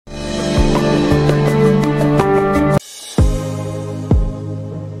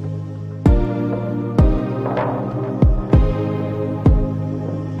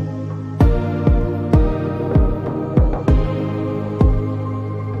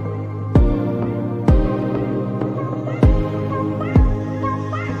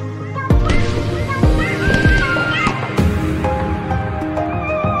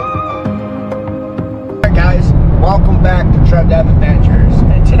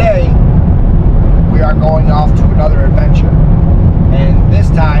going off to another adventure. And this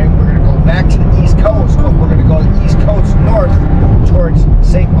time we're going to go back to the East Coast, but we're going to go the East Coast north towards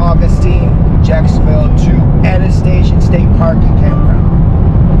St. Augustine, Jacksonville to Anastasia State Park and Campground.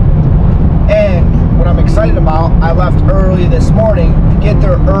 And what I'm excited about, I left early this morning to get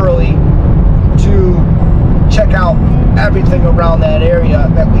there early to check out everything around that area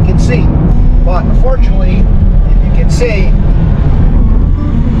that we can see. But unfortunately, if you can see,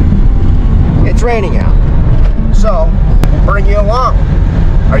 it's raining out. So, we'll bring you along.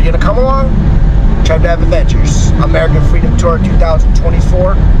 Are you gonna come along? Time to have adventures. American Freedom Tour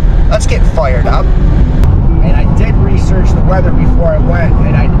 2024. Let's get fired up. And I did research the weather before I went,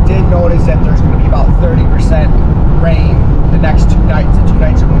 and I did notice that there's gonna be about 30% rain the next 2 nights. The 2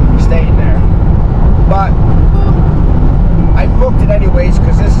 nights I'm gonna be staying there. But I booked it anyways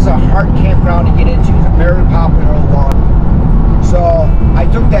because this is a hard campground to get into. It's a very popular one. So I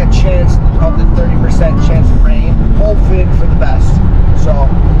took that chance of the 30% chance of rain, hoping for the best. So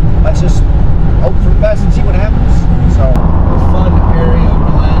let's just hope for the best and see what happens. So fun area of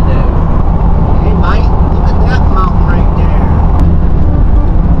Orlando. Hey Mike, look at that mountain right there.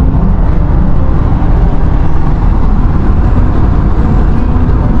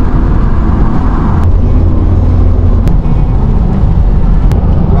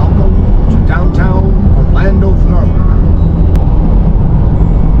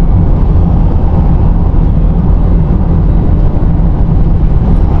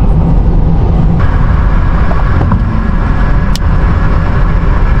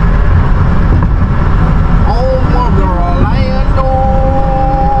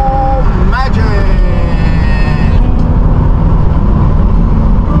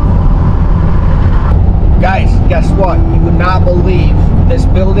 Guess what? You would not believe this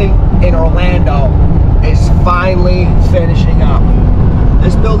building in Orlando is finally finishing up.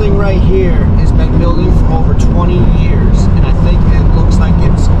 This building right here has been building for over 20 years, and I think it looks like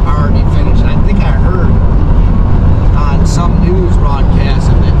it's already finished. And I think I heard on some news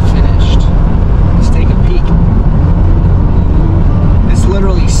broadcast of it finished. Let's take a peek. This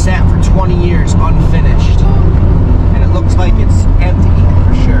literally sat for 20 years unfinished, and it looks like it's empty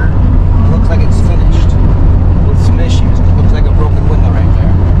for sure. It looks like it's finished. Some issues. It looks like a broken window right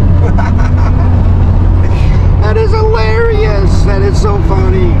there. That is hilarious. That is so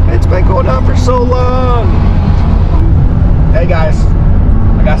funny. It's been going on for so long. Hey guys,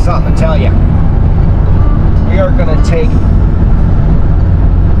 I got something to tell you. We are going to take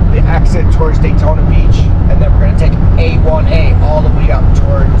the exit towards Daytona Beach, and then we're going to take A1A all the way up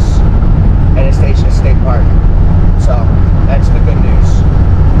towards Anastasia State Park. So that's the good news.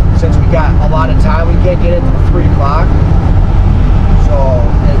 Since we got a lot of time, we can't get into 3 o'clock. So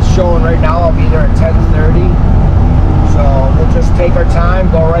it's showing right now I'll be there at 10:30. So we'll just take our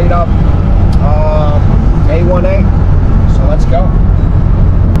time, go right up A1A. So let's go.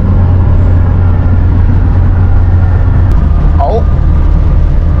 Oh,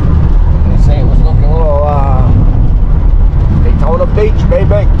 they say it was looking a little Daytona Beach,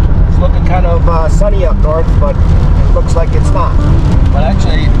 baby. It's looking kind of sunny up north, but it looks like it's not. But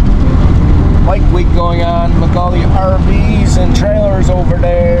actually, bike week going on. Look, all the RVs and trailers over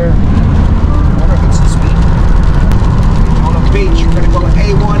there. I wonder if it's this week. On the beach, you're gonna go to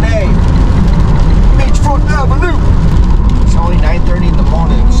A1A, Beachfront Avenue. It's only 9:30 in the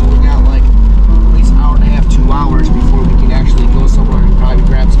morning, so we got like at least an hour and a half, 2 hours before we can actually go somewhere and probably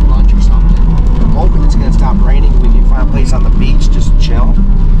grab some lunch or something. I'm hoping it's gonna stop raining. We can find a place on the beach just to chill.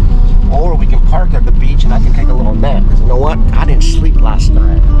 Or we can park at the beach and I can take a little nap. Because you know what? I didn't sleep last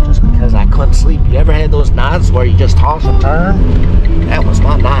night just because I couldn't sleep. You ever had those nights where you just toss and turn? That was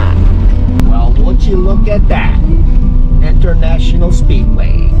my night. Well, would you look at that? International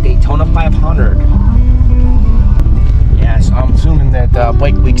Speedway, Daytona 500. Yeah, so I'm assuming that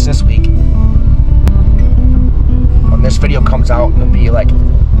bike week's this week. When this video comes out, it'll be like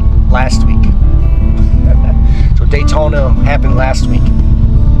last week. So Daytona happened last week.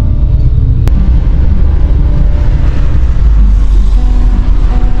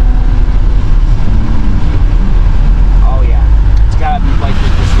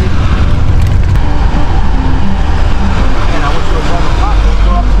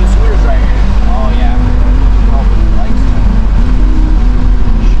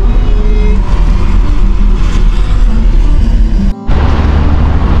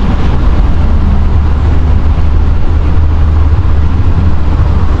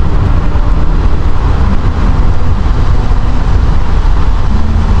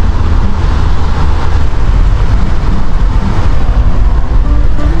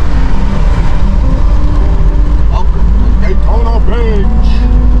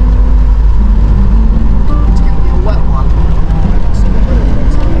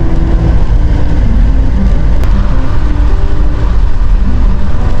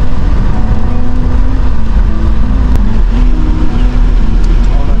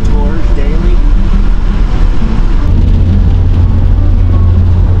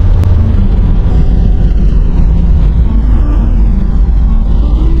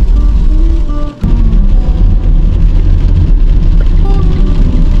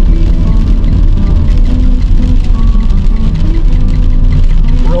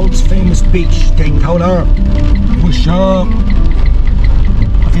 Beach, Daytona. What's up?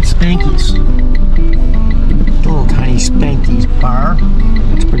 Look at Spanky's. Little tiny Spanky's bar.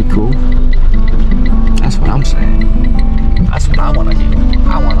 That's pretty cool. That's what I'm saying. That's what I want to do.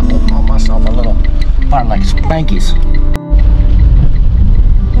 I want to open myself a little bar like Spanky's.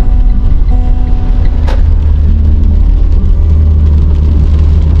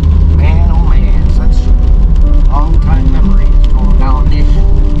 Man, oh man, such long-time memories going down this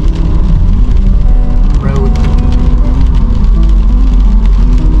road.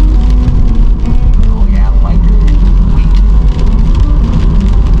 Oh yeah, like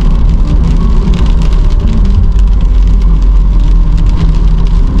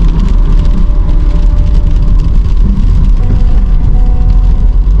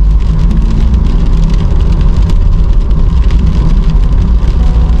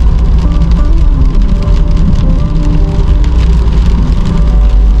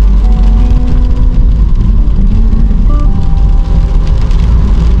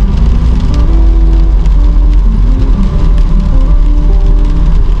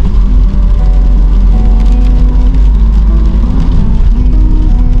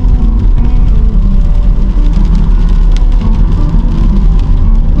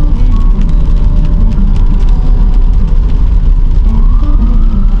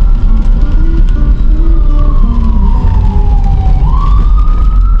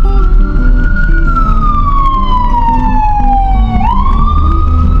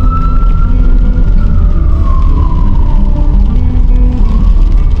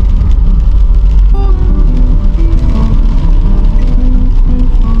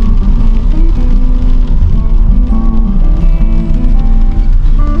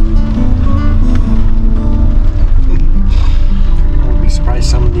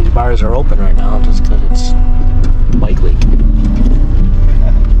bars are open right now just because it's bike week.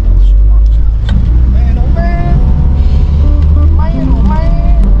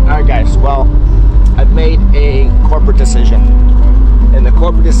 Alright guys, well, I've made a corporate decision. And the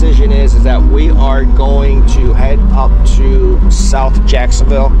corporate decision is that we are going to head up to South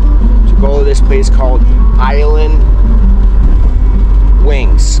Jacksonville to go to this place called Island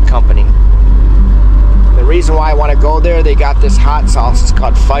Wings Company. The reason why I want to go there, they got this hot sauce. It's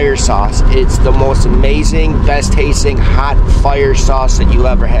called fire sauce. It's the most amazing, best tasting hot fire sauce that you'll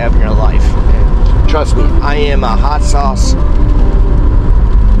ever have in your life. And trust me, I am a hot sauce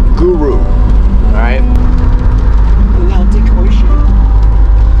guru. Alright?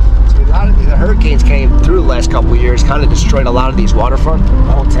 See, a lot of the hurricanes came through the last couple of years, kind of destroyed a lot of these waterfront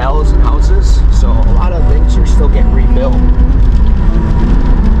hotels and houses. So a lot of things are still getting rebuilt.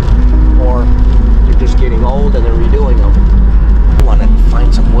 Or just getting old and they're redoing them. I want to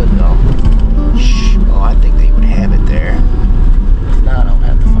find some wood though. Shh. Oh, I think they would have it there. If not, I'll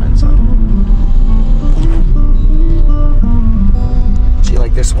have to find some. See,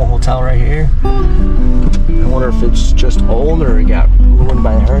 like this one hotel right here? I wonder if it's just old or it got ruined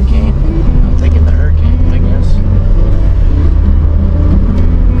by a hurricane. I'm thinking the hurricane, I guess.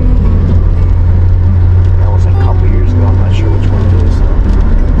 That was like a couple years ago. I'm not sure which one it is.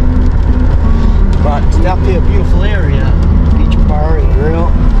 But it's definitely a beautiful area. Beach bar and grill.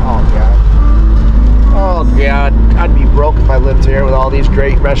 Oh god. Oh god. I'd be broke if I lived here with all these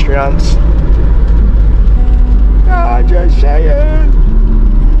great restaurants. I'm just saying.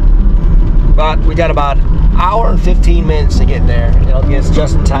 But we got about an hour and 15 minutes to get there. It'll get us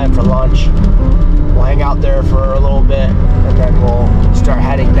just in time for lunch. We'll hang out there for a little bit and then we'll start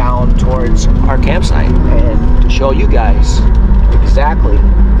heading down towards our campsite and to show you guys exactly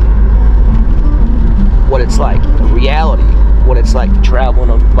what it's like, the reality, what it's like to travel in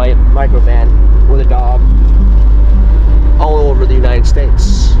a microvan with a dog all over the United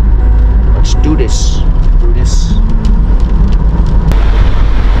States. Let's do this, Brutus.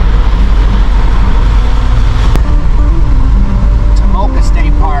 Anastasia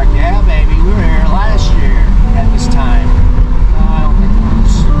State Park, yeah baby, we were here last year at this time. No, I don't think it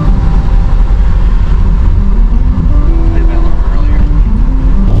was. Might have been a little earlier.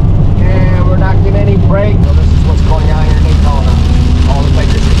 Yeah, we're not getting any break. So this is what's going on here in Daytona. All the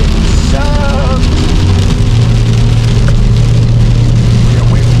bikers are getting sucked. We're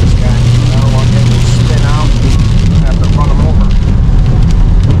gonna wait for this guy. I don't want him to spin out. I have to run him over.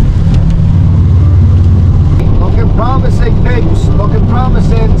 Looking promising, pigs. Looking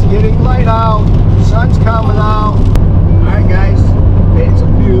promising. It's getting light out. Sun's coming out. Alright guys, it's a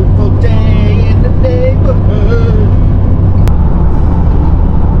beautiful day in the neighborhood.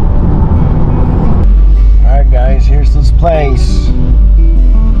 Alright guys, here's this place.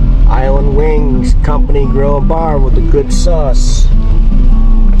 Island Wings Company Grill and Bar with the good sauce.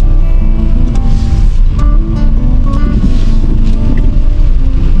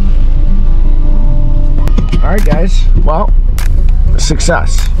 Alright guys, well,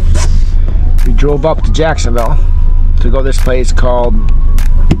 success. We drove up to Jacksonville to go to this place called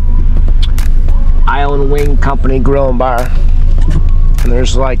Island Wing Company Grill and Bar. And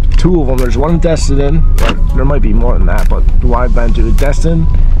there's like 2 of them. There's one in Destin, but there might be more than that, but the one I've been to is Destin,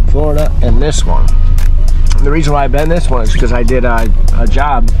 Florida, and this one. And the reason why I've been this one is because I did a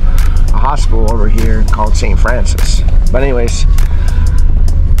job, a hospital over here called St. Francis. But anyways,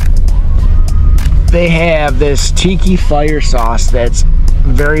 they have this tiki fire sauce that's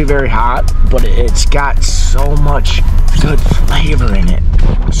very, very hot, but it's got so much good flavor in it.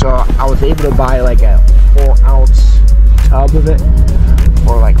 So I was able to buy like a 4-ounce tub of it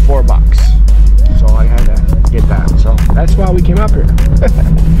for like $4. So I had to get that. So that's why we came up here.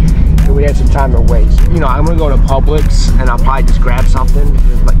 We had some time to waste. You know, I'm gonna go to Publix and I'll probably just grab something.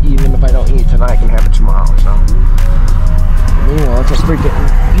 Even if I don't eat tonight, I can have it tomorrow. So, you know, it's a freaking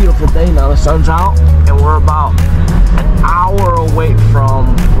beautiful day now. The sun's out, and we're about an hour away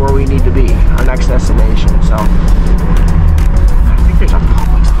from where we need to be, our next destination. So, I think there's a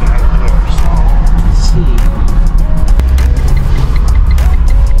Publix right here. So, let's see.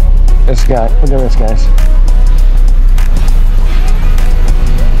 This guy, look at this, guys.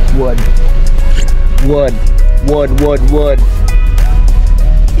 Wood. Wood. Wood, wood, wood.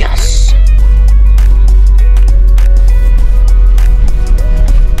 Yes.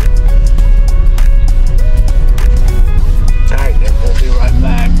 Alright, then we'll be right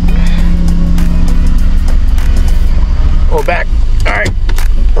back. We're back. Alright.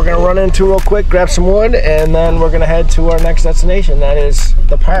 We're gonna run into real quick, grab some wood, and then we're gonna head to our next destination. That is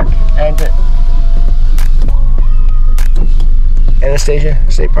the park and Anastasia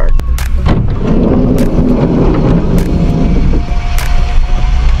State Park.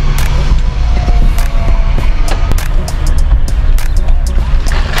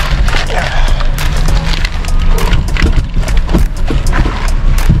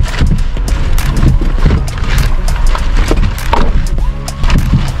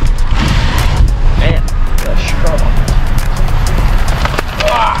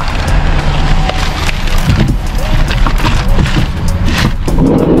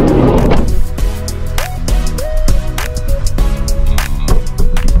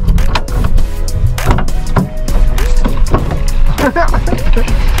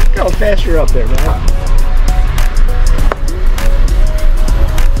 Look how fast you're up there, man.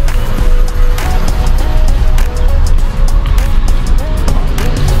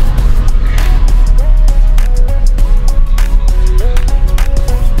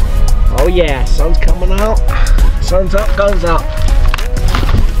 Oh yeah, sun's coming out. Sun's up, guns out.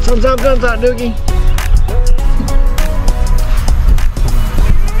 Sun's up, guns out, Doogie.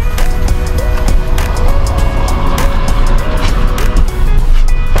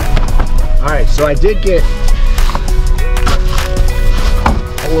 Alright, so I did get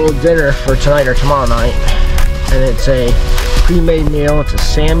a little dinner for tonight or tomorrow night, and it's a pre-made meal. It's a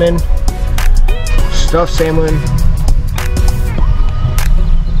salmon, stuffed salmon,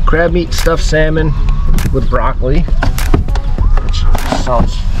 crab meat stuffed salmon with broccoli, which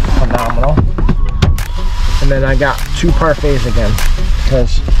sounds phenomenal. And then I got 2 parfaits again,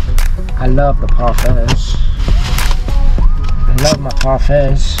 because I love the parfaits. I love my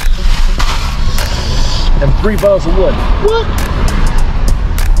parfaits. And 3 bottles of wood. What?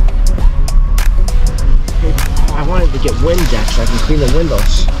 I wanted to get wind jacks so I can clean the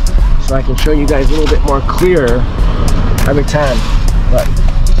windows, so I can show you guys a little bit more clearer every time. But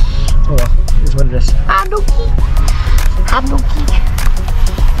oh well, here's what it is. I'm no key. I'm no key.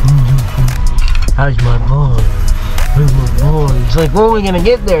 How's my boy? Where's my boy? He's like, when are we gonna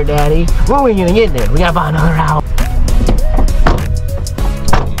get there, Daddy? When are we gonna get there? We gotta buy another house.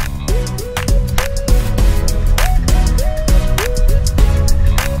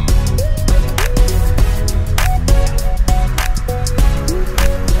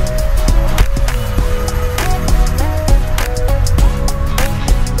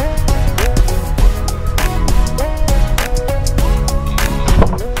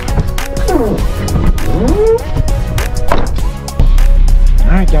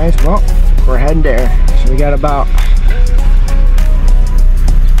 Alright guys, well, we're heading there. So we got about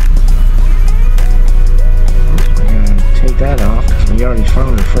we're gonna take that off because we already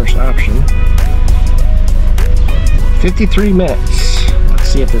found the first option. 53 minutes. Let's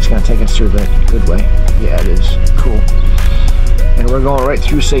see if it's gonna take us through the good way. Yeah, it is. Cool. And we're going right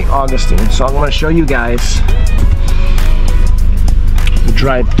through St. Augustine. So I'm gonna show you guys the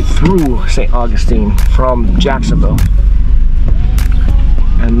drive through St. Augustine from Jacksonville.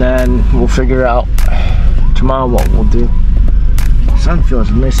 And then we'll figure out tomorrow what we'll do. The sun feels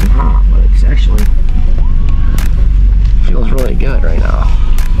nice and hot, but it's actually feels really good right now.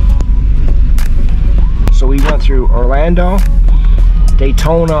 So we went through Orlando,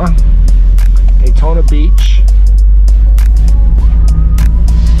 Daytona Beach,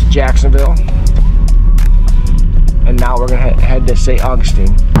 to Jacksonville, and now we're gonna head to St.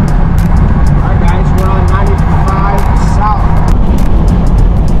 Augustine. Alright guys, we're on 95 South.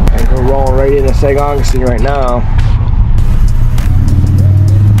 And we're rolling right into St. Augustine right now.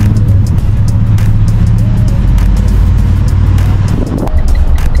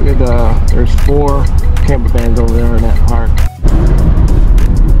 Look at there's 4 camper vans over there in that park.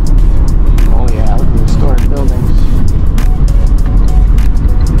 Oh yeah, look at the historic buildings.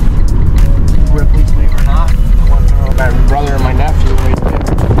 Ripley's, believe it or not. My brother and my nephew right there.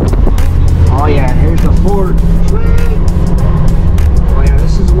 Oh yeah, here's the fort. Oh yeah,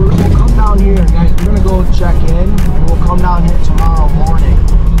 this is, we'll come down here, guys. We're gonna go check in, and we'll come down here tomorrow morning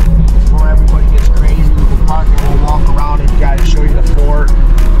before everybody gets crazy with the park, and we'll walk around and guys show you the fort.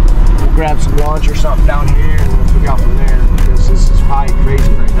 We'll grab some lunch or something down here, and we'll figure out from there, because this is probably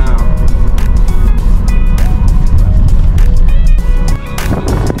crazy right now.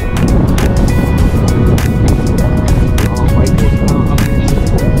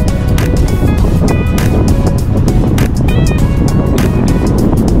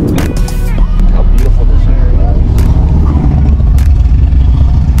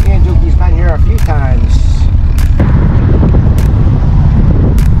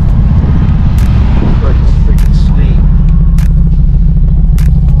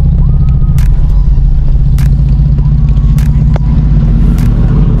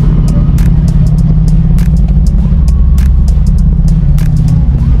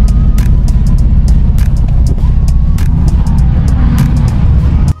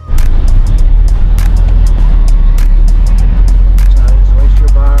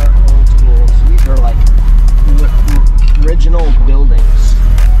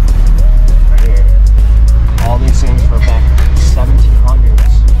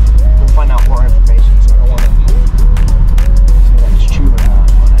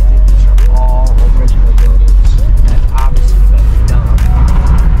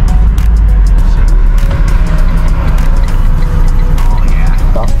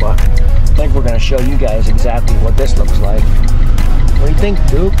 Show you guys exactly what this looks like. What do you think,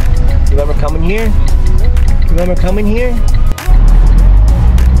 Duke? You ever come in here? You ever come in here?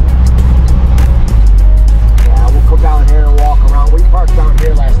 Yeah, we'll come down here and walk around. We parked down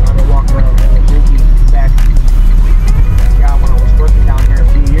here last time and walked around here with Dookie back. Yeah, when I was working down here a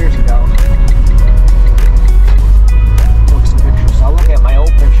few years ago. Took some pictures. So I'll look at my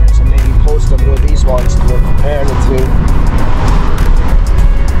old pictures and maybe post them with these ones that we're comparing it to.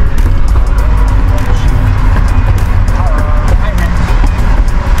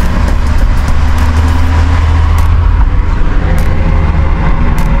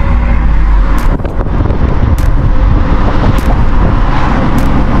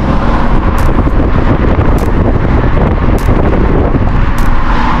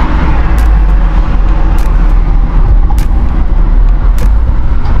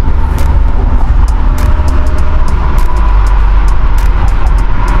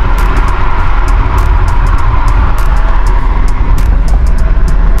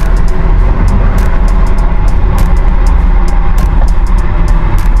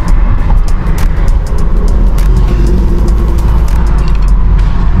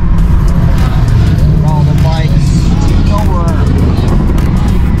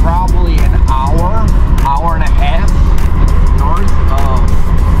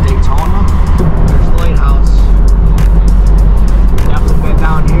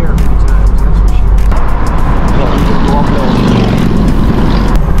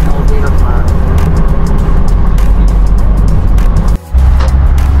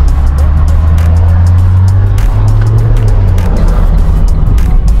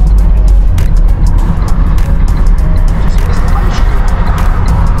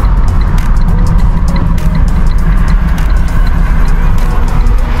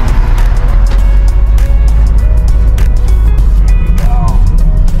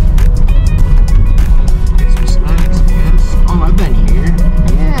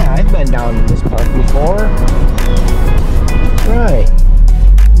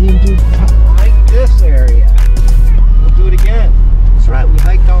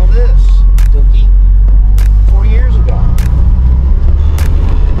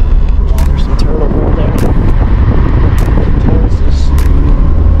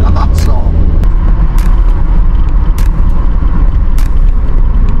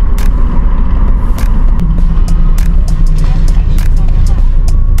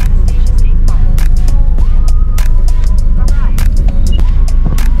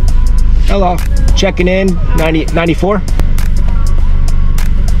 Hello. Checking in. 94.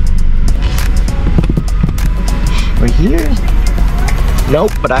 Right here.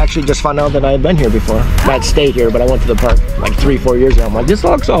 Nope, but I actually just found out that I had been here before. Not stayed here, but I went to the park like 3-4 years ago. I'm like, this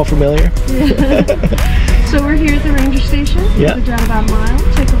looks all familiar. Yeah. So we're here at the ranger station. Yeah. We're down about a mile.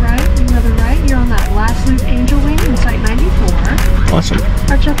 Take a right, another right. You're on that last loop Angel Wing in Site 94. Awesome.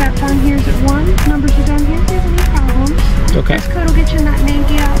 Our checkout time here is at 1. Numbers are down here if there's any problems. Okay. This code will get you in that main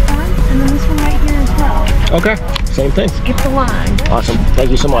gate out front, and then this one right here as well. Okay. Same thing. Skip the line. Awesome.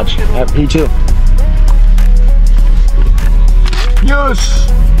 Thank you so much. You too. Yes!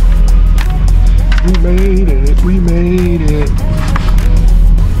 We made it. We made it.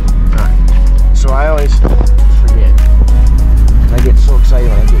 Alright. So I always forget. I get so excited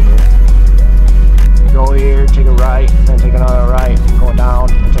when I get here. Go here, take a right, then take another right, go down,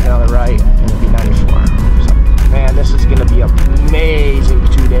 and take another right, and it'll be 94. So, man, this is going to be amazing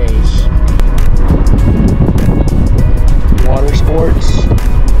 2 days. Water sports.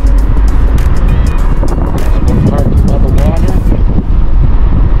 Parking by the water.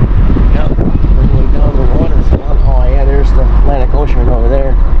 Yep, bring way down the waterfront. Oh yeah, there's the Atlantic Ocean over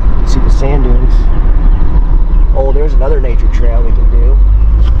there. You can see the sand dunes. Oh, there's another nature trail we can do.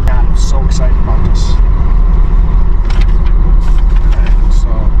 God, I'm so excited about this. Alright, so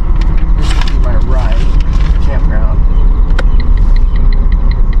this will be my ride, campground.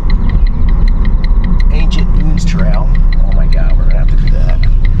 Ancient Dunes Trail. Oh my god, we're gonna have to do that.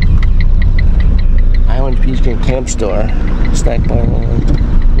 Island Beach and Camp Store. Stacked by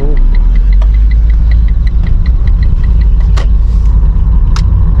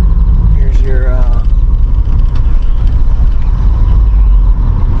here's your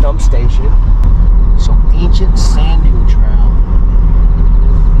dump station. So ancient sand dune trail.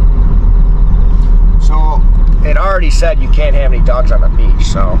 So it already said you can't have any dogs on the beach,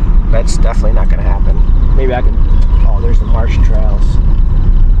 so that's definitely not gonna happen. Maybe I can. Oh, there's the marsh trails.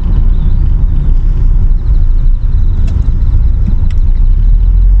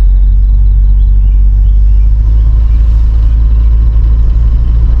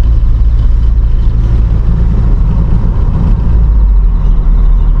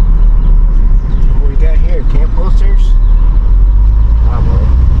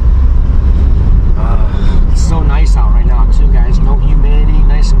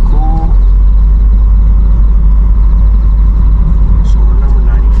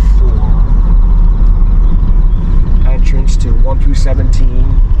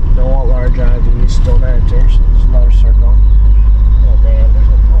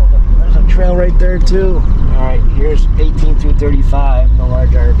 Too. Alright, here's 18 through 35, no large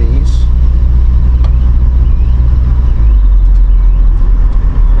RVs.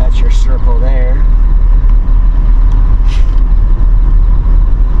 That's your circle there.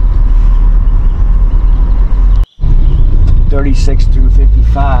 (36 through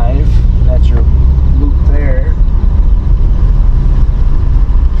 55), that's your loop there.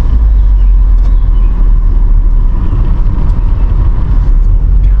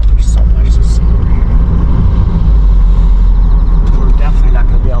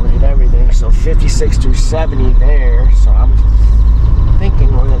 So 56 through 70 there, so I'm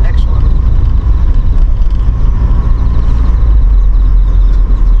thinking we're the next one.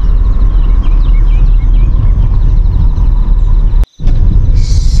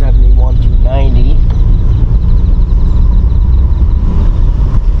 (71 through 90).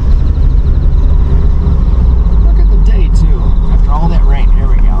 Look at the day too. After all that rain, here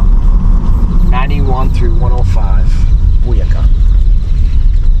we go. 91 through 105. Booyaka.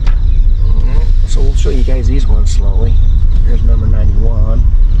 So we'll show you guys these ones slowly.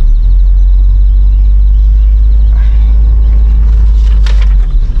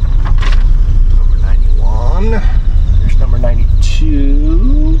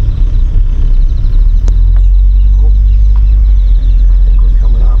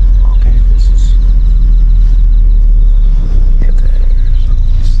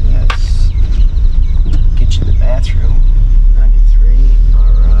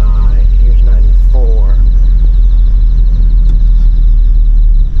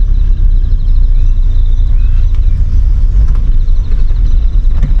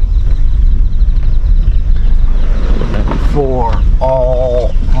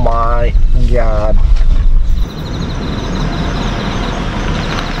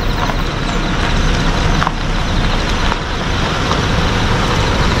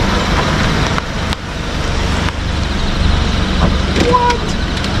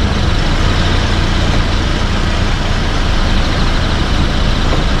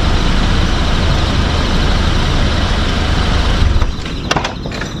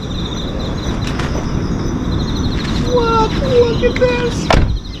 Look at this.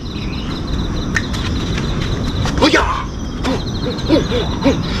 Oh yeah.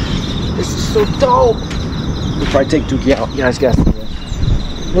 This is so dope. Before I take Dookie out, you guys gotta see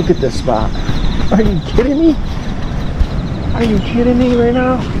this. Look at this spot. Are you kidding me? Are you kidding me right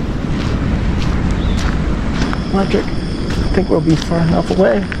now? Electric. I think we'll be far enough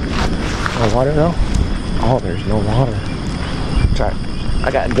away. No water though? Oh, there's no water. Sorry.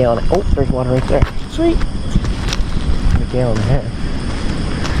 I got a gallon. Oh, there's water right there. Sweet. A gallon and a half.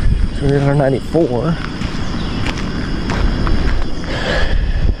 So here's our 94.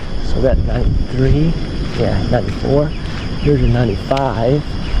 So that 93. Yeah, 94. Here's your 95.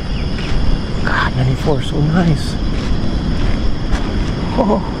 God, 94 is so nice.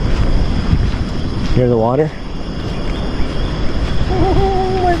 Oh. Hear the water?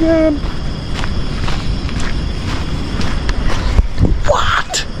 Oh my God.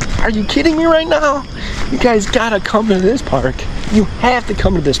 What? Are you kidding me right now? You guys gotta come to this park. You have to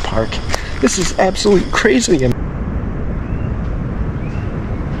come to this park. This is absolutely crazy.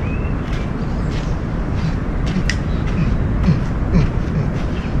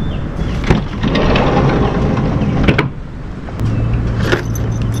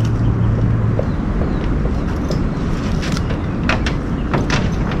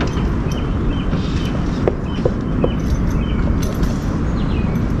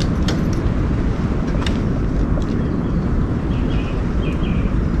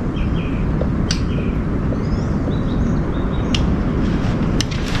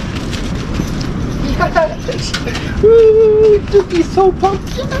 Woo, Dookie's so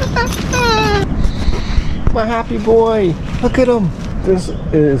pumped. My happy boy. Look at him. This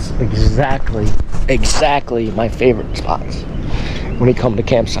is exactly my favorite spots when we come to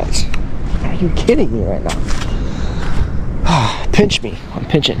campsites. Are you kidding me right now? Pinch me. I'm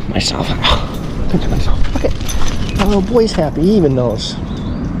pinching myself. Pinching myself. Look at my little boy's happy. He even knows.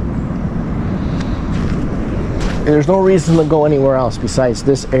 There's no reason to go anywhere else besides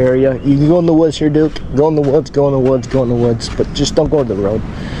this area. You can go in the woods here, Duke. Go in the woods, go in the woods, go in the woods, but just don't go to the road.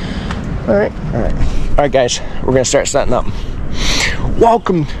 Alright, alright. Alright guys, we're gonna start setting up.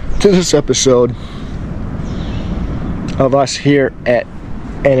 Welcome to this episode of us here at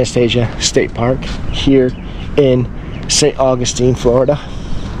Anastasia State Park here in St. Augustine, Florida.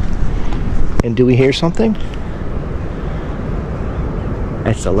 And do we hear something?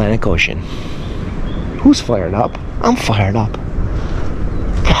 That's the Atlantic Ocean. Who's fired up? I'm fired up.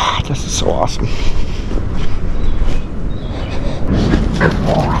 God, this is so awesome. Good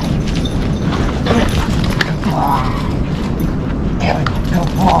boy. Good boy. Good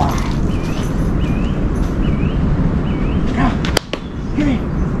boy. Come here.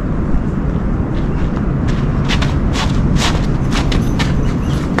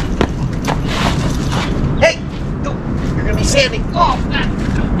 Hey! No, you're gonna be sanding. Oh,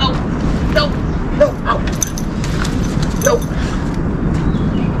 no, no. No, out. No.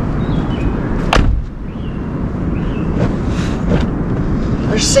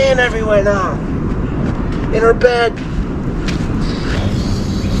 There's sand everywhere now. In her bed.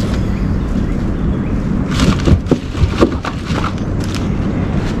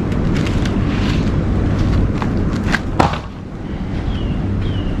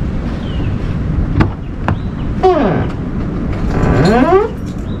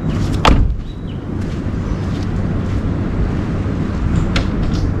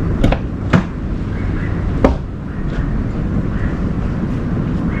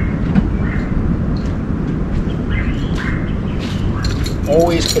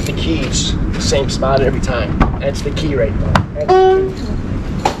 Always put the keys the same spot every time. That's the key right there. That's the key.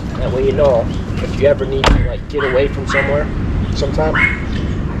 That way you know if you ever need to like get away from somewhere sometime,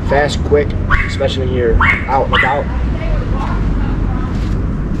 fast, quick, especially when you're out and about.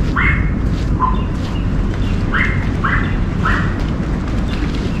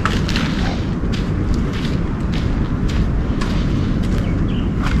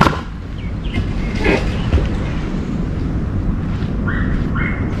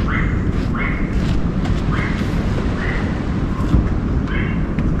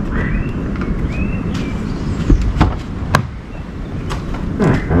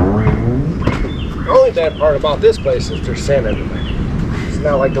 The bad part about this place is there's sand everywhere. It's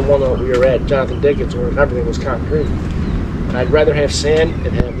not like the one that we were at, Jonathan Dickens, where everything was concrete. And I'd rather have sand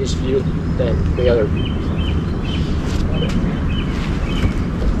and have this view than the other view.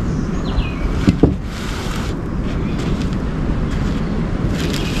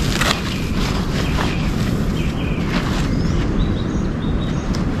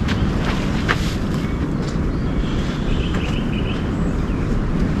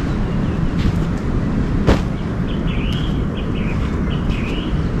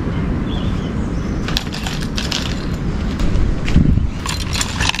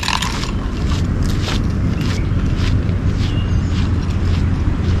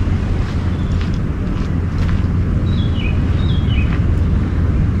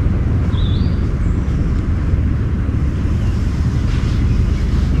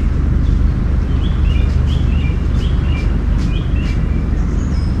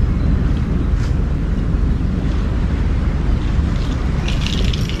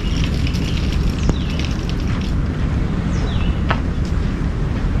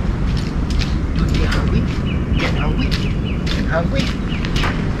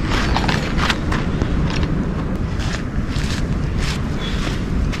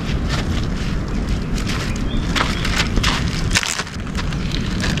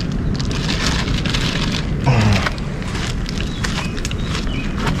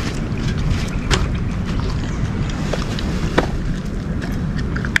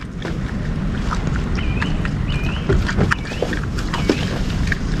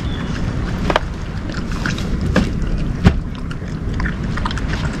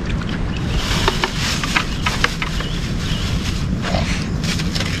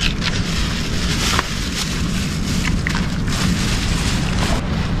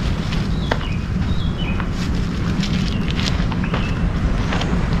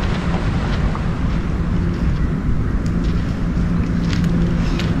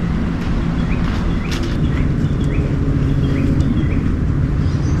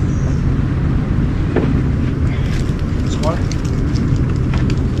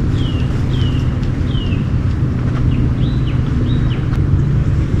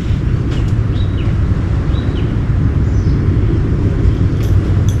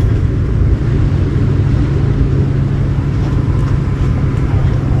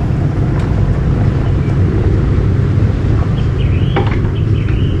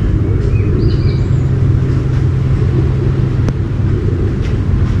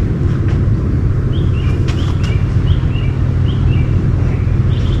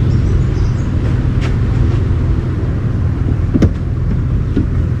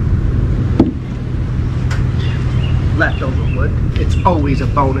 always a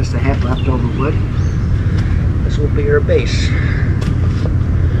bonus to have leftover wood. This will be our base.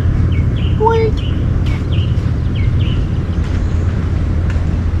 Wait.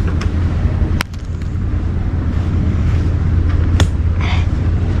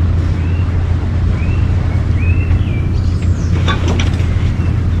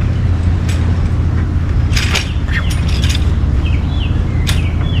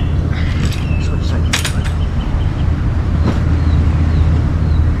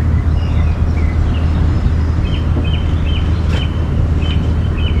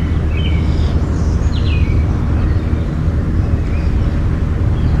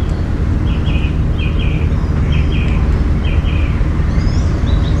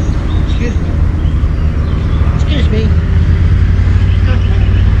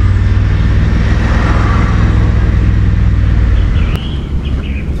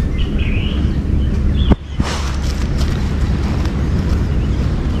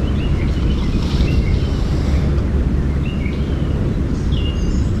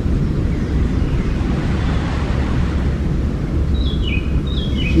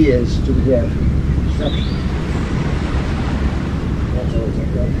 Is to the death. That's always a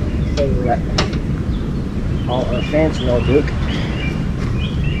good thing that all our fans know, Duke.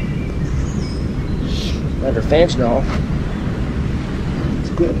 Let our fans know.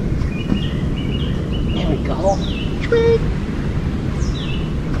 It's good. There we go. Tweet.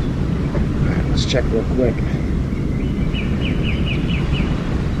 Alright, let's check real quick.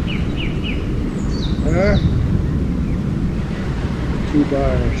 2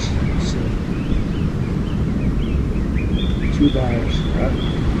 bars. Let's see. 2 bars.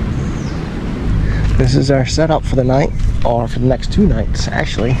 This is our setup for the night, or for the next 2 nights,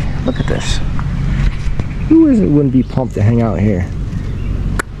 actually. Look at this. Who is it wouldn't be pumped to hang out here?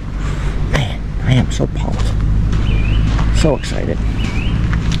 Man, I am so pumped. So excited.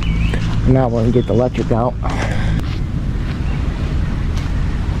 Now we're gonna get the electric out.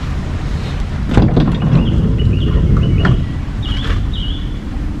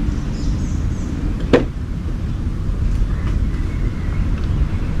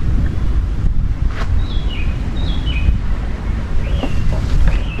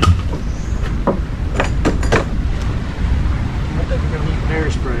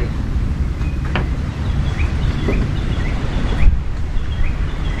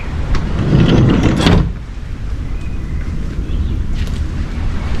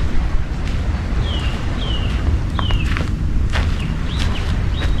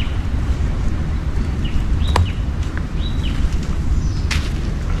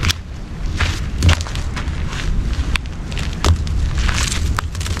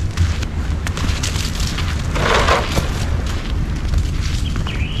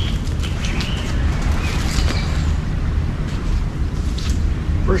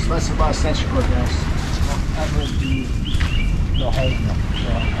 First lesson about Anastasia Park, guys. Don't ever do the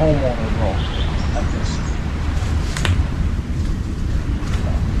homeowner role like this.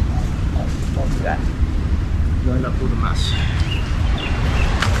 Don't do that. You'll end up with a mess.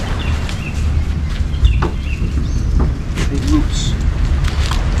 Big loops.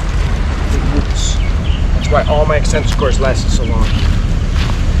 Big loops. That's why all my extension cords lasted so long.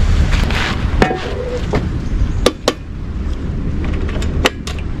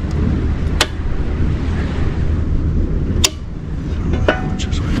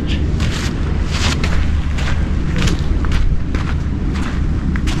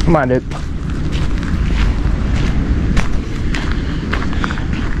 Come on, dude.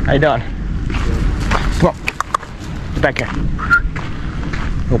 How you doing? Come on. Get back here.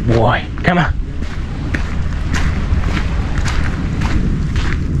 Oh boy. Come on.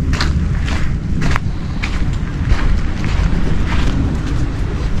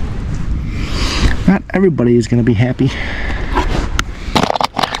 Not everybody is going to be happy.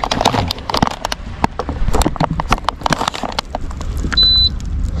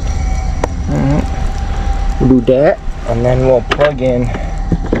 We'll do that, and then we'll plug in to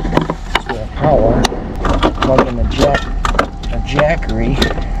the power, plug in the jackery.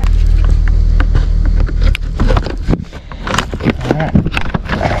 Alright,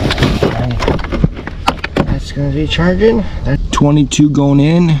 that's going to be charging. That's 22 going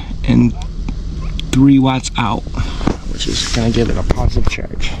in and 3 watts out, which is going to give it a positive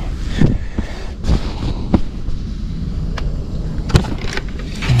charge.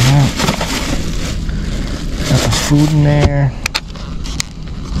 Food in there.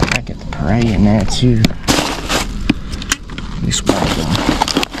 I get the parade in there too. At least one of them.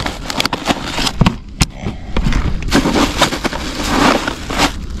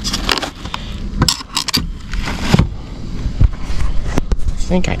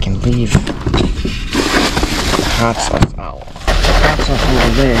 think I can leave hot sauce out. Hot sauce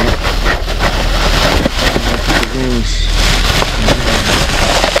over there. The wings.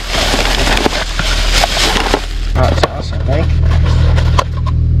 Hot sauce, I think.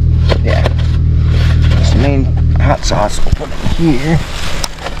 Yeah. This main hot sauce. We'll put it here.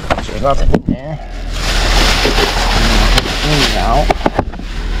 So there's nothing in there. And then we'll put the wings out.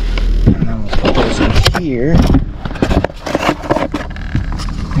 And then we'll put those in here.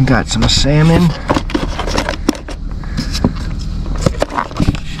 We got some salmon.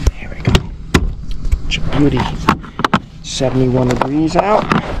 Here we go. It's a beauty. 71 degrees out.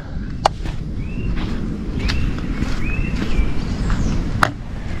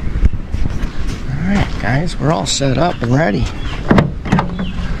 Alright guys, we're all set up and ready.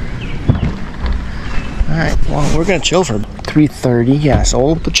 Alright, well we're gonna chill for 3:30, yeah, so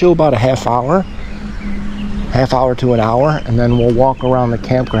we'll chill about a half hour to an hour, and then we'll walk around the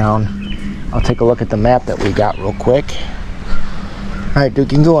campground. I'll take a look at the map that we got real quick. Alright,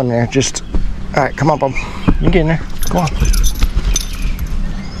 Duke, you can go in there. Alright, come on, bub. You can get in there. Go on.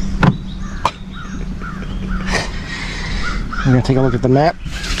 We're gonna take a look at the map,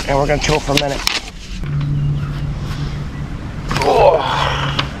 and we're gonna chill for a minute. Oh.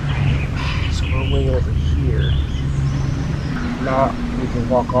 So we're way over here. Now we can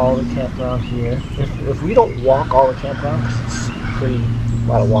walk all the campground here. If we don't walk all the campground, because it's a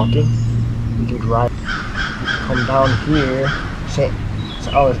lot of walking, we can drive. Come down here, it's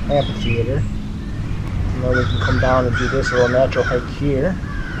our amphitheater. And then we can come down and do this little natural hike here.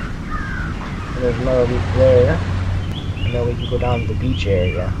 And there's another loop there. And then we can go down to the beach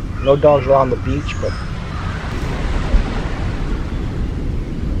area. No dogs around the beach, but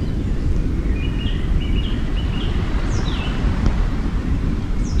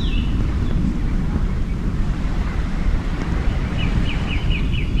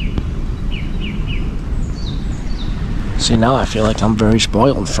see, now I feel like I'm very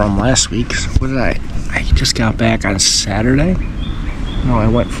spoiled from last week. So what did I just got back on Saturday? No, I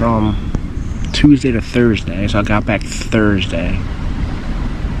went from Tuesday to Thursday, so I got back Thursday.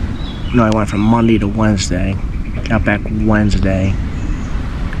 No, I went from Monday to Wednesday. Got back Wednesday.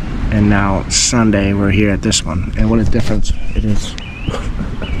 And now Sunday, we're here at this one. And what a difference it is.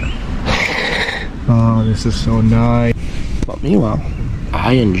 Oh, this is so nice. But meanwhile,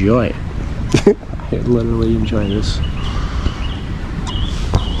 I enjoy it. I literally enjoy this.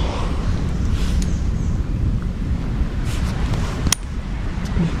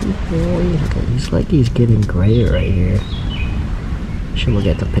 He's getting gray right here. Should look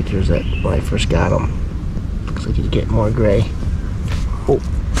at the pictures that when I first got him. Looks like he's getting more gray. Oh,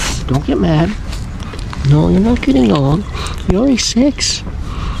 don't get mad. No, you're not getting old. You're only 6.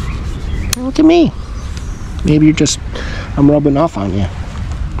 Look at me. Maybe I'm rubbing off on you.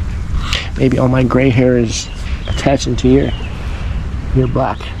 Maybe all my gray hair is attaching to your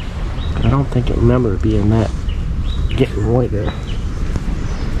black. I don't think I remember being getting white there.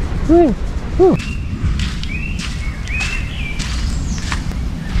 Oh.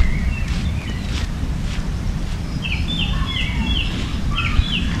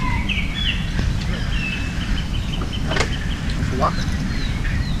 Walk.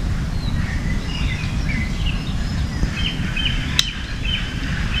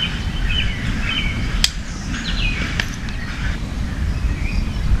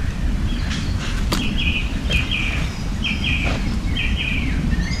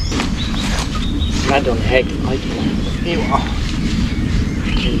 I'm not doing the hiking. Meanwhile, I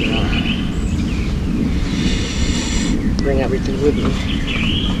can bring everything with me. I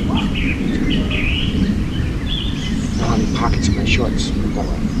don't have any pockets in my shorts.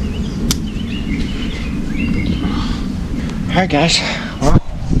 Alright guys, well,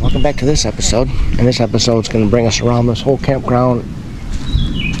 welcome back to this episode. And this episode is going to bring us around this whole campground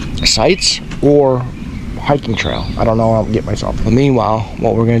sites or hiking trail. I don't know, I'll get myself. But meanwhile,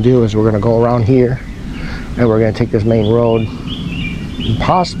 what we're going to do is we're going to go around here and we're going to take this main road and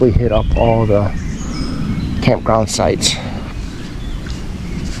possibly hit up all the campground sites.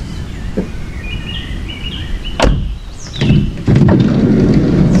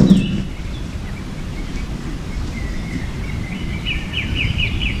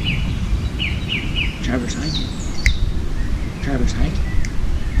 Travis hiking. Travis hiking.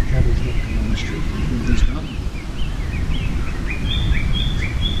 Travis walking on the street. Please stop.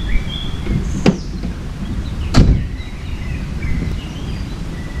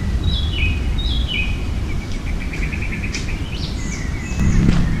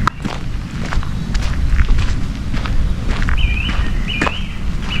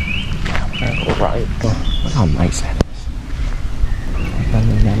 Right. Look how nice that is.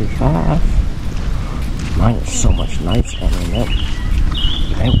 nice. I mean,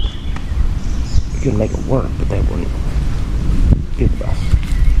 that we could make it work, but that wouldn't be the best.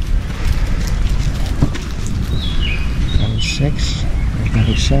 96,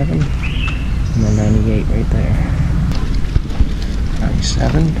 97, and then 98 right there.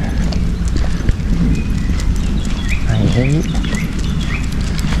 97, 98.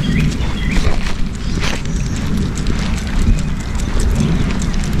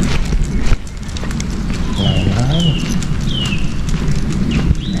 99.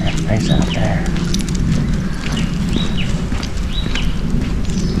 Yeah, nice out there.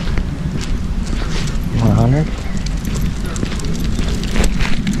 100.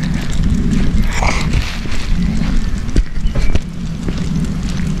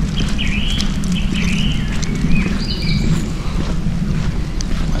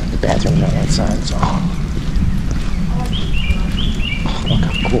 The bathroom's on that side, so. Oh, look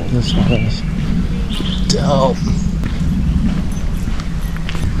how cool this one is. Dope.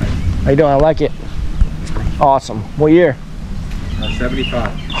 How you doing? I like it. Awesome. What year?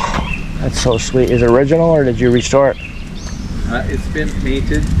 75. That's so sweet. Is it original or did you restore it? It's been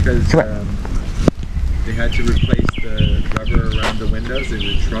painted because they had to replace the rubber around the windows. It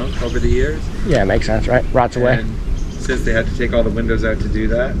had shrunk over the years. Yeah, it makes sense, right? Rots away. And since they had to take all the windows out to do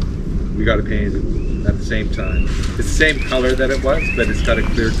that, we got it painted at the same time. It's the same color that it was, but it's got a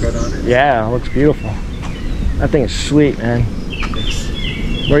clear coat on it. Yeah, it looks beautiful. That thing is sweet, man.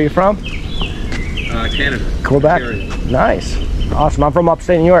 Where are you from? Canada. Quebec. Ontario. Nice. Awesome. I'm from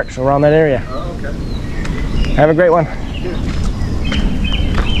upstate New York, so around that area. Oh, okay. Have a great one.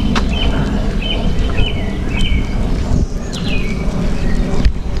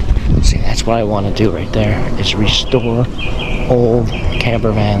 See, that's what I want to do right there, is restore old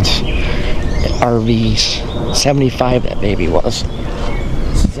camper vans, RVs. 75 that baby was.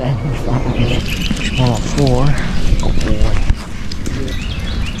 75. 404. Oh boy.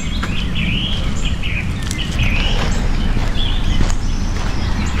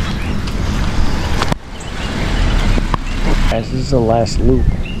 Guys, this is the last loop.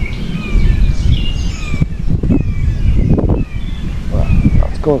 Well,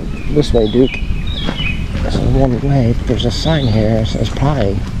 let's go this way, Duke. This is one way, but there's a sign here that says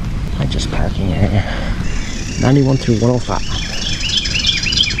probably just parking area. 91 through 105.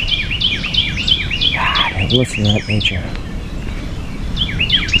 God, listen to that nature.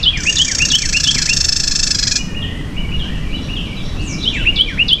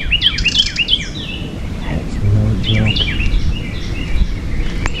 That's no joke.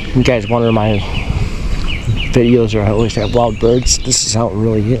 You guys wonder my videos are always have wild birds. This is how it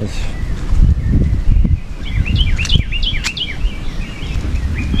really is.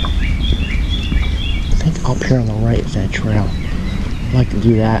 I think up here on the right is that trail. I'd like to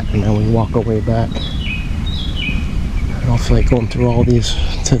do that and then we walk our way back. I don't feel like going through all these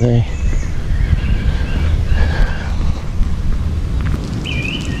today.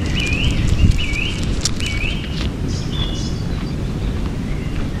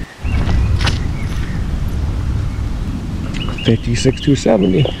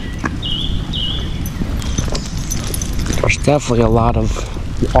 $56,270. There's definitely a lot of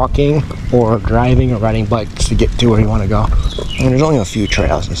walking or driving or riding bikes to get to where you want to go. And there's only a few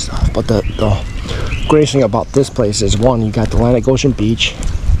trails and stuff. But the greatest thing about this place is, one, you got the Augustine Beach.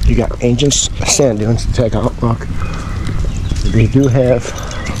 You got ancient sand dunes to check out. Look. They do have,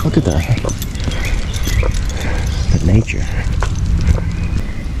 look at that. The nature.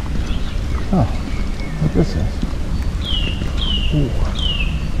 Oh, what this is. Ooh.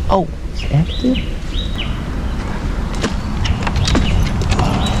 Oh, it's empty?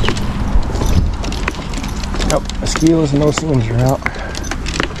 Nope, mosquitoes and no swims are out.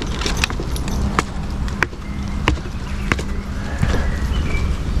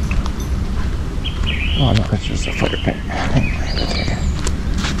 Oh no, it's just a fire pit.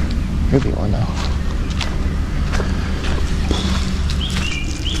 Could be one though.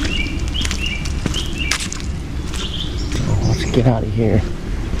 Get out of here.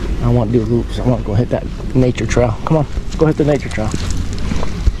 I want to do loops. I want to go hit that nature trail. Come on, let's go hit the nature trail.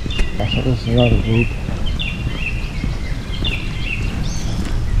 Okay, so this is another loop.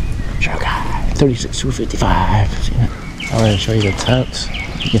 36,255. See that? I'm going to show you the tents.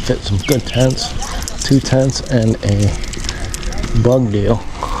 You can fit some good tents, 2 tents, and a bug deal.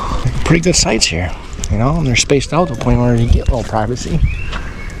 Pretty good sites here, you know, and they're spaced out to the point where you get a little privacy.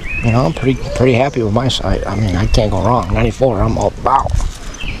 You know, I'm pretty happy with my site. I mean, I can't go wrong. 94, I'm all about.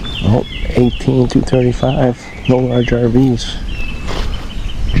 Oh, 18, 235, no large RVs.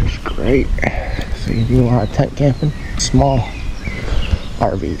 Just great. So you do a lot of tent camping. Small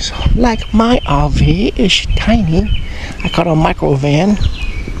RVs. Like my RV is tiny. I call it a micro van.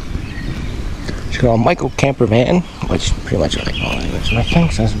 It's called a micro camper van, which pretty much like all it is. My thing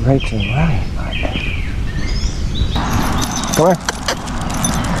says right to the right. Come here.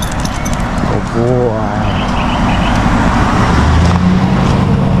 Oh boy.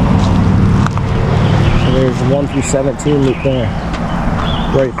 So there's 1 through 17 right there.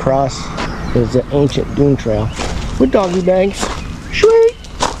 Right across is the ancient dune trail with doggy bags. Sweet.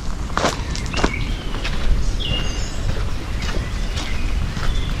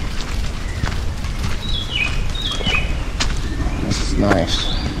 This is nice.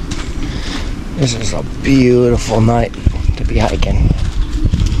 This is a beautiful night to be hiking.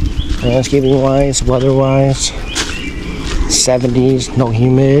 Landscaping wise, weather wise, 70s, no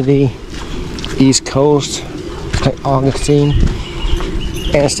humidity, East Coast, like Augustine,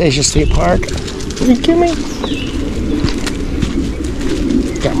 Anastasia State Park. Are you kidding me?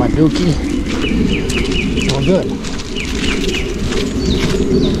 Got my dookie. All good.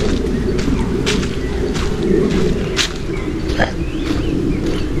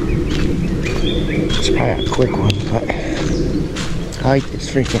 It's probably a quick one, but I like this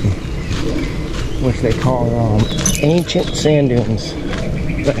freaking, what they call ancient sand dunes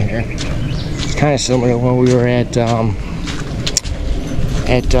right here. It's kind of similar to when we were at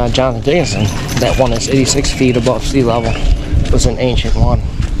Jonathan Dickinson. That one is 86 feet above sea level. It was an ancient one.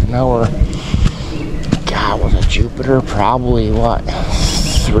 Now we're, God, was it Jupiter? Probably what,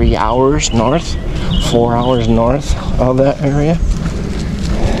 3 hours north, 4 hours north of that area.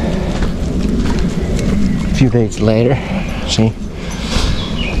 A few days later, see.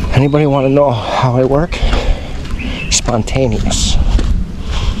 Anybody want to know how I work? Spontaneous.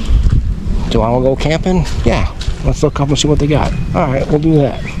 Do I want to go camping? Yeah. Let's look up and see what they got. Alright, we'll do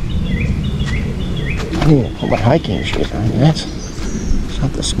that. I need to put my hiking shoes on. That's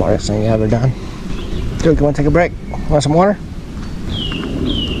not the smartest thing I've ever done. Dude, you want to take a break? Want some water?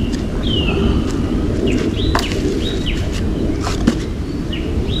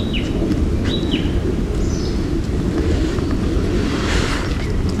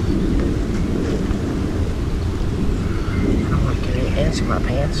 Ants in my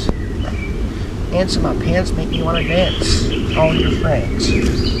pants. Ants in my pants make me want to dance. All your friends.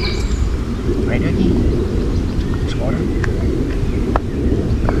 Right, Dookie? Some water.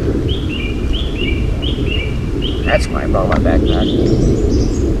 That's why I brought my backpack.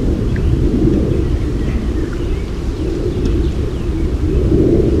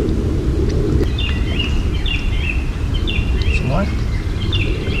 Some what?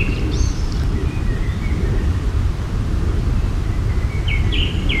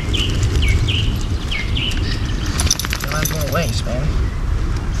 Waste, man.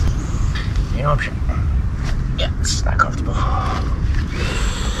 You know, I'm sure. Yeah, it's not comfortable.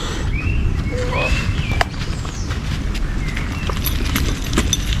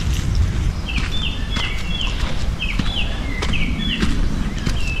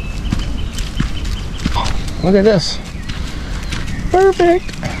 Look at this.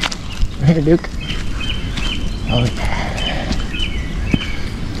 Perfect. Here, Duke. Oh, yeah.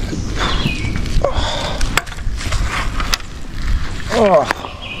 Oh.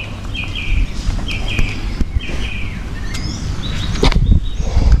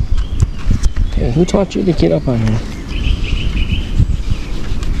 Hey, who taught you to get up on here?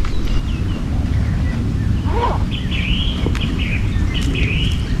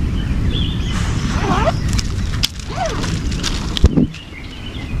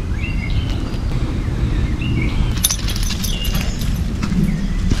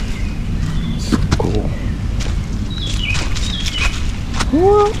 Cool.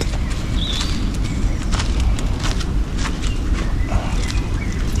 What?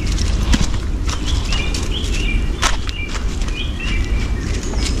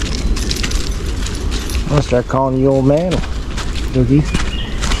 I'll start calling you old man, Doogie.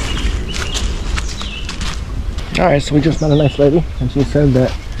 Alright, so we just met a nice lady, and she said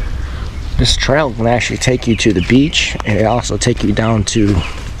that this trail can actually take you to the beach, and it also take you down to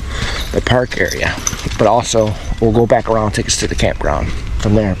the park area. But also, we'll go back around and take us to the campground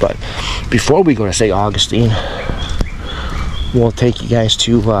from there. But before we go to St. Augustine, we'll take you guys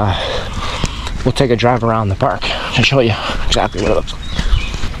to, we'll take a drive around the park to show you exactly what it looks like.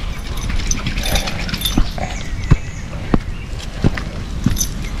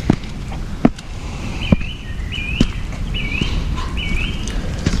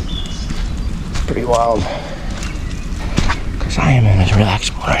 Pretty wild, because I am in this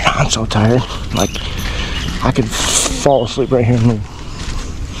relaxed mode right now. I'm so tired, like I could fall asleep right here in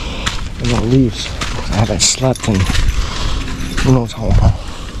the leaves. I haven't slept in Who knows how long?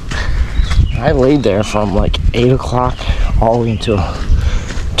 I laid there from like 8 o'clock all the way until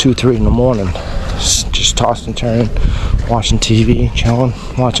 2, 3 in the morning. Just tossed and turned, watching TV, chilling,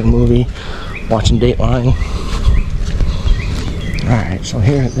 watching a movie, watching Dateline. Alright, so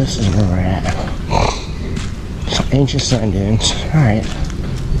here, this is where we're at. Some ancient sand dunes. Alright.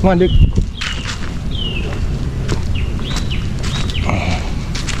 Come on, dude.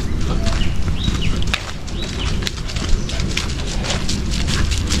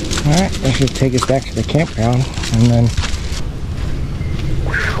 Alright, that should take us back to the campground. And then,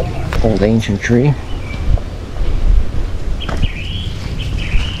 old ancient tree.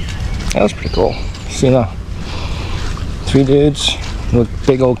 That was pretty cool. Seeing the 3 dudes with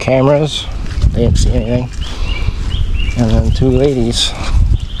big old cameras. They didn't see anything. And then 2 ladies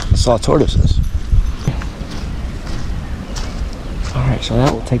saw tortoises. Alright, so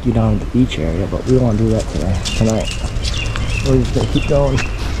that will take you down to the beach area, but we don't want to do that tonight. We're just going to keep going.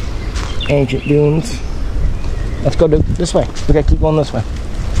 Ancient dunes. Let's go this way. We gotta keep going this way.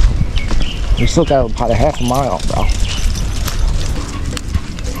 We still got about a half a mile, bro.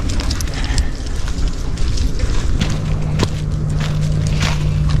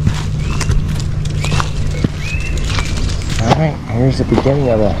 Alright, here's the beginning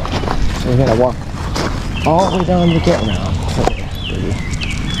of it. So we're gonna walk all the way down to the campground.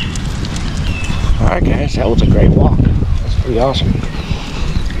 Alright guys, that was a great walk. That's pretty awesome.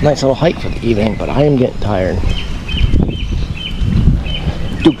 Nice little hike for the evening, but I am getting tired.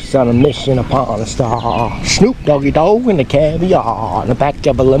 Duke's on a mission upon a star. Snoop Doggy Dogg and the caviar in the back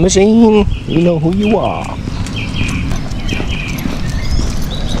of a limousine. You know who you are.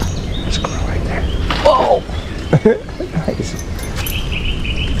 That's a girl right there. Whoa! Nice.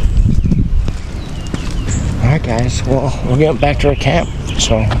 Alright guys, well, we're getting back to our camp.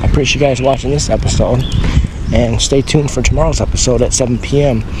 So I appreciate you guys watching this episode. And stay tuned for tomorrow's episode at 7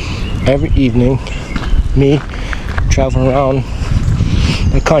 p.m. every evening. Me traveling around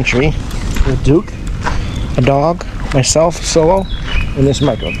the country with Duke, a dog, myself, solo, and this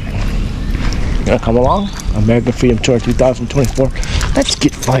micro. You gonna come along? American Freedom Tour 2024. Let's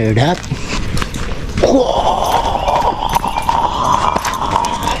get fired up.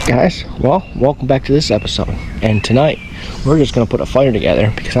 Guys, well, welcome back to this episode. And tonight, we're just gonna put a fire together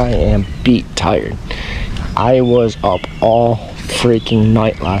because I am beat tired. I was up all freaking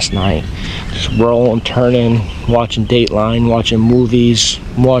night last night. Just rolling, turning, watching Dateline, watching movies,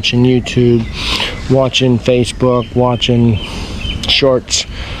 watching YouTube, watching Facebook, watching shorts.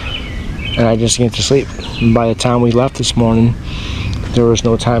 And I just get to sleep. And by the time we left this morning, there was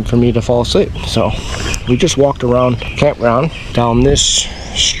no time for me to fall asleep. So we just walked around the campground, down this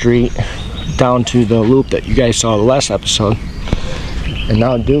street, down to the loop that you guys saw the last episode. And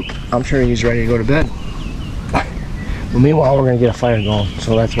now Duke, I'm sure he's ready to go to bed. Well, meanwhile, we're going to get a fire going,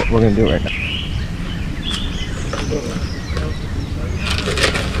 so that's what we're going to do right now.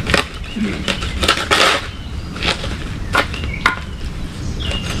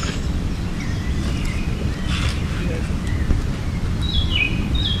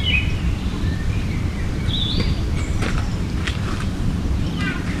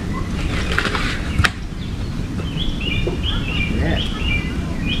 Yeah.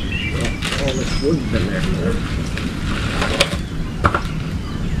 All this wood's been there.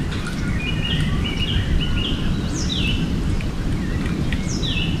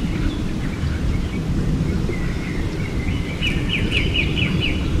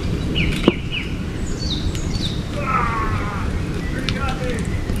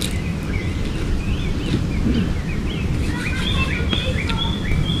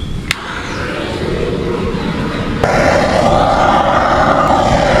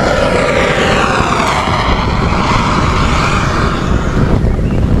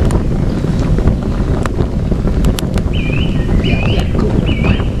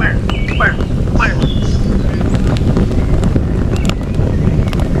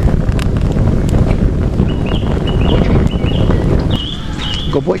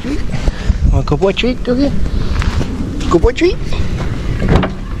 Good boy treat? Want a good boy treat, Doogie? Good boy treat?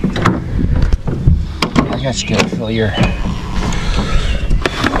 I guess you gotta fill your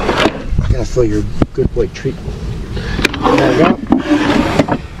good boy treat. There we go.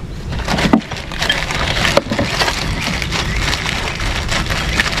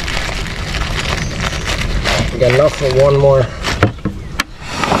 We got enough for one more.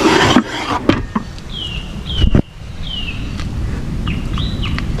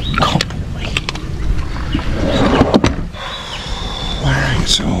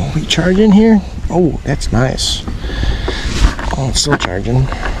 So we charge in here. Oh, that's nice. Oh, it's still charging.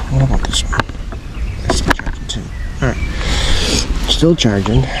 What about this one? That's still charging too. Alright. still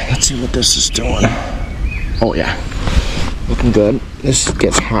charging. Let's see what this is doing. Oh yeah, looking good. This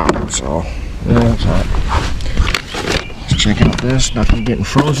gets hot, so yeah, it's hot. Let's check out this. Nothing getting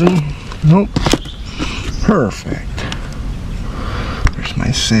frozen. Nope. Perfect. There's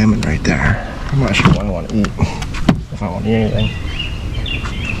my salmon right there. I'm not sure what I want to eat. If I want to eat anything.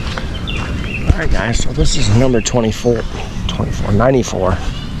 Alright guys, so this is number 94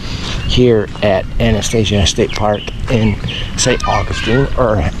 here at Anastasia State Park in St. Augustine,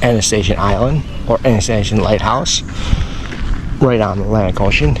 or Anastasia Island, or Anastasia Lighthouse, right on the Atlantic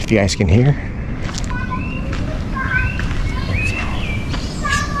Ocean, if you guys can hear.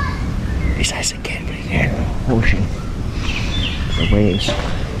 Besides the kid right there, ocean, the waves.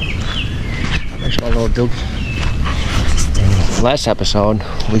 There's my little dude. Last episode,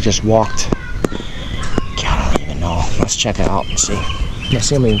 we just walked. God, I don't even know. Let's check it out and see. Let's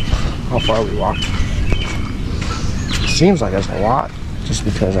see how far we walked. It seems like it's a lot, just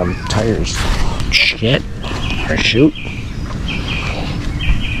because I'm tired as shit. Or shoot.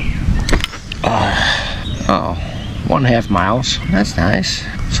 Oh, 1.5 miles. That's nice.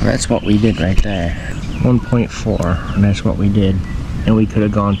 So that's what we did right there. 1.4, and that's what we did. And we could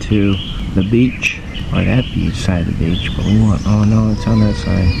have gone to the beach, or that beach side of the beach, but we want, oh no, it's on that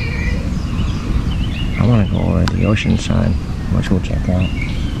side. I want to go over to the ocean side, which we'll check out.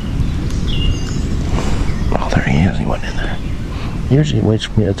 Oh, there he is, he went in there. Usually waits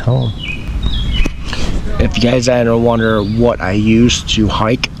for me to tell him. If you guys ever wonder what I use to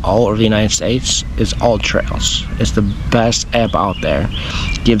hike all over the United States, it's All Trails. It's the best app out there.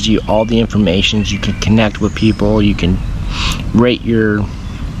 It gives you all the information. You can connect with people. You can rate your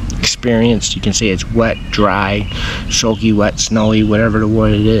experience. You can say it's wet, dry, soaky, wet, snowy, whatever the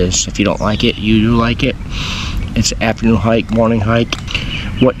word it is. If you don't like it, you do like it. It's an afternoon hike, morning hike,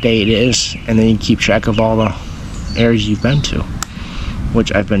 what day it is, and then you keep track of all the areas you've been to,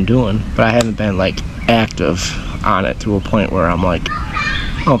 which I've been doing, but I haven't been like active on it to a point where I'm like,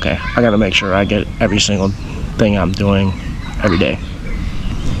 okay, I gotta make sure I get every single thing I'm doing every day.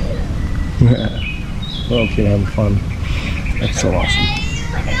 Little kid having fun. That's so awesome.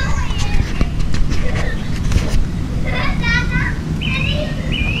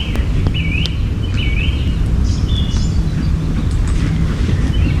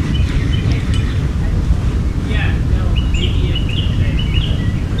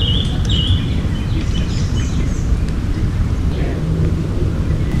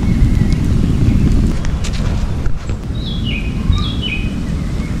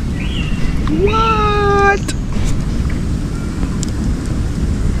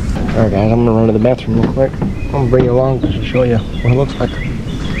 Alright guys, I'm gonna run to the bathroom real quick. I'm gonna bring you along just to show you what it looks like.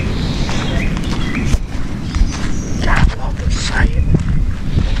 God, I love this site.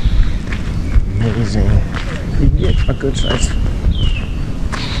 Amazing. You can get a good size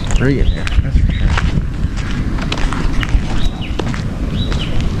tree in here, that's for sure.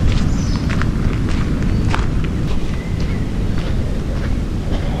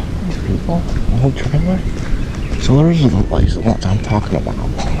 These people, the whole trailer. So those are the places that I'm talking about.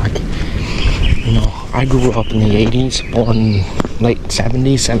 Like, you know, I grew up in the 80s, born late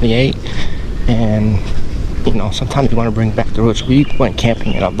 70s, 78, and, you know, sometimes you want to bring back the roots. We went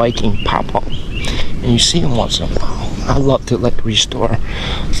camping in a Viking pop-up, and you see them once in a while. I love to like restore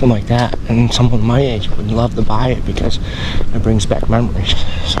something like that, and someone my age would love to buy it because it brings back memories.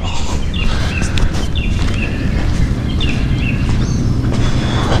 So.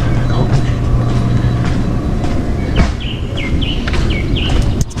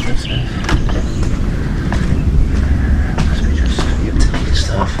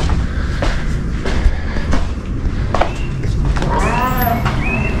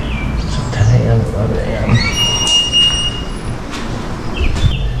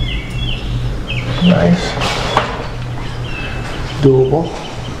 Nice. Doable.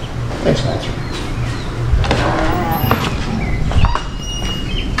 Thanks, Matthew.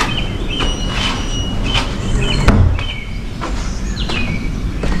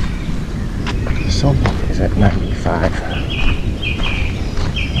 Somebody is at 95.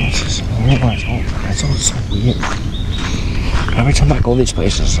 That's all so weird. Every time I go to these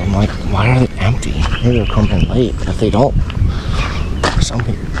places, I'm like, why are they empty? Maybe they're coming late. If they don't,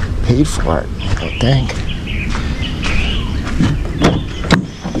 somebody paid for it, I think.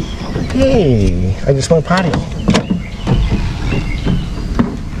 Hey, I just went potty.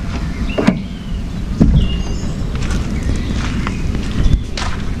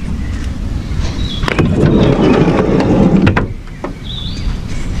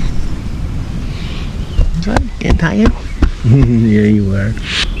 Getting tired? Yeah, you are.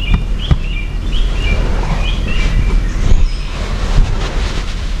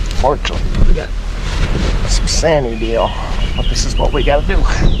 unfortunately, we got some sandy deal. But this is what we gotta do.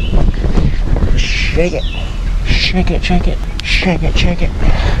 Shake it. Shake it, shake it. Shake it, shake it.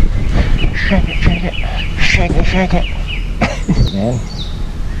 Shake it, shake it. Shake it, shake it. Man.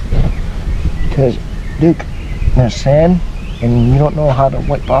 Because, Duke, there's sand, and you don't know how to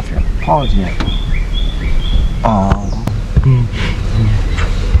wipe off your paws yet.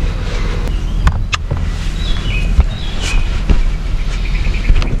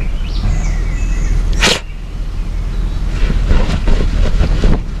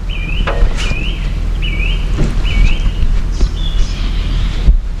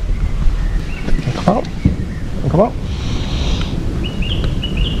 Come on.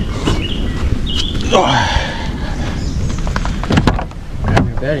 Grab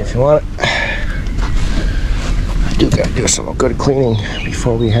your bed if you want it. I do gotta do some good cleaning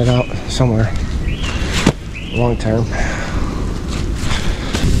before we head out somewhere long term.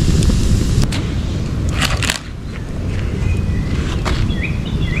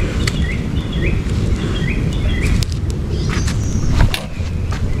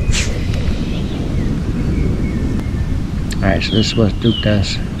 Alright, so this is what Duke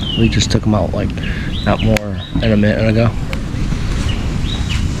does. We just took him out like not more than a minute ago.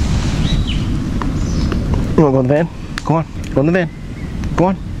 You wanna go in the van? Go on. Go in the van. Go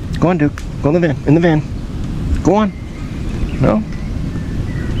on. Go on, Duke. Go in the van. In the van. Go on. No?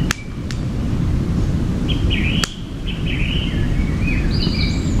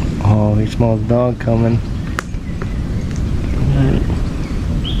 Oh, he smells the dog coming.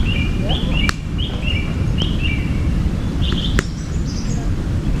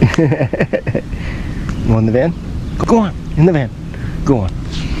 Go in the van? Go on, in the van. Go on.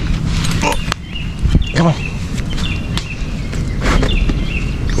 Come on.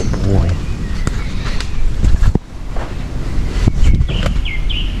 Good boy.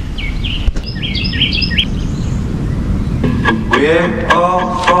 We're all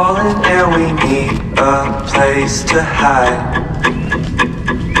falling and we need a place to hide.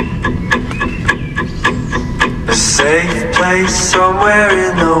 A safe place somewhere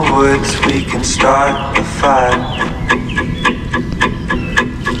in the woods we can start a fire.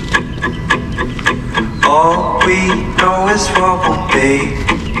 All we know is what will be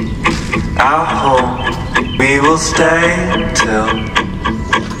our home. We will stay till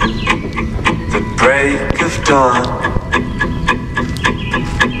the break of dawn.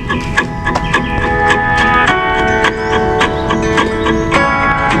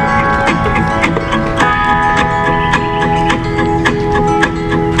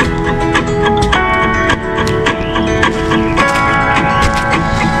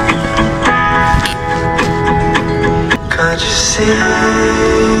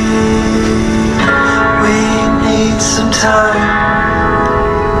 We need some time,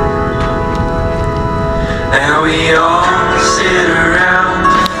 and we all sit around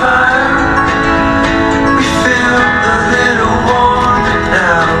the fire. We feel a little warmer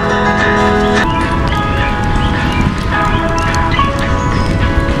now.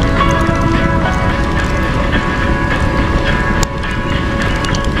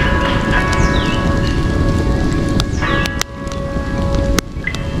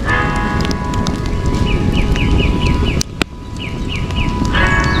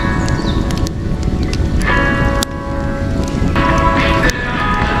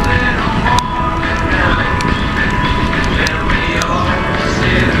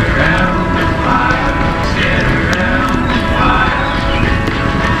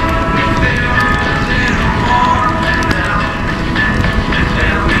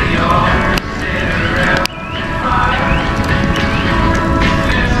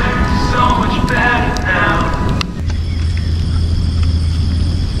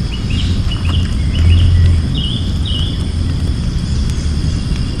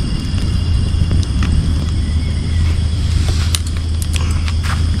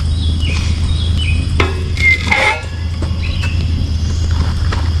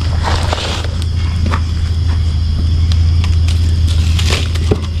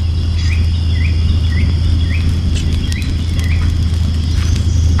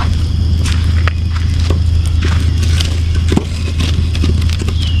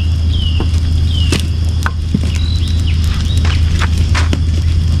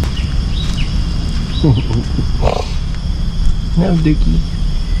 No, Dookie.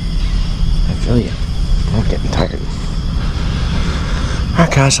 I feel you. I'm getting tired.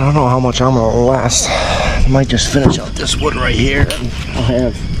 Alright guys, I don't know how much I'm gonna last. I might just finish out this wood right here. I'll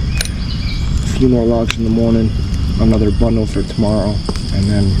have a few more logs in the morning, another bundle for tomorrow, and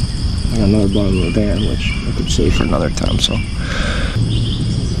then another bundle in the van, which I could save for another time, so.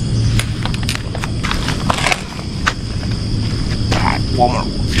 one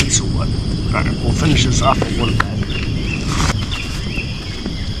more piece of wood. Alright, we'll finish this off and go to bed.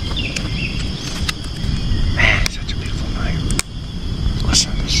 Man, such a beautiful night.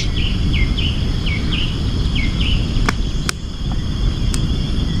 Listen to this.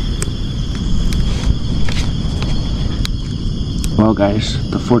 Well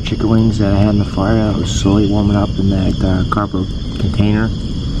guys, the 4 chicken wings that I had in the fire, I was slowly warming up in that cardboard container.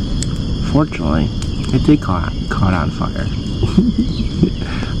 Fortunately, it did caught on fire.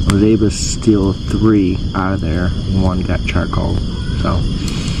 I was able to steal 3 out of there, and 1 got charcoal. So,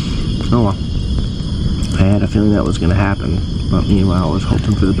 oh well. I had a feeling that was going to happen, but meanwhile I was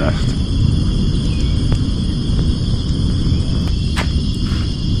hoping for the best.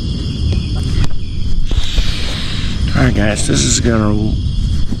 Alright guys, this is gonna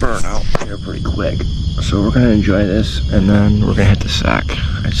burn out here pretty quick. So we're gonna enjoy this and then we're gonna hit the sack.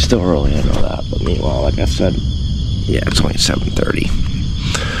 It's still early, I know that, but meanwhile, like I said, yeah, it's only 7:30.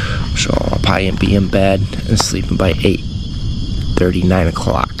 So I'll probably be in bed and sleeping by 8:30, 9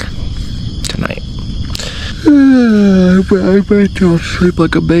 o'clock tonight. I might don't sleep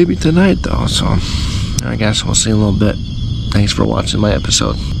like a baby tonight though, so I guess we'll see in a little bit. Thanks for watching my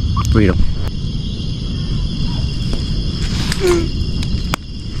episode. Freedom.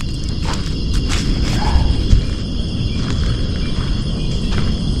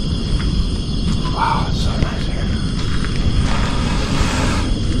 Wow, it's so nice here.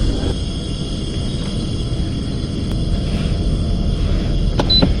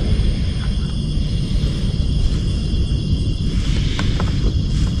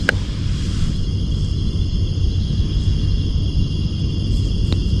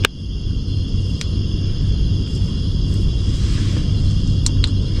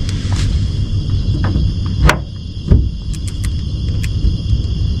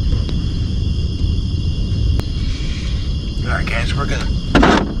 Alright guys, we're gonna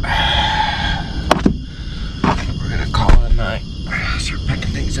call it a night. Start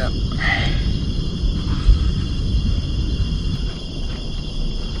picking things up.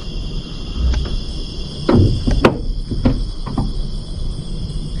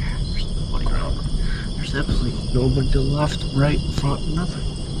 There's nobody around. There's absolutely nobody to the left, right, front, nothing.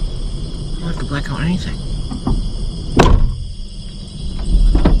 I don't have to black out anything.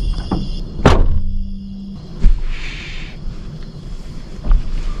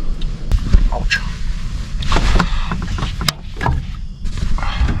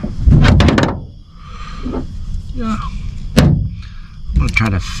 I'm gonna try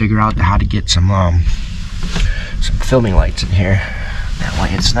to figure out how to get some filming lights in here. That way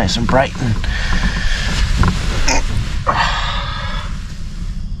it's nice and bright and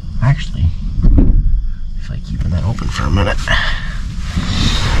actually I feel like keeping that open for a minute.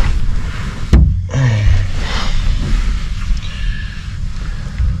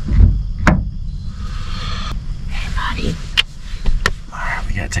 Hey buddy. Alright,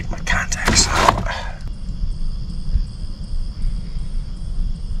 we gotta take my contacts out.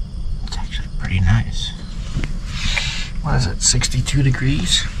 Pretty nice. What is it, 62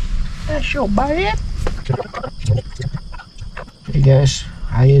 degrees? That's your bad. Hey guys,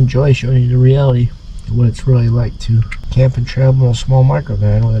 I enjoy showing you the reality of what it's really like to camp and travel in a small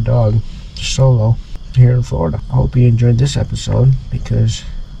microvan with a dog, solo, here in Florida. I hope you enjoyed this episode because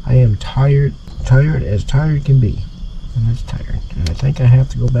I am tired as tired can be. And it's tired. And I think I have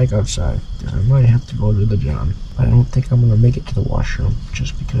to go back outside because I might have to go to the John. I don't think I'm going to make it to the washroom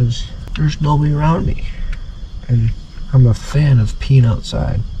just because there's nobody around me, and I'm a fan of peeing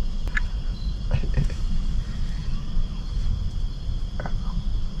outside.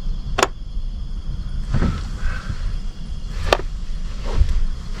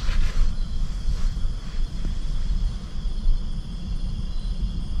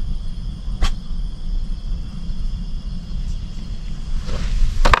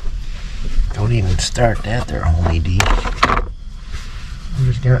 Don't even start that there, homie D. I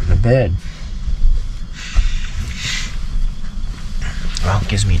just got into bed. Well, it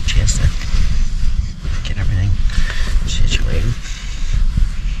gives me a chance to get everything situated.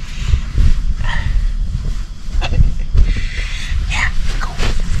 Yeah, go.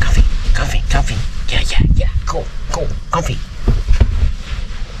 Comfy, comfy, comfy. Yeah. Go, comfy.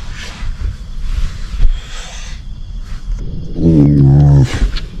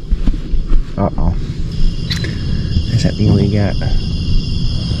 Uh-oh. Does that mean we got...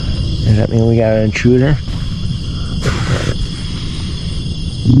 Does that mean we got an intruder?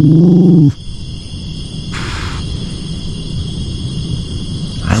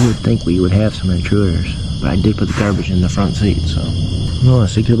 I would think we would have some intruders, but I did put the garbage in the front seat, so... No,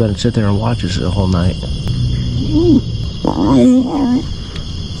 so you could have been sit there and watch us the whole night. Are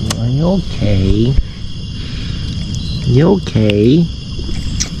you okay? You okay?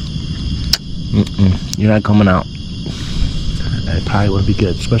 You're not coming out. That probably would be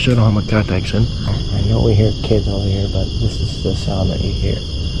good, especially if I don't have my contacts in. I know we hear kids over here, but this is the sound that you hear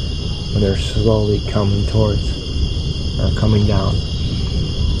when they're slowly coming towards, or coming down,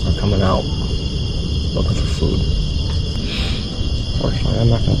 or coming out, looking for food. Unfortunately, I'm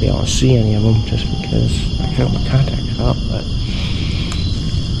not going to be able to see any of them just because I got my contacts up, but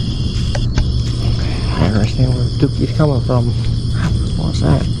okay, I understand where Dookie's coming from. What's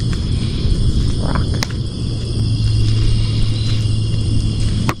that? Rock.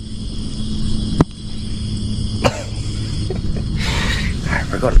 Alright,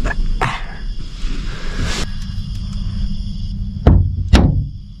 we're going to bed.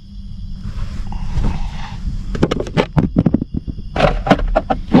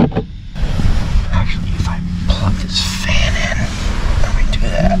 Actually, if I plug this fan in, let me do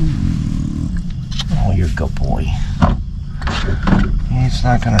that. Oh, you're a good boy. It's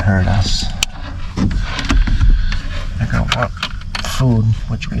not gonna hurt us. I got want food,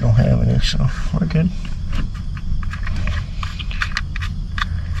 which we don't have any, so we're good.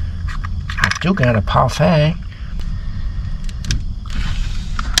 I do got a parfait.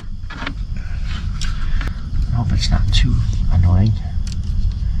 I hope it's not too annoying.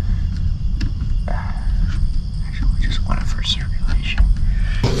 Actually, we just want it for circulation.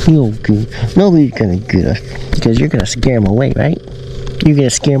 Okay. Nobody's gonna get us because you're gonna scare them away, right? You're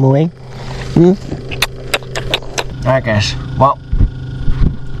gonna scare them away? Alright guys, well,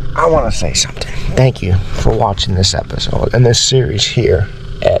 I want to say something. Thank you for watching this episode and this series here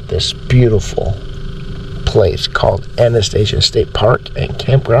at this beautiful place called Anastasia State Park and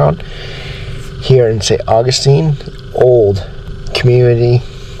Campground here in St. Augustine. Old community,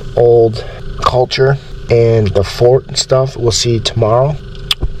 old culture, and the fort and stuff. We'll see you tomorrow.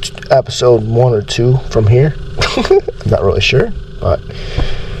 Episode 1 or 2 from here. I'm not really sure, but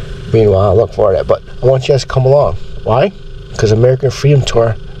meanwhile I look forward to it. But I want you guys to come along. Why? Because American Freedom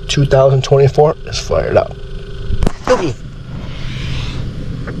Tour 2024 is fired up. Doogie!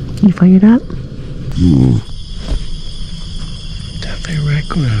 You fired up? That big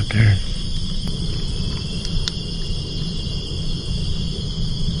raccoon out there.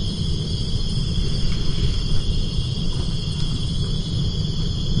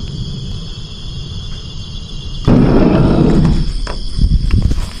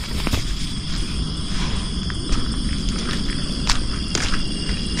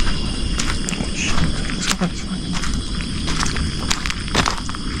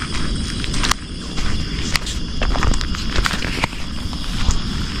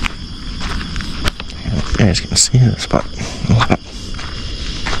 You guys can see this, but a lot of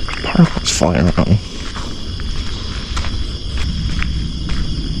particles flying around.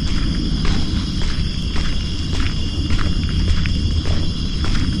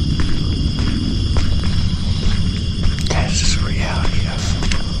 Guys, this is reality of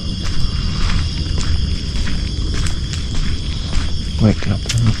waking up in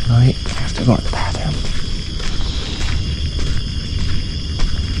the middle of the night. I have to go to the bathroom.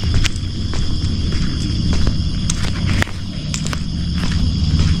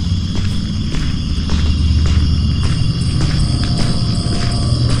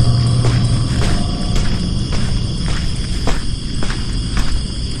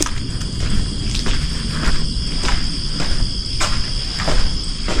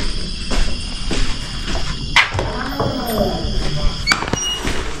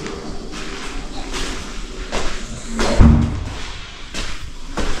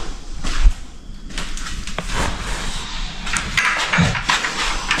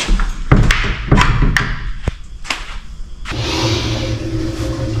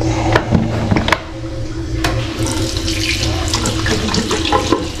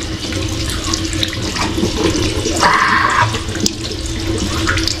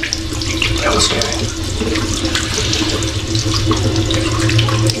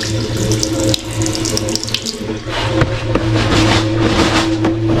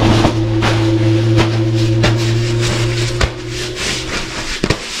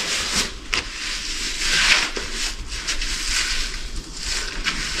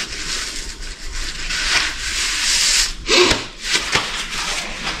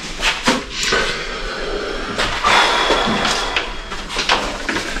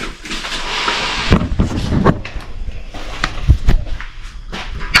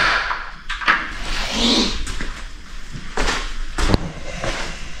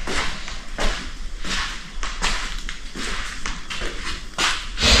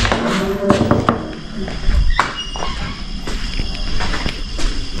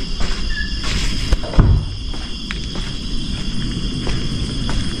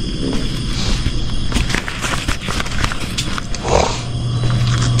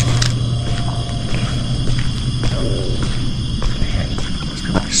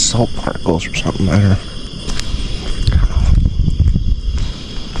 salt particles or something there.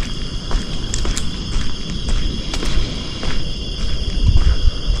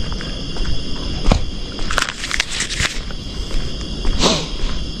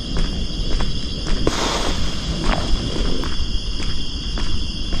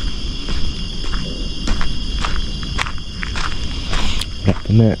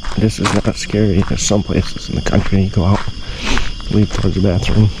 Admit, this is not scary. There's some places in the country you go out, leave towards the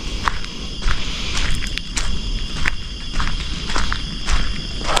bathroom.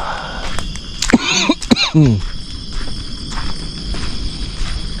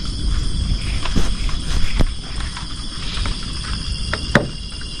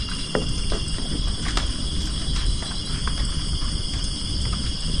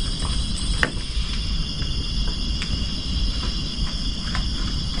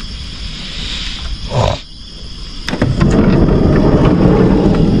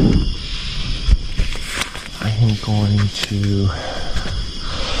 Going to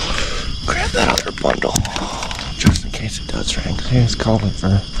grab that other bundle just in case it does rain. Because he was calling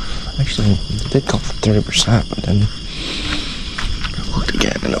for, actually, it did call for 30%, but then I looked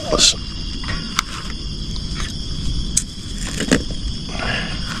again and it was.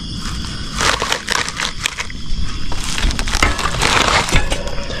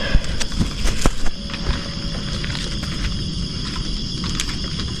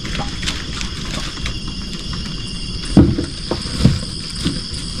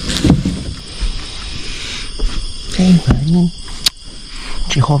 Hey, buddy.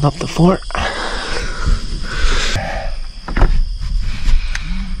 Did you hold up the fort?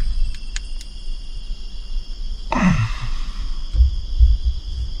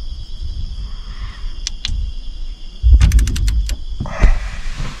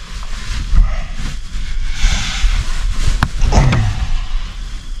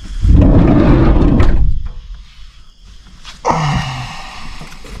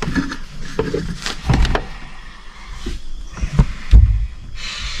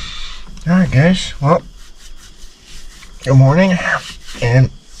 Alright guys, well, good morning and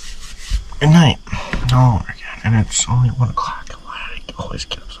good night. Oh my god, and it's only 1 o'clock. Why do I always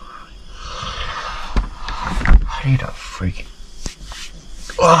get up so early? I need a freaking...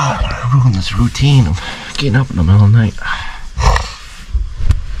 Oh, I ruined this routine of getting up in the middle of the night.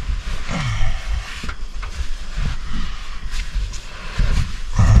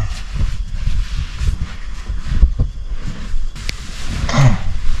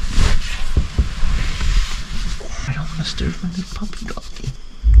 There's my new puppy doggy.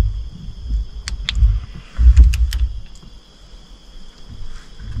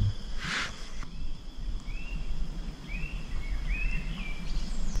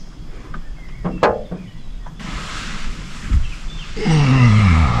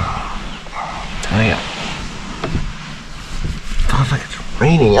 Tell ya. Feels like it's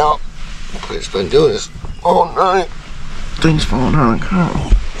raining out. But it's been doing this all night. Things falling out of the car.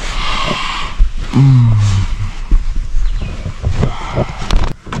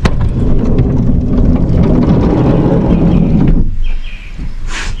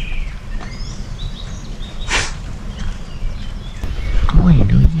 What are you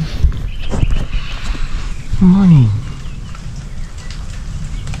doing? Good morning.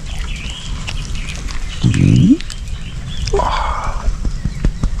 Oh.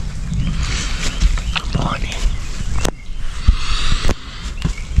 Good morning.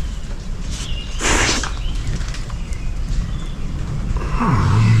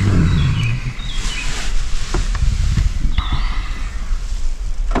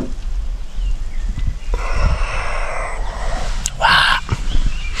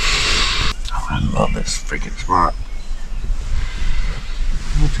 I love this freaking spot.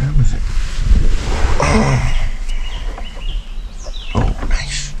 What time is it? Oh,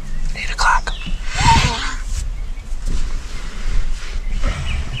 nice. 8 o'clock.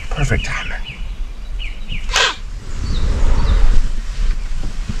 Perfect timing.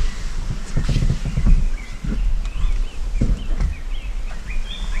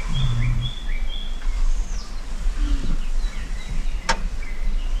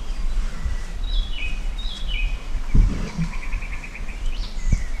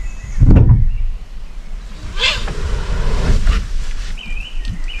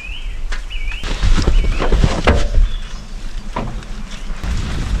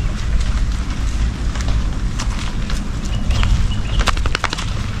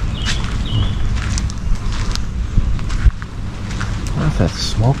 That's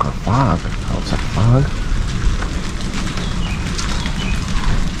smoke or fog. Oh, it's like fog.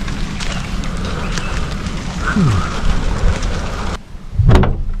 Whew.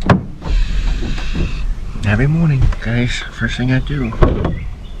 Every morning, guys, first thing I do,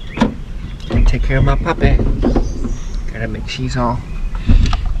 I take care of my puppy. Gotta make she's all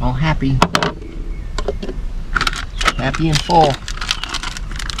happy. Happy and full.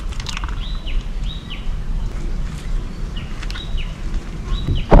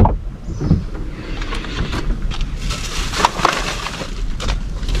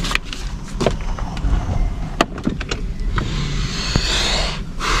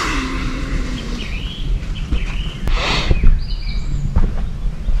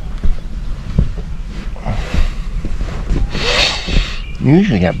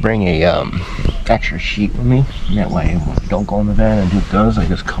 Usually I bring a extra sheet with me, and that way when I don't go in the van and do those, I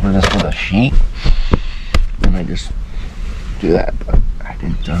just cover this with a sheet, and I just do that. But I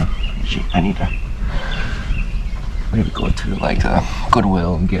didn't. I need to maybe go to like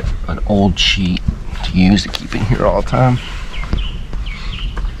Goodwill and get an old sheet to use to keep in here all the time.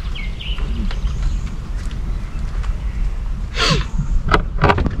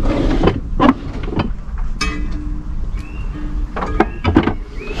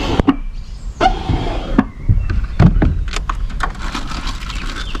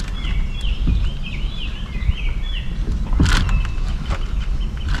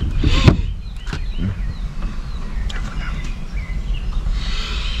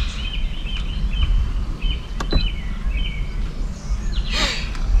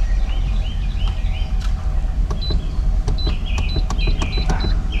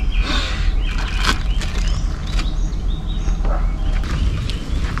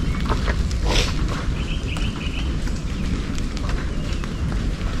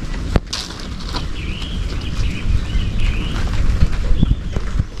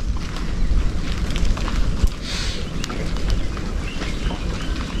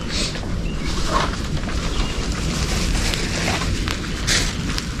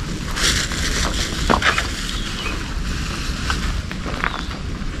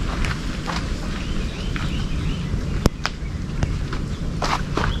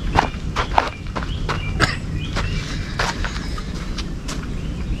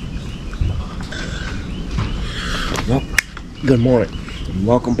 Good morning, and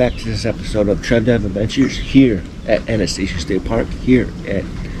welcome back to this episode of Trev Dev Adventures here at Anastasia State Park, here at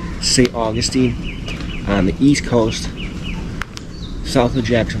St. Augustine on the East Coast, south of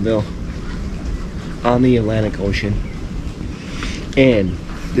Jacksonville, on the Atlantic Ocean. And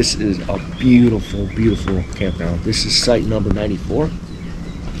this is a beautiful, beautiful campground. This is site number 94,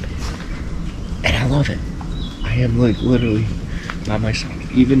 and I love it. I am like literally by myself,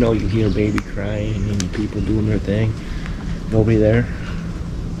 even though you hear a baby crying and people doing their thing. Nobody there.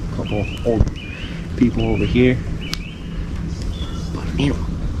 A couple old people over here. But you know,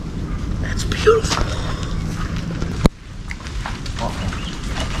 that's beautiful.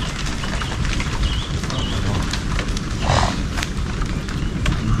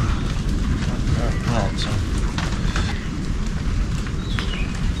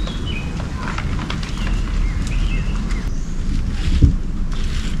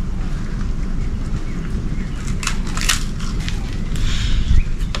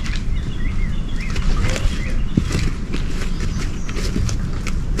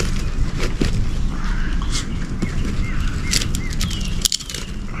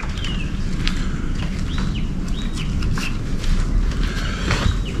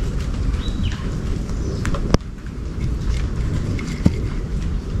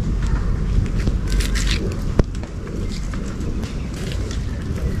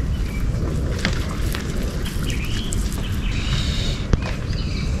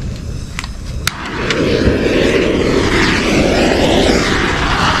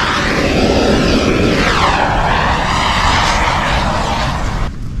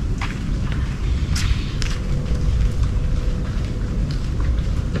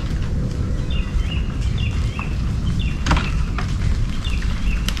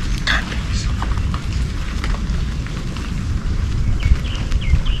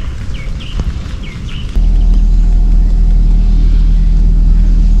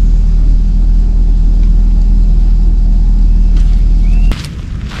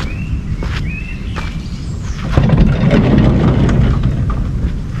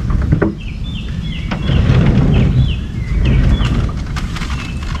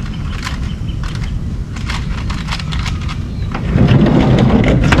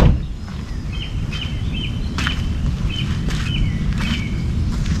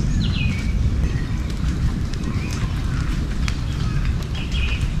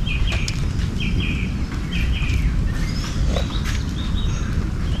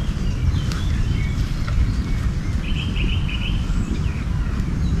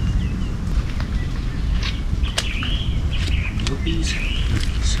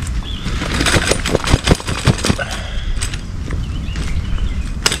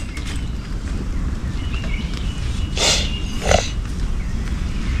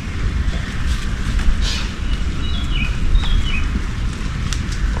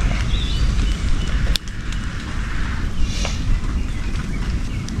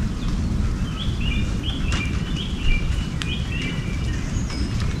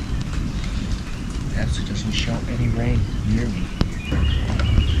 forecast, it doesn't show any rain near me.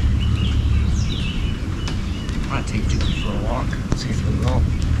 I'm gonna take Dookie for a walk, see if we will.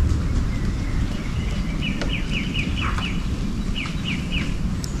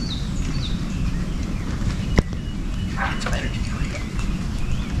 Some energy for you.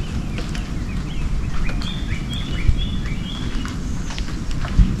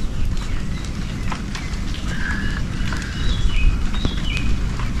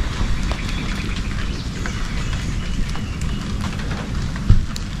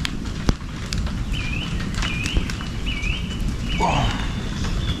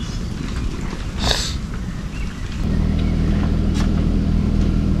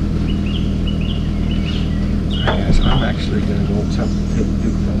 I'm actually going to go take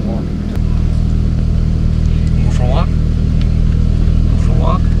Duke for a walk. Go for a walk? Go for a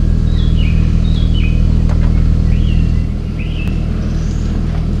walk?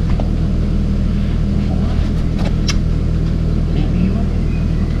 Maybe you will.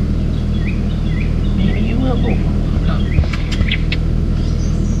 Maybe you will.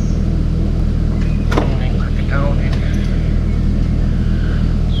 Lock it down.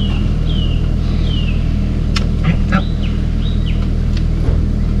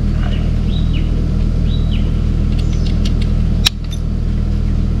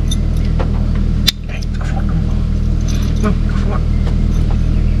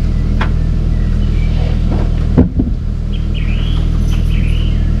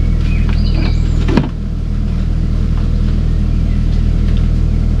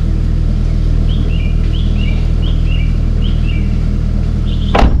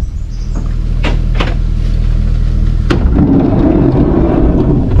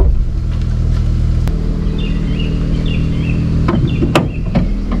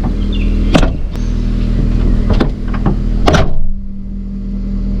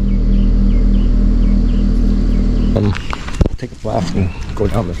 Take a left and go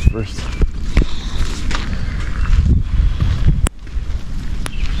down this first.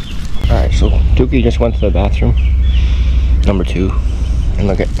 Alright, so Dookie just went to the bathroom. Number 2. And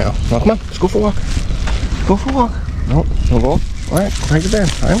look at now. No, come on, let's go for a walk. Go for a walk. No, no go. Alright, go back to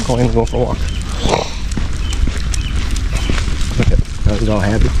bed. I'm going to go for a walk. Look at now he's all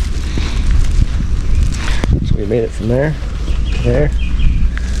happy. So we made it from there to there,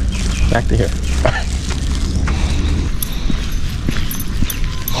 back to here.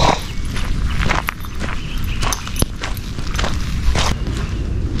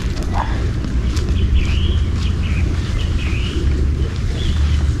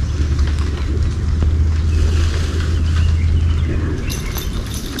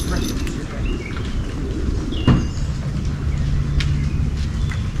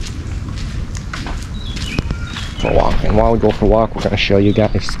 For a walk, and while we go for a walk, we're going to show you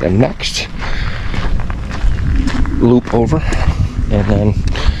guys the next loop over, and then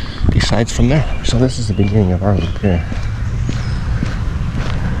decides from there. So this is the beginning of our loop here.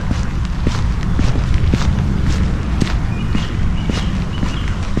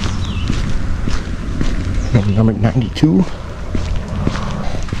 And number 92.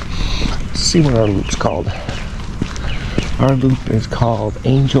 Let's see what our loop's called. Our loop is called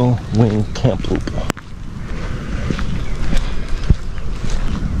Angel Wing Camp Loop.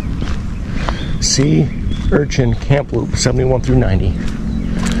 Sea Urchin Camp Loop 71 through 90.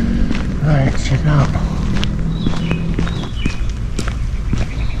 Alright, let's check it out.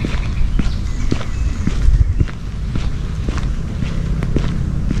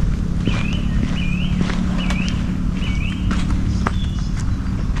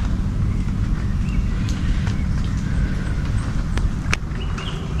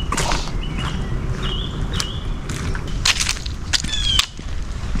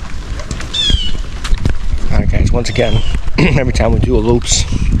 Once again, every time we do a loops,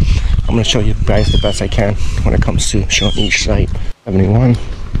 I'm going to show you guys the best I can when it comes to showing each site. 71.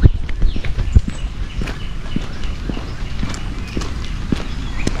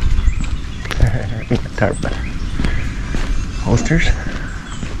 Tarp holsters.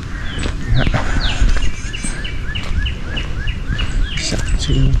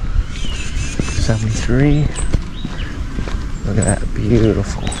 72. 73. Look at that,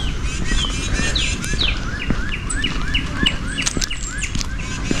 beautiful.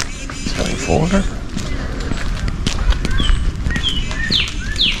 74.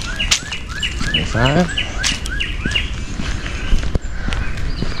 75.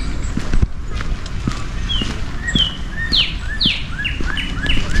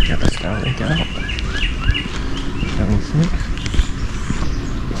 Get this down, link out. 76.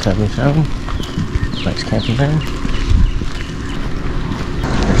 77. Nice camping van.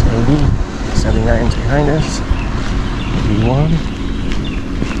 There's 80. 79's behind us. 81.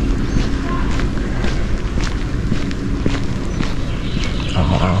 Oh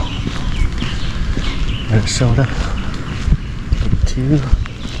wow. Minnesota. 82.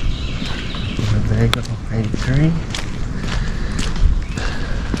 Winnebago. 83.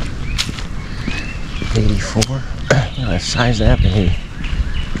 84. Look at the size of that baby.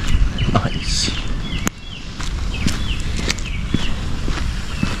 Nice.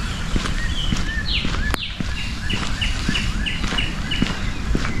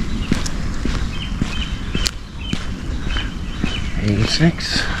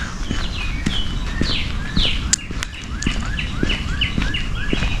 '86.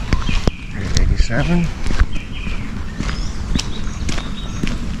 87.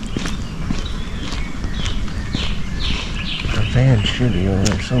 The van should be over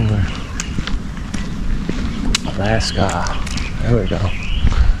there somewhere. Alaska. There we go.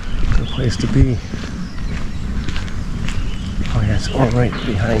 Good place to be. Oh yeah, it's all right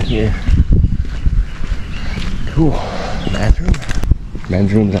behind here. Cool. Bathroom.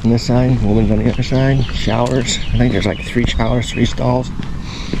 Men's room's on this side, woman's on the other side. Showers. I think there's like 3 showers, 3 stalls,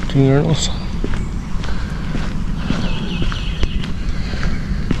 2 urinals.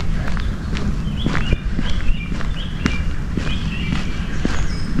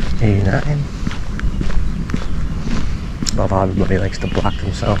 '89. Love how everybody likes to block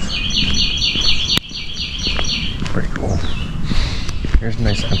themselves. Pretty cool. Here's a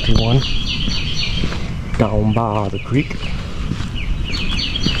nice empty one. Down by the creek.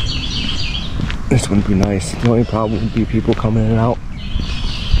 This wouldn't be nice. The only problem would be people coming in and out.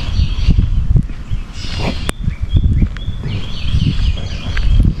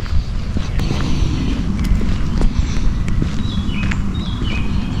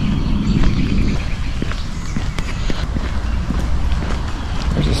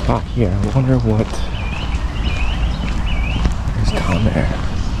 There's a spot here. I wonder what is down there.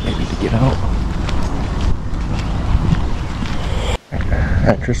 Maybe to get out.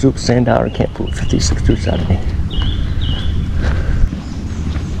 Extra soup, sand out, or camp food, 56 through 70.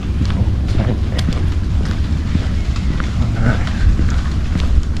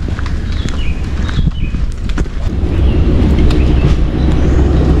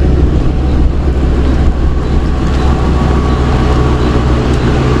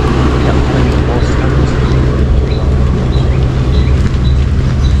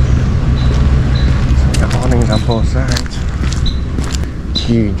 On both sides.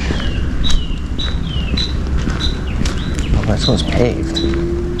 Huge. Oh, this one's paved.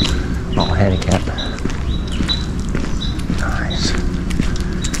 Oh, handicap. Nice.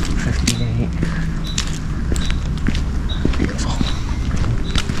 58. Beautiful.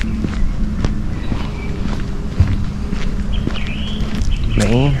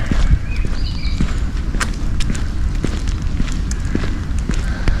 Maine.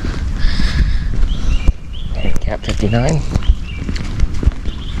 Handicap 59.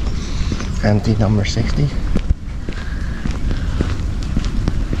 Empty number 60.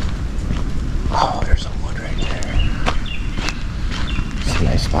 Oh, there's some wood right there. It's a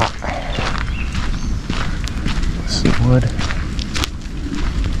nice spot. Some wood.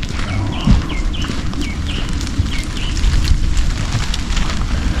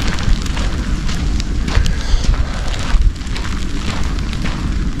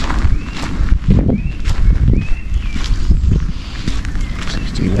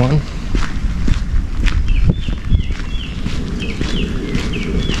 '61.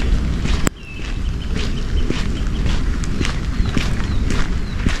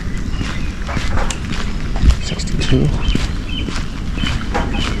 62.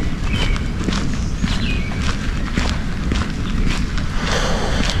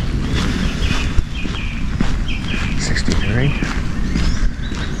 63.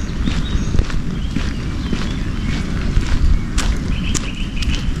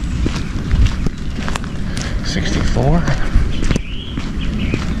 64.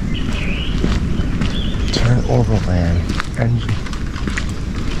 Turn overland. Engine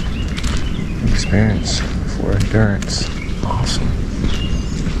experience for endurance. Awesome.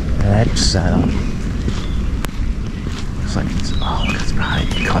 And that setup. Looks like it's, oh, it's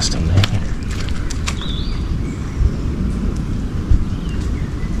probably custom made.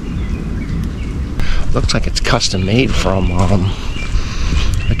 Looks like it's custom made from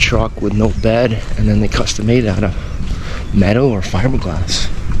a truck with no bed, and then they custom made it out of metal or fiberglass.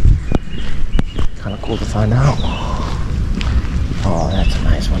 Kind of cool to find out. Oh, that's a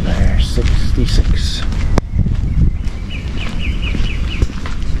nice one there. 66.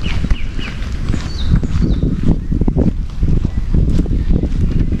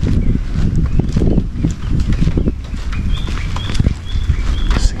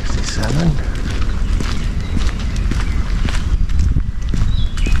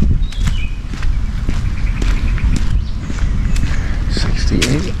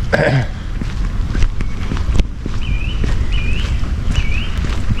 crazy.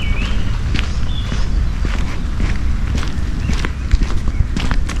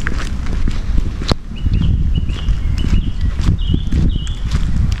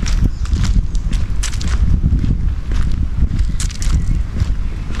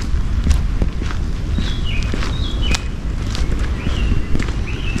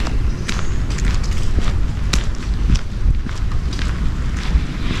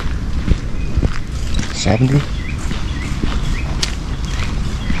 70.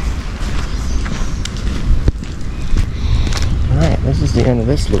 Alright, this is the end of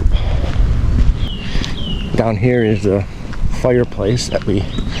this loop. Down here is the fireplace that we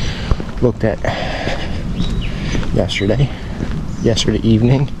looked at yesterday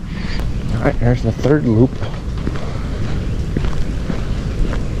evening. Alright, there's the third loop.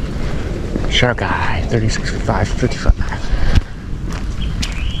 Shark Eye, 36.55.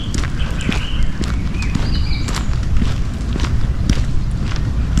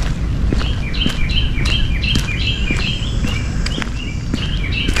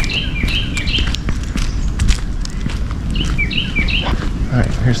 Alright,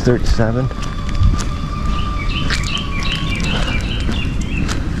 here's 37.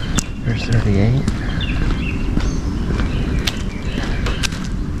 Here's 38.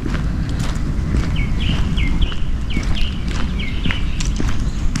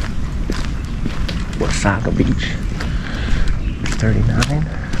 Anastasia Beach. 39.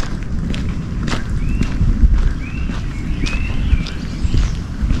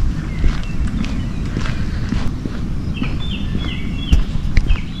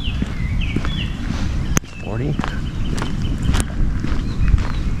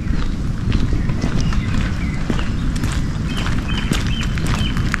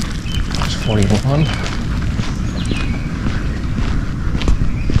 That's 41.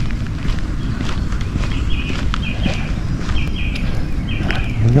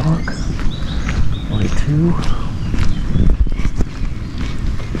 New York, 42.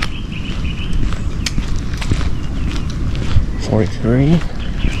 43.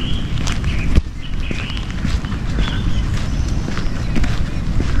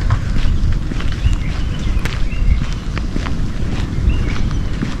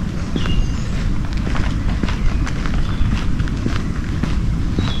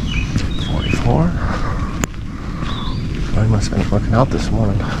 44. I must have been working out this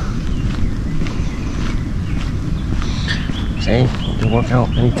morning. See, you can work out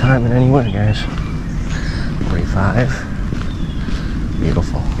anytime and anywhere, guys. 45.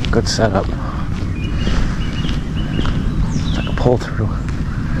 Beautiful. Good setup. It's like a pull through.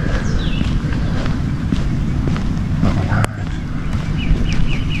 Oh my God.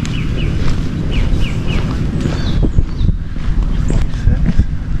 46.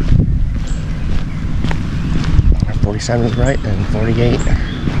 47 is right, and 48. 48.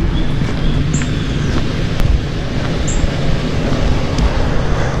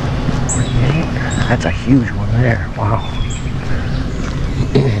 That's a huge one there. Wow.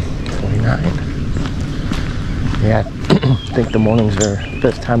 49. Yeah, I think the mornings are the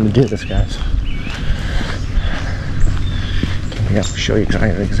best time to do this, guys. Coming up to show you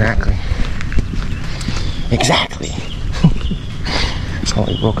exactly. It's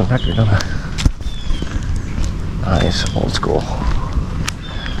only a broken record, huh? Nice, old school.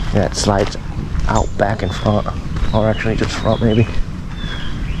 Yeah, it slides out back and front, or actually just front maybe,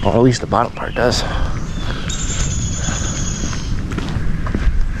 or at least the bottom part does.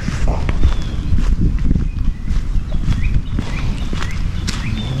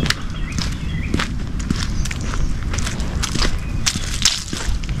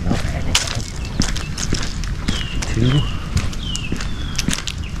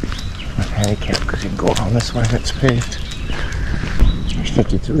 Handicap because you can go around this way and it's paved. There's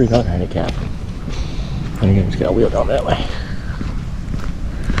 53, not handicap. And again, just got a wheel down that way.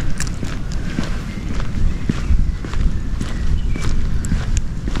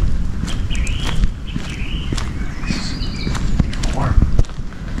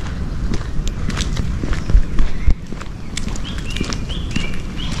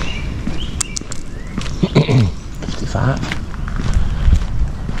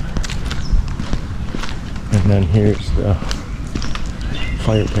 And then here's the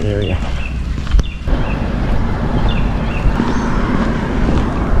fire pit area.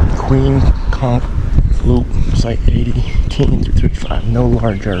 Queen Conch Loop, site 18 through 35. No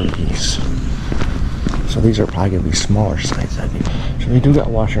large RVs. So these are probably going to be smaller sites, I think. So they do got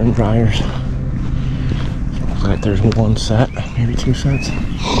washer and dryers. So looks like there's one set, maybe two sets.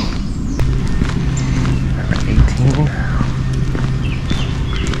 18.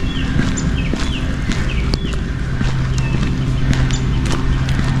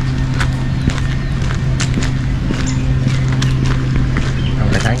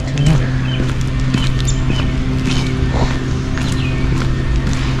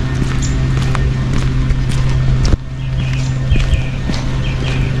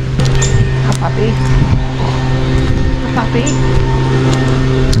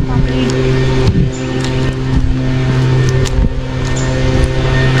 State property.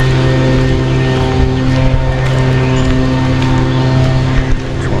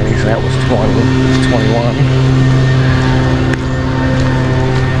 That was 20, it's 21,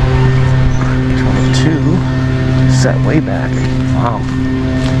 22, set way back, wow,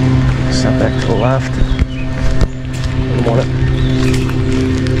 set back to the left, good morning,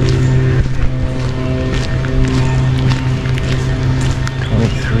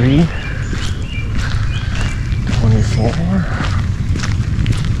 23, 24,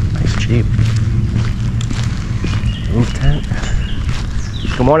 nice Jeep, roof tent.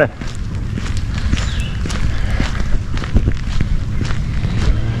 Good morning.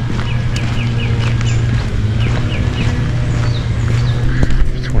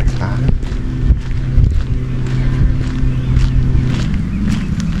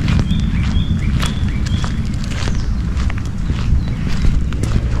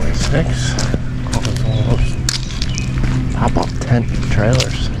 Pop-up tent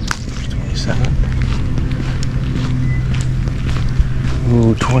trailers. 27.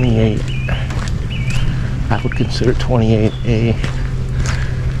 Ooh, 28. I would consider 28 a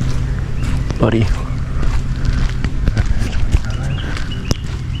buddy.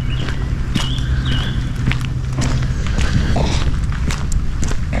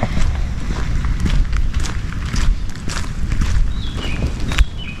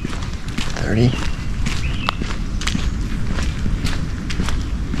 30.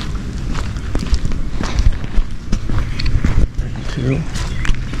 32.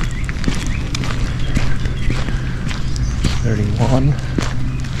 31.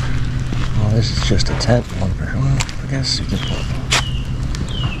 Oh, this is just a tent one. Well, I guess you can put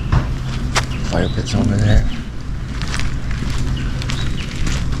fire pits over there.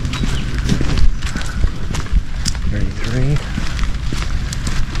 33.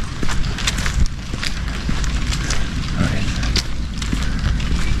 Alright.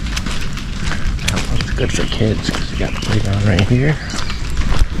 That one's good for kids because you got the playground right here.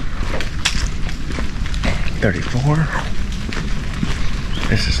 34.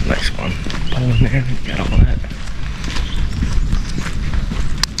 This is a nice one. Pull in there, you got all that.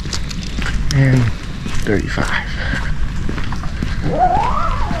 And 35.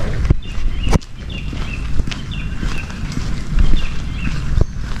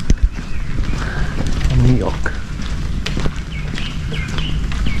 New York.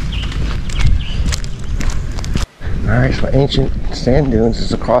 Alright, so ancient sand dunes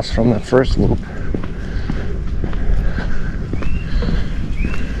is across from the first loop.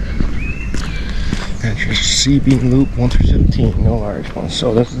 That's your C-beam loop 1 through 17, no large ones.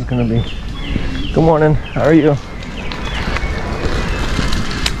 So this is going to be, good morning, how are you?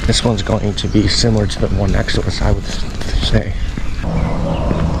 This one's going to be similar to the one next to us, I would say.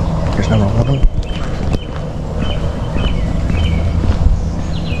 Here's number 11.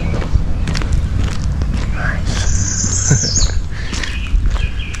 Nice.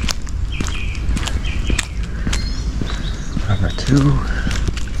 Number 2.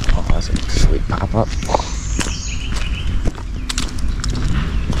 Oh, that's a sweet pop-up.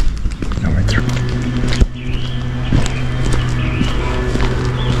 Number 3.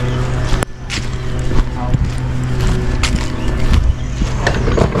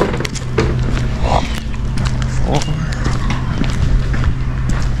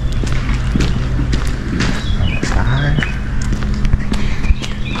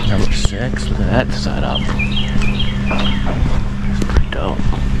 Number 6, look at that setup. It's pretty dope.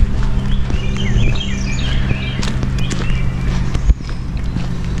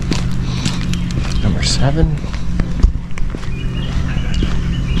 Number 7.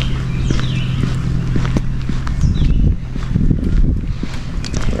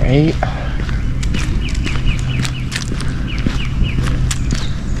 Number 8.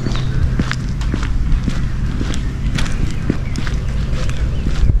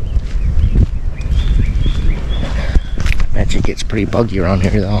 It gets pretty buggy around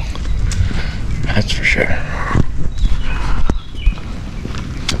here though, that's for sure. 9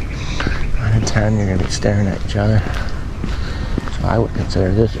 and 10, you're gonna be staring at each other, so I would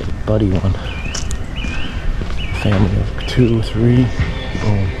consider this a buddy one. Family of 2, 3,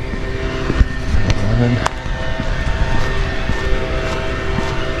 boom. 11.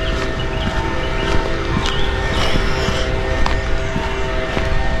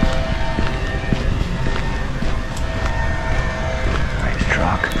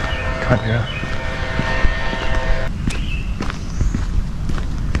 Yeah.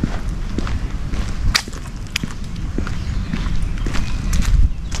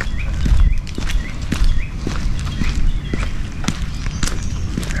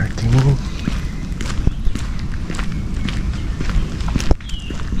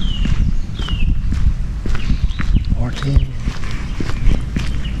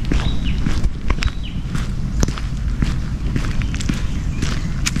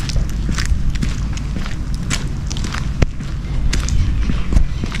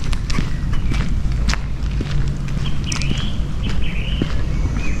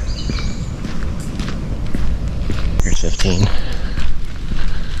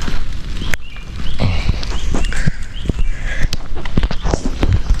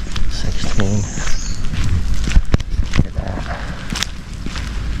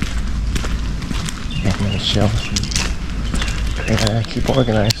 show. Yeah, keep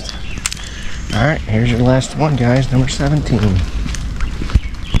organized. Alright, here's your last one, guys. Number 17.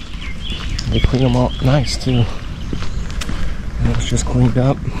 They clean them all nice, too. And it's just cleaned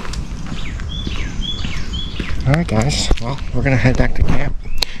up. Alright, guys. Well, we're going to head back to camp.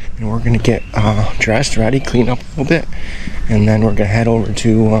 And we're going to get dressed, ready, clean up a little bit. And then we're going to head over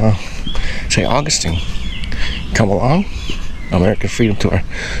to, say, Augustine. Come along. American Freedom Tour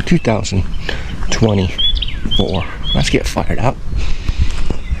 2024. Let's get fired up.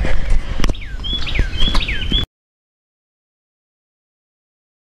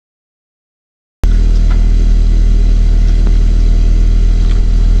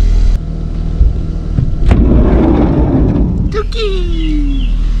 Dookie!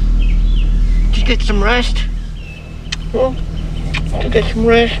 Did you get some rest? Well, I'll get some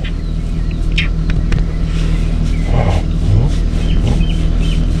rest.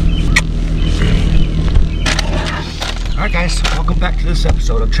 Alright guys, welcome back to this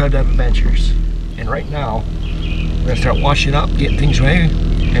episode of Tread Adventures. And right now, we're going to start washing up, getting things ready,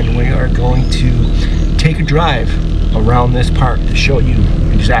 and we are going to take a drive around this park to show you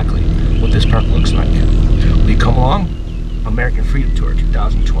exactly what this park looks like. Will you come along? American Freedom Tour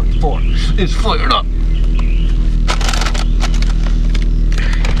 2024 is fired up!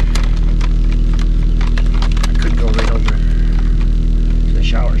 I could go right over to the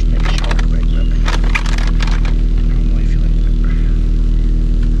showers and make a shower quick, but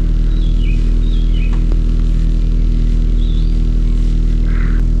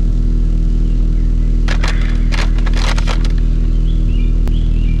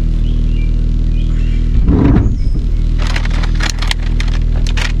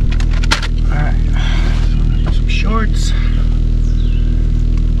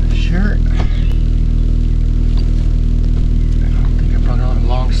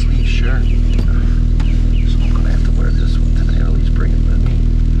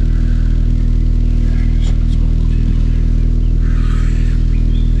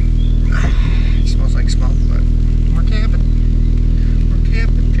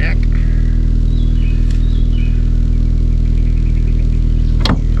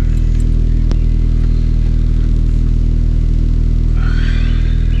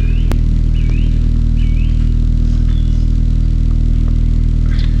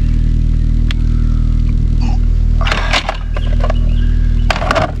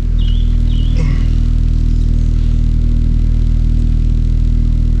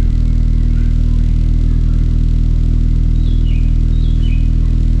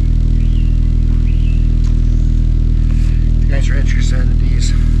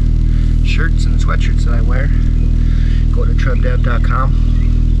shirts and sweatshirts that I wear, go to trebdev.com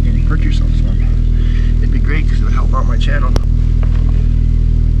and purchase yourself some. It'd be great because it would help out my channel.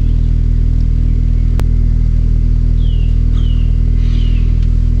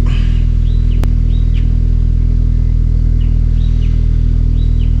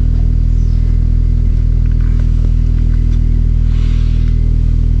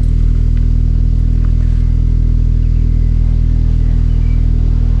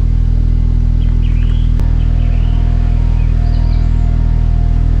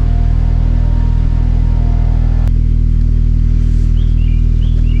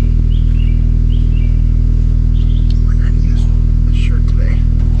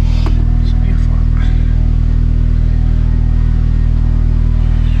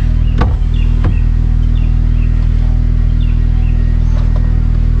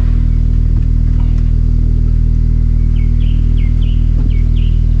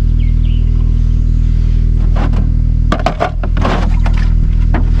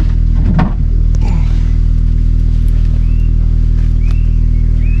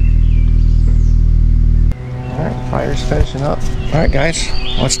 Fire's finishing up. Alright guys,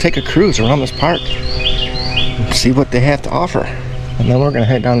 let's take a cruise around this park and see what they have to offer. And then we're gonna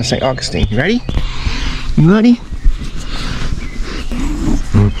head down to St. Augustine. You ready? You ready?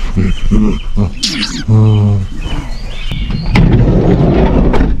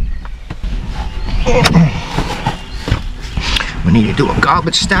 We need to do a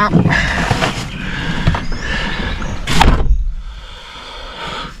garbage stop.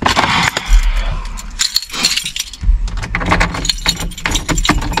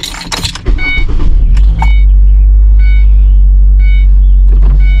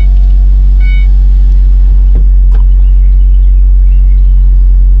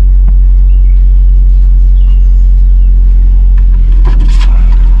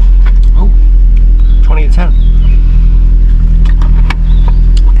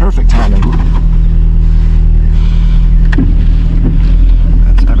 Perfect timing.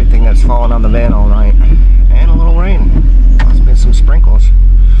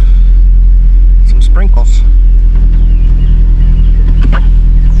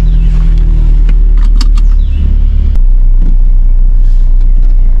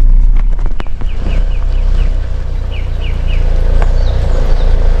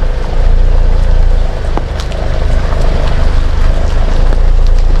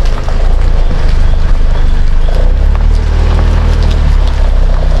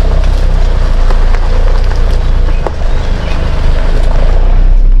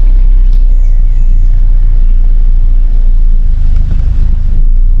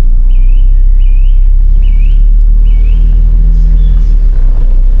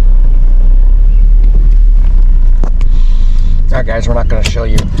 guys, we're not going to show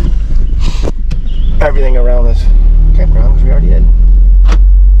you everything around this campground because we already did.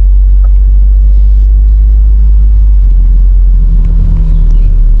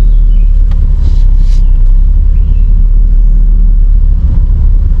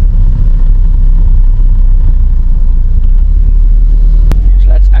 So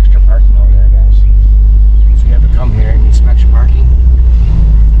that's extra parking over there, guys. So you have to come here and use some extra parking.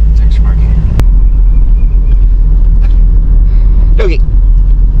 It's extra parking here. Okay.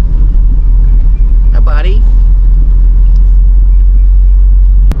 Hi, buddy.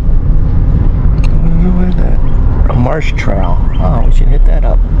 What is that? A marsh trail. Oh, we should hit that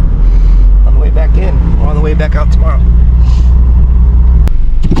up on the way back in or on the way back out tomorrow.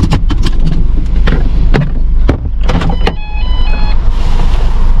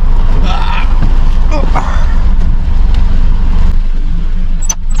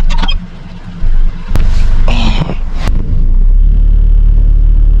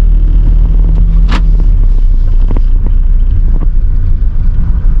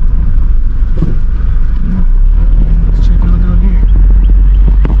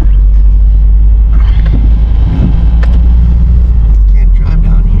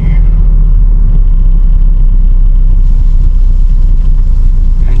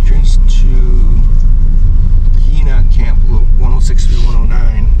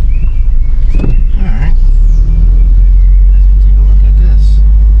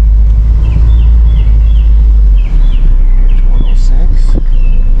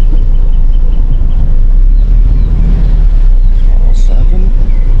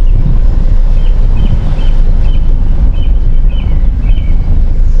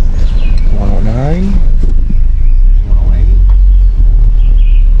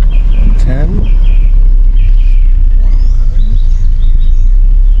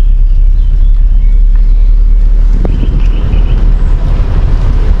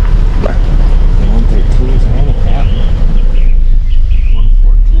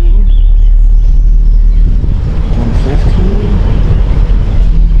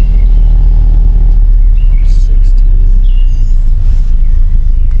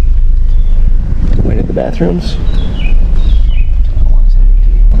 Bathrooms.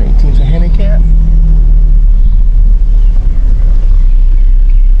 118's a handicap.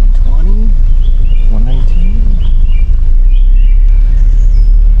 120, 119.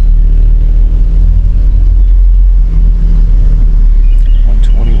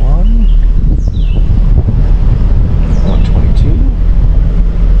 121. 122.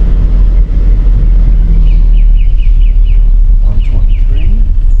 123.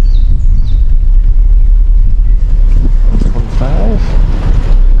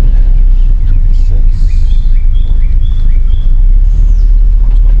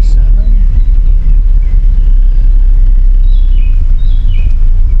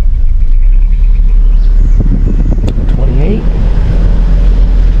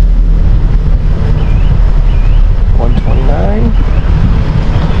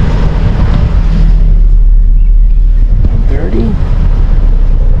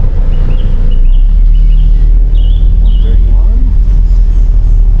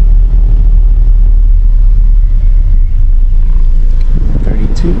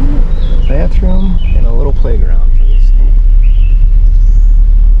 2 bathroom and a little playground for this thing.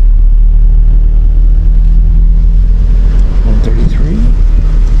 $133.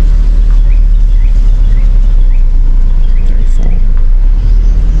 34.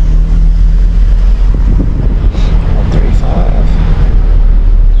 135.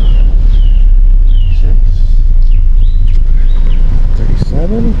 6.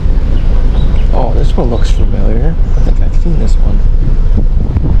 37. Oh, this one looks familiar. I think I've seen this one.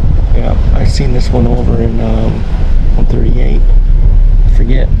 Yeah, I've seen this one over in 138. I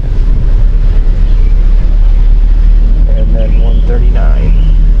forget. And then 139.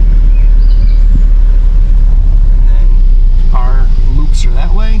 And then our loops are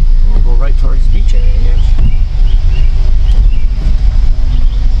that way. And we'll go right towards the beach area.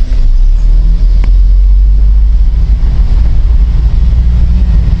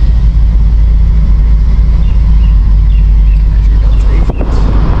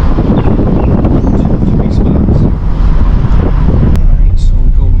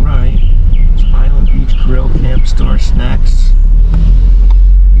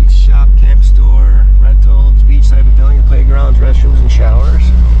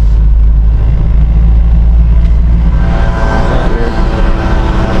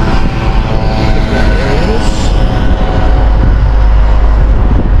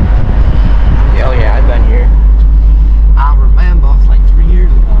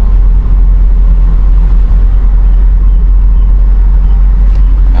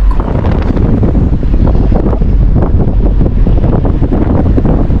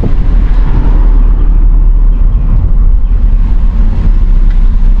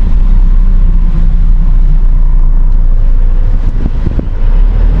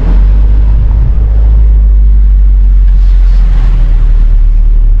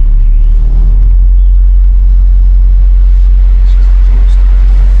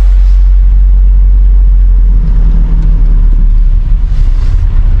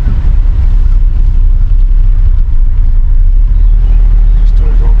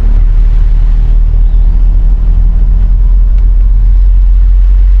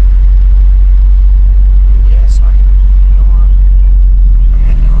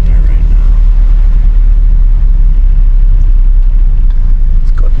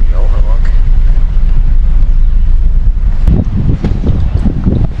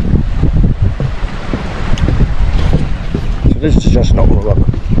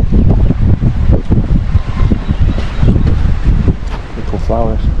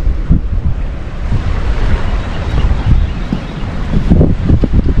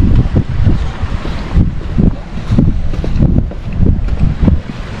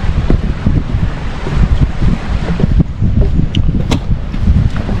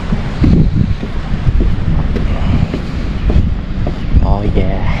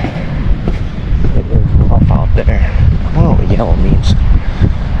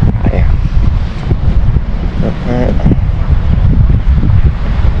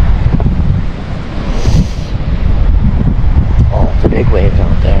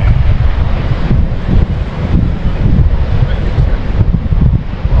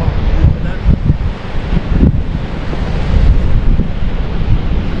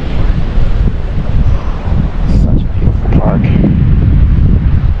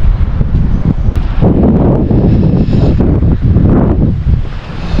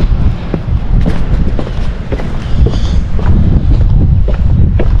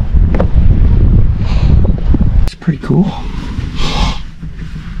 Pretty cool.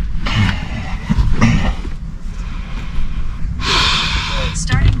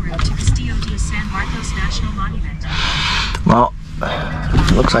 Starting route to Castillo de San Marcos National Monument. Well,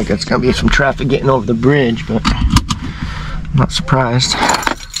 it looks like it's gonna be some traffic getting over the bridge, but I'm not surprised.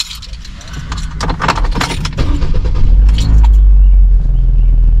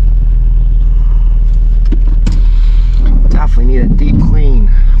 Definitely need a deep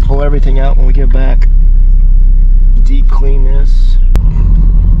clean. Pull everything out when we get back. Deep clean this.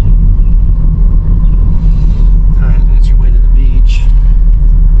 Alright, that's your way to the beach.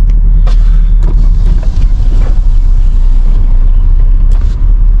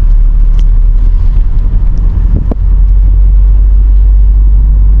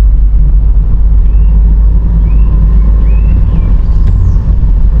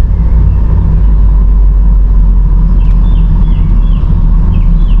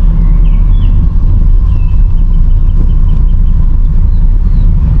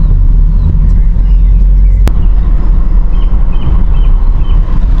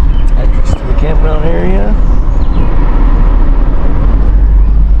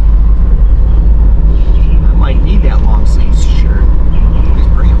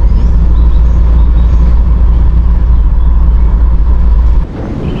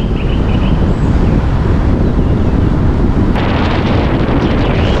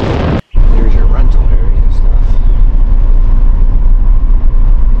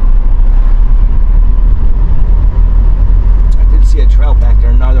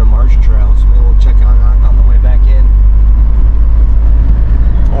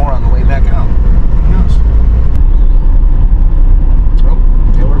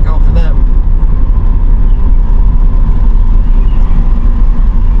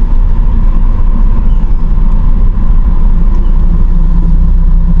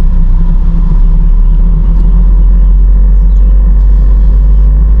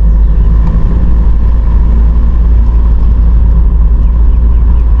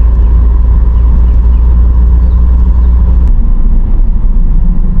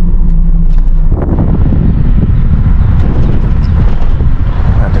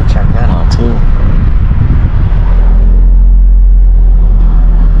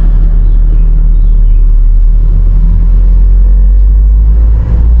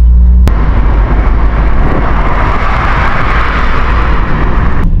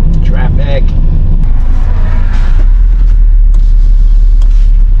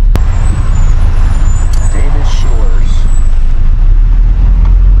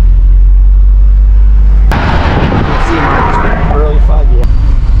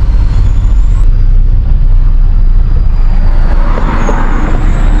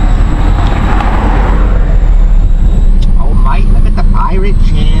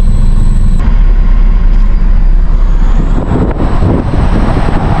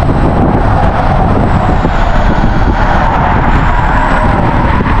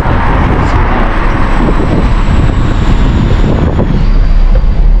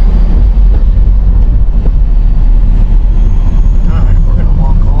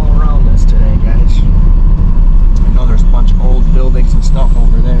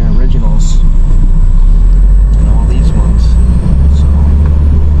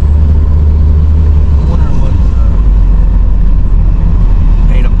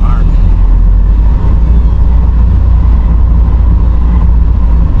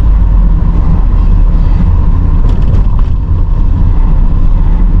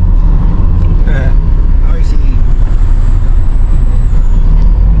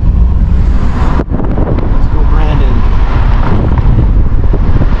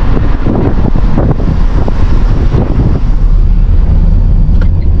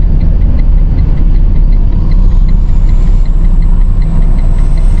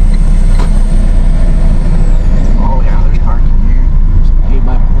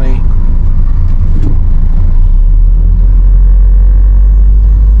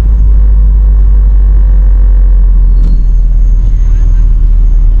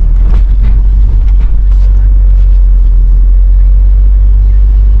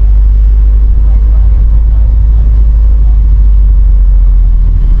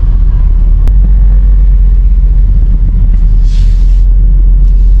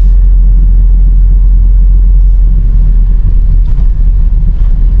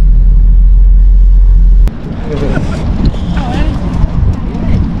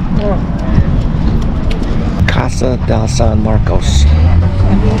 Castillo de San Marcos.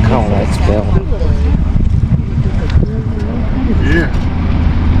 Look how that's built. Yeah.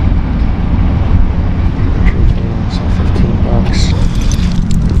 So $15.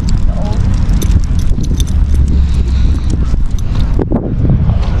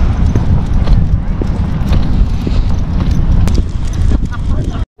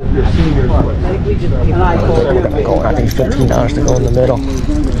 I think $15 to go in the middle.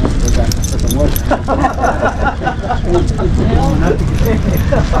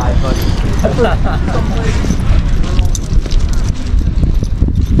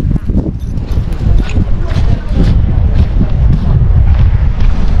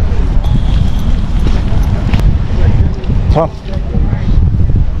 Huh?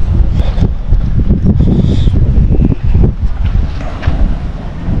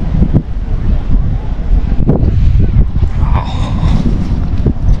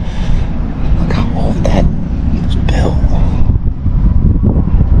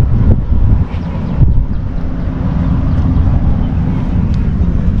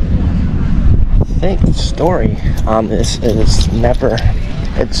 Story on this is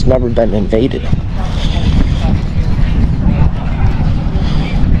it's never been invaded.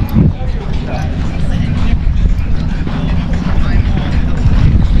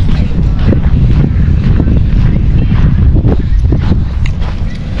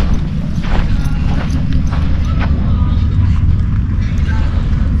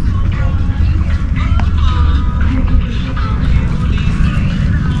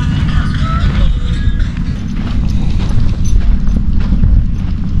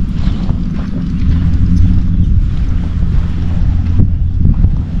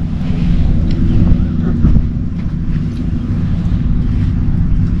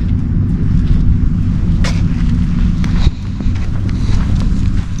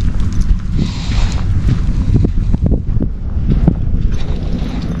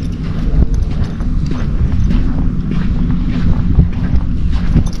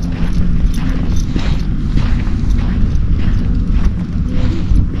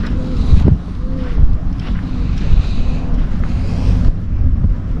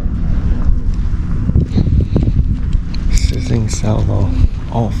 Salvo.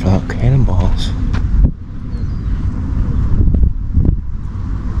 Oh fuck, cannonballs.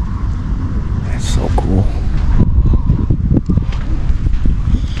 That's so cool.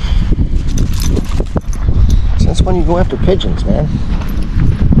 Since when you go after pigeons, man?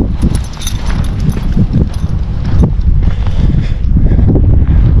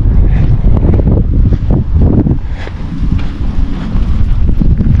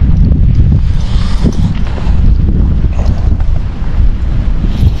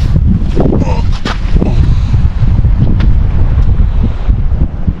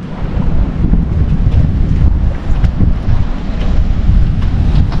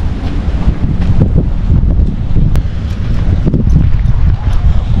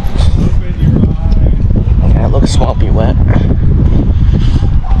 Swampy wet.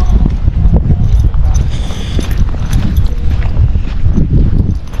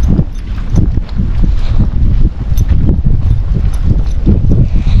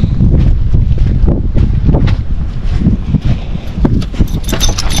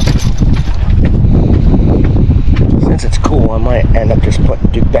 Since it's cool, I might end up just putting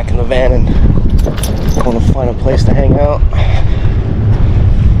Duke back in the van and going to find a place to hang out.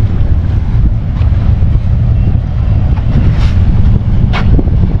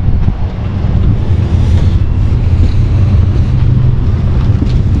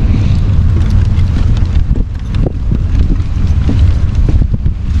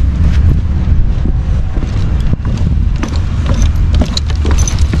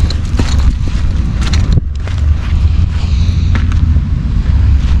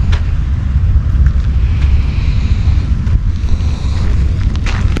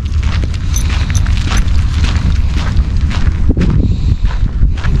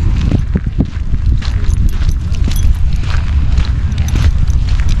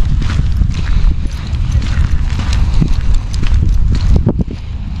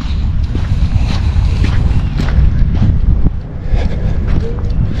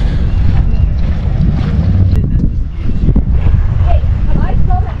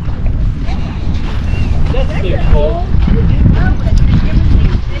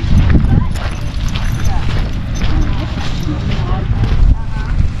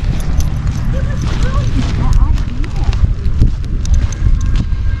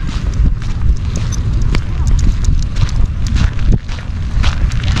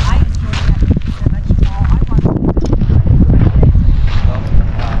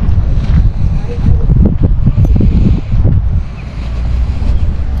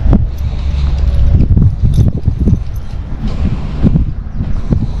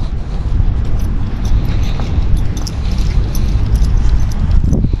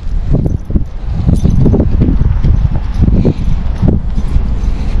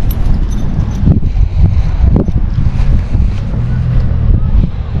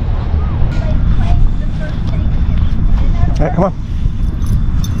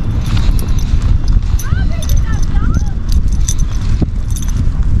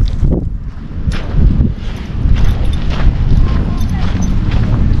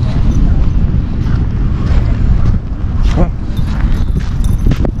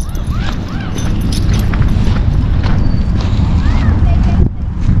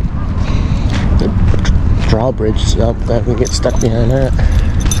 drawbridge is up, that we get stuck behind that.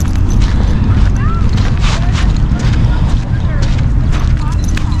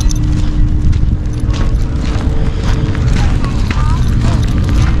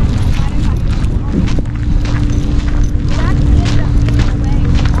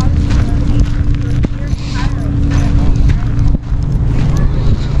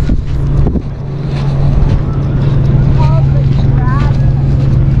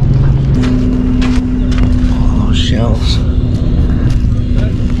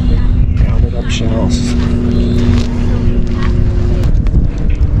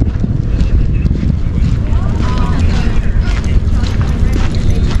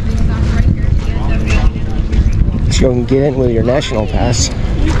 You can get in with your national pass,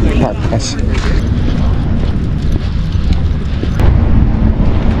 park pass.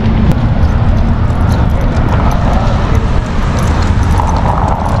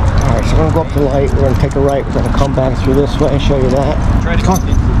 Alright, so we're gonna go up the light, we're gonna take a right, we're gonna come back through this way and show you that. Try to come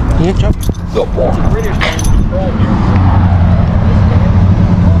on. Yeah, jump. Go. The British man's control here.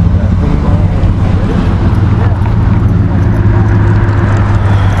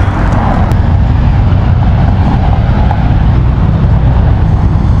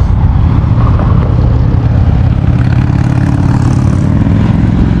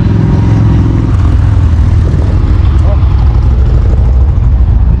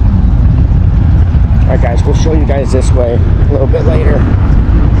 Alright guys, we'll show you guys this way a little bit later.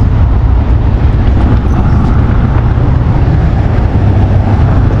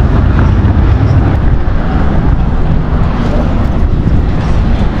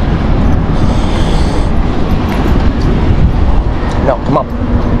 No, come on.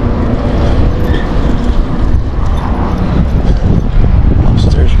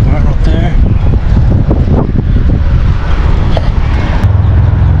 Upstairs you are up there.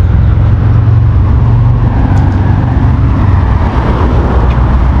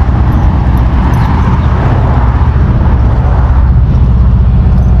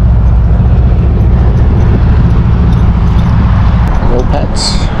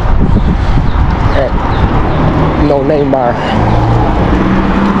 No name bar.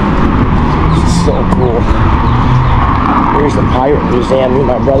 So cool. Here's the Pirate Museum me,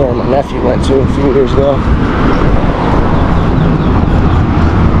 my brother, and my nephew went to a few years ago.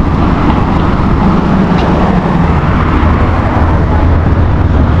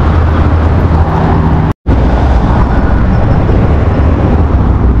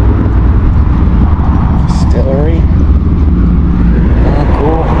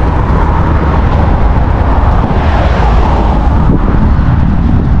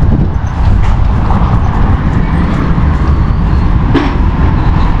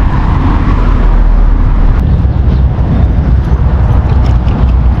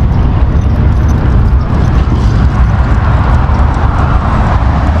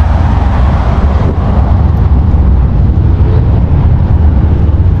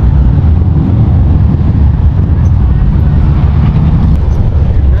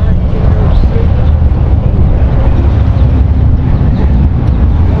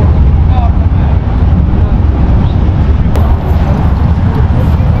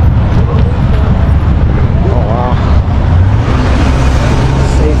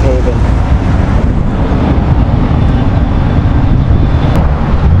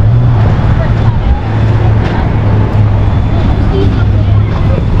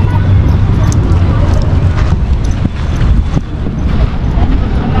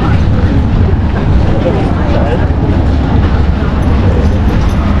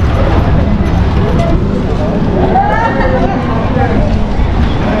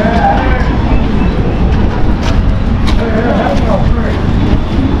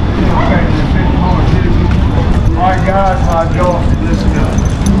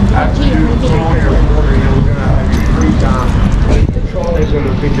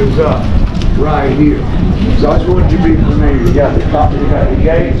 Right here. So I just want you to be familiar. You got the top, you got the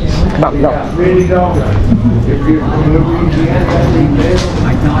gates, you got ready to. If you're from Louisiana, that's the middle.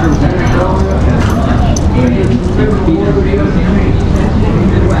 My daughter was at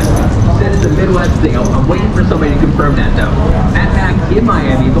Said it's a Midwest thing. I'm waiting for somebody to confirm that though. Matt back in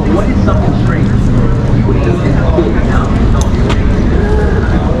Miami, but what is something strange?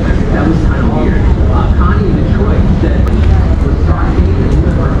 That was kind of weird. Connie in Detroit said we're starting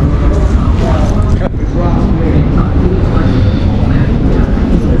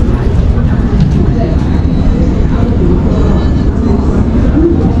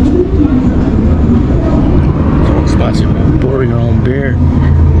spots are pouring your own beer.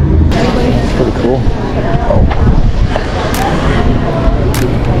 It's pretty cool. Oh.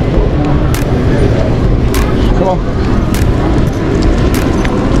 Come on.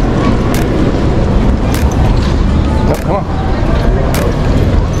 No, come on.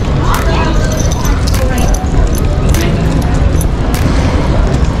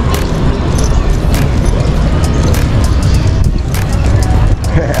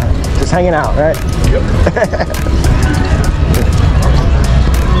 Just hanging out, right? Yep.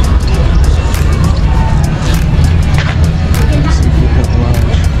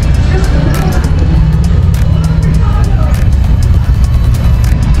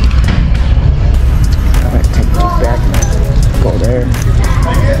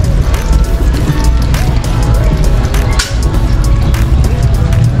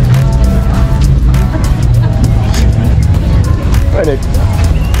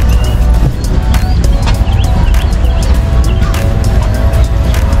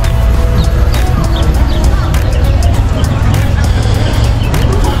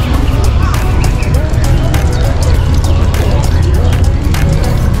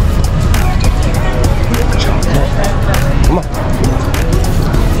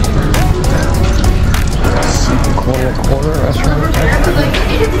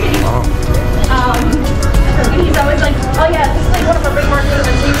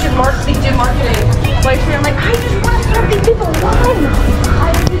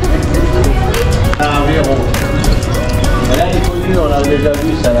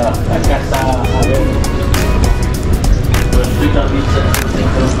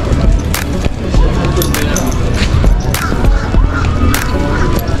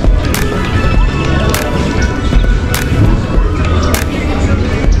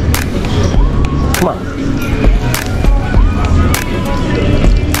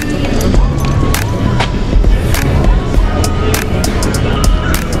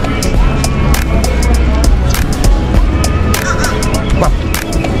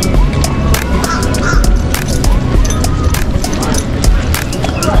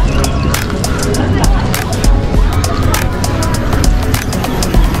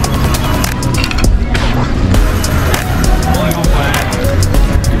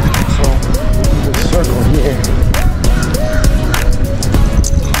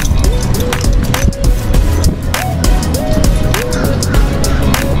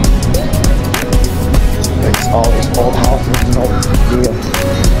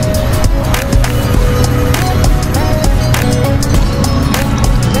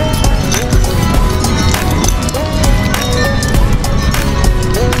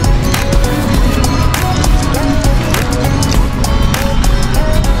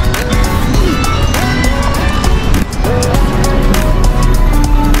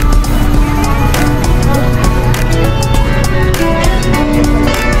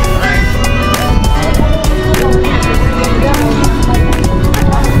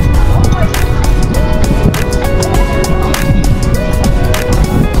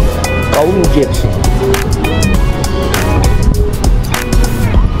 Gypsy.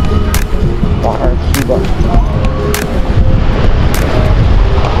 Bar Cuba.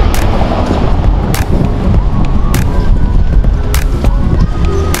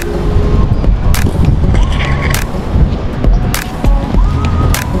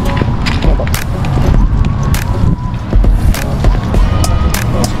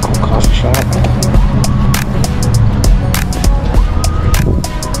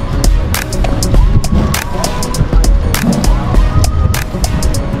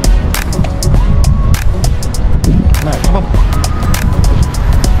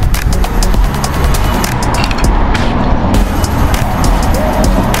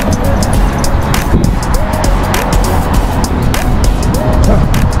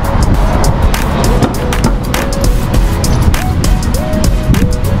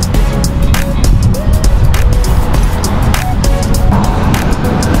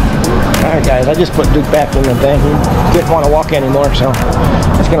 I just put Duke back in the thing. He didn't want to walk anymore, so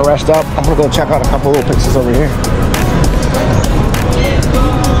he's gonna rest up. I'm gonna go check out a couple little places over here.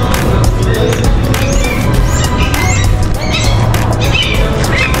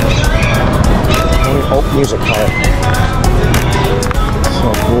 Oh, music park.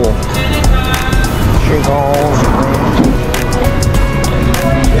 So cool. Shingles.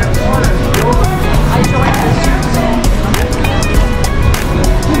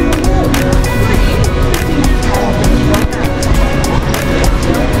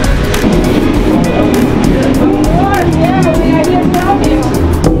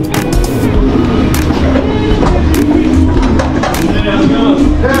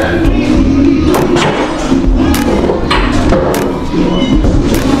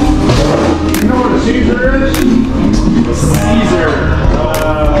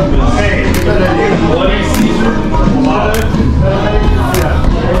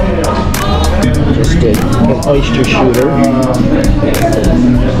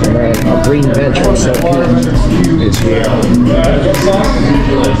 green bench was so cute. It's here. The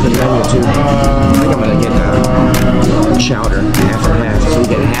menu too. I think I'm gonna get chowder, half and half. So we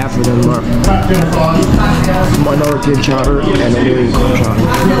get half of them minority chowder and a new corn chowder.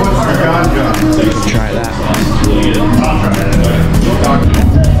 So you can try that.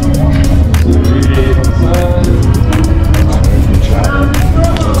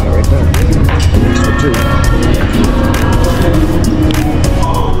 Right there. Next one too.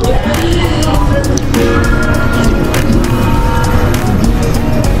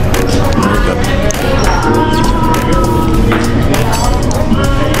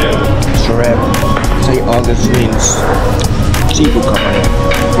 St. Augustine's Seafood Company.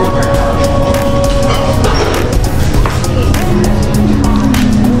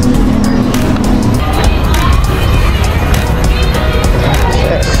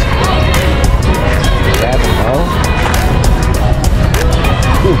 Yes. That's all.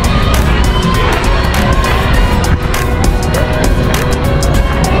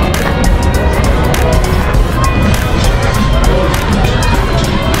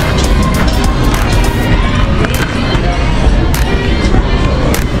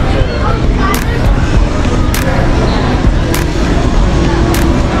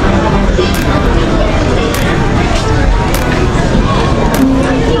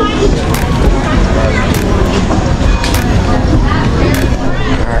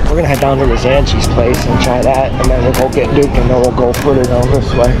 We're gonna head down to the Zanchi's place and try that, and then we'll go get Duke, and then we'll go further down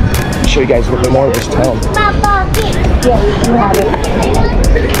this way. Show you guys a little bit more of this town.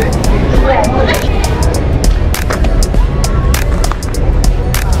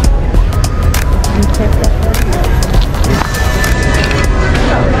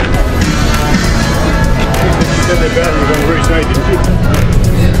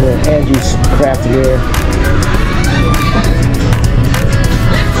 Angie's Craft here.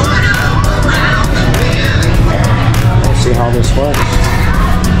 Let's see how this works.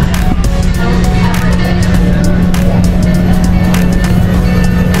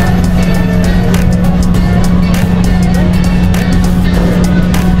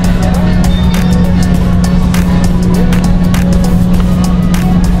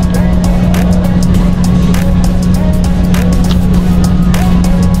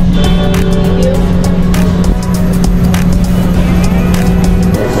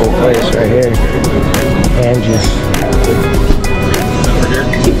 Right here, Angie's.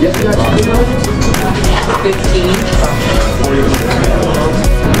 15.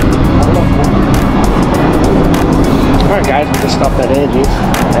 Alright guys, we just stopped at Angie's,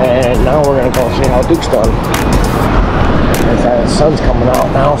 and now we're gonna go see how Duke's done. The sun's coming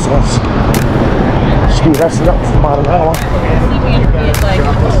out now, so let's just keep resting up for about an hour.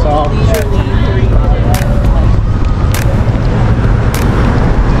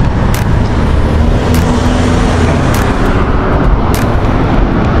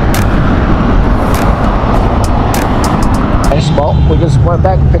 Well, we just went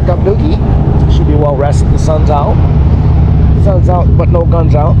back and picked up Dookie. Should be well rested. The sun's out. Sun's out, but no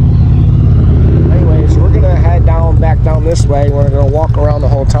guns out. Anyways, we're gonna head back down this way. We're gonna walk around the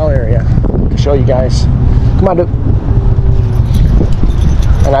hotel area to show you guys. Come on, Duke.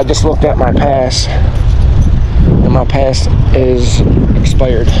 And I just looked at my pass, and my pass is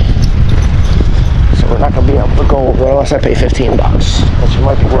expired. So we're not gonna be able to go over unless I pay $15, which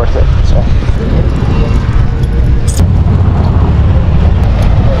might be worth it. So.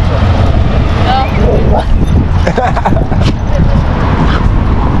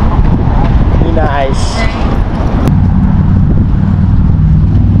 Be nice.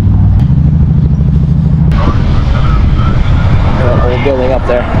 Whole building up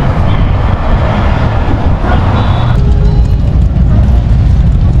there.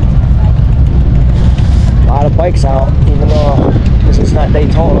 A lot of bikes out, even though this is not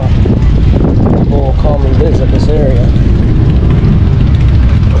Daytona. People will come and visit this area.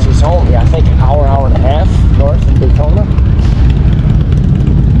 Which is only, I think, an hour and a half north of Daytona.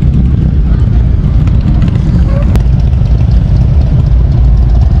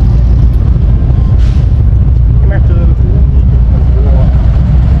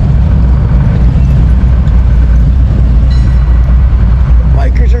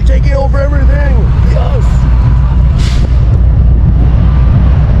 Bikers are taking over everything! Yes!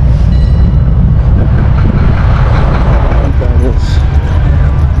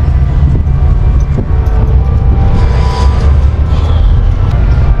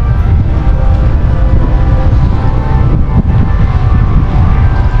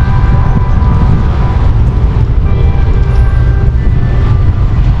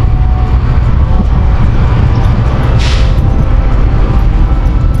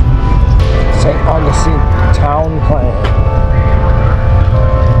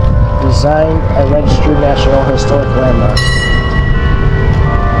 true National Historic Landmark.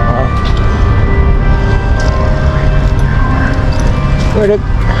 Where'd it?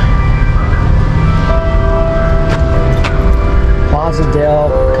 Plaza del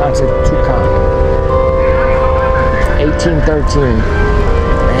Constitución, 1813.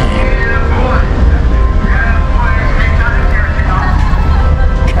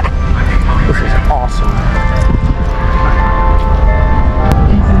 This is awesome.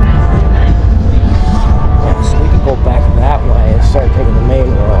 Yeah, so we can go back that way and start taking the main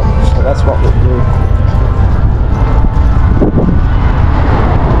road. So that's what we'll do.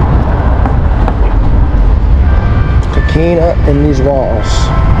 Coquina in these walls.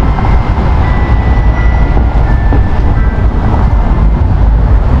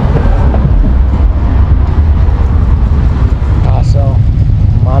 Paso,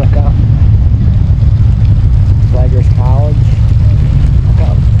 Monica, Flaggers College. Look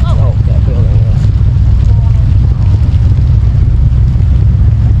how that building is.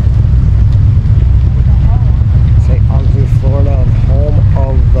 St. Augustine, Florida, home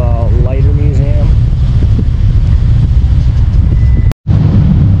of the Lighter Museum.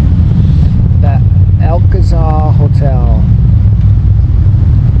 Hotel.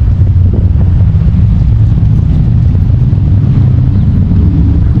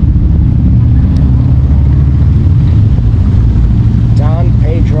 Don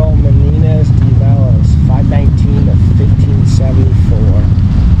Pedro Menendez de Velas, 519 to 1574.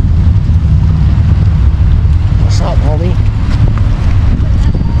 What's up, homie?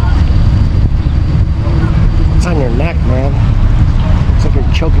 What's on your neck, man? Looks like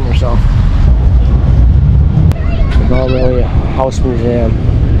you're choking yourself. Really a house museum.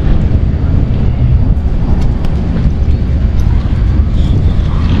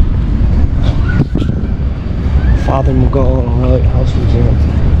 Father Mughal really house museum.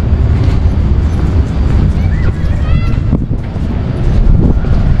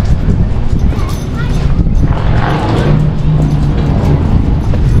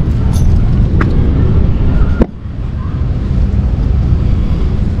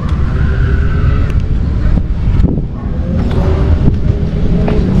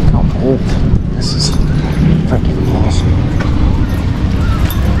 This is freaking awesome.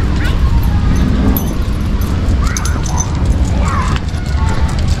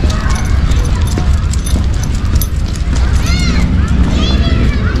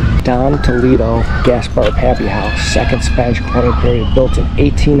 Don Toledo Gas Bar Happy House, second Spanish colonial period, built in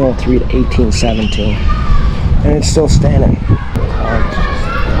 1803 to 1817, and it's still standing.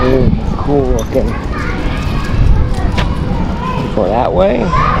 Really cool looking. Go that way.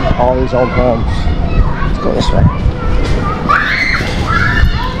 All these old homes. Let's go this way.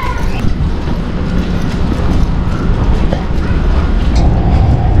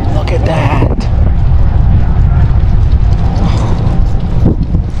 Look at that.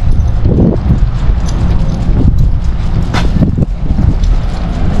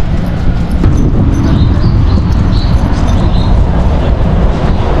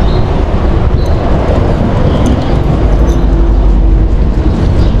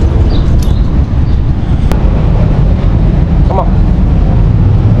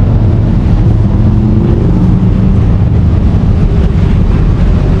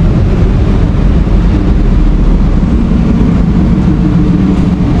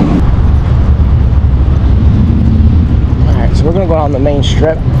 Go down the main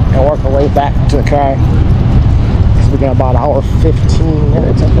strip and work our way back to the car. We got about an hour 15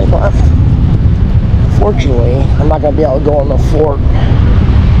 minutes I think left. Fortunately, I'm not going to be able to go in the fort.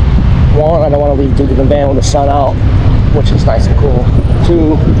 One, I don't want to leave Duke of the van with the sun out, which is nice and cool.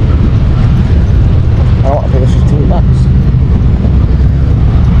 Two, I don't want to pay the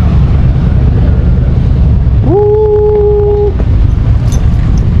 $15. Woo!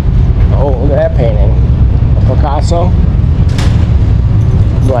 Oh, look at that painting. A Picasso.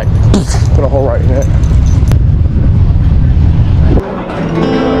 Like, put a hole right in it.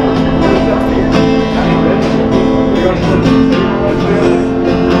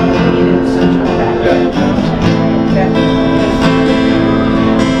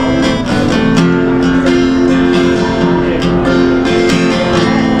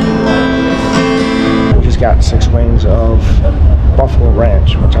 We just got 6 wings of Buffalo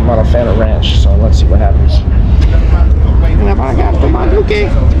Ranch, which I'm not a fan of ranch, so let's see what happens. And I got my dookie.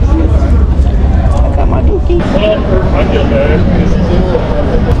 I got my dookie.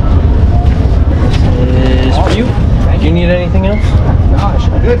 This is for you. Do you need anything else? No, I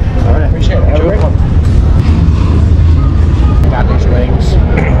should be good. All right, appreciate it. Have a great one. Got these wings,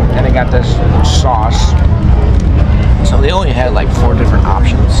 and they got this sauce. So they only had like 4 different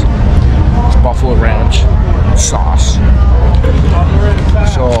options. buffalo ranch sauce.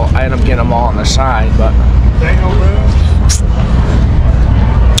 So I end up getting them all on the side, but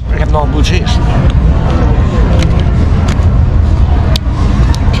I have no blue cheese.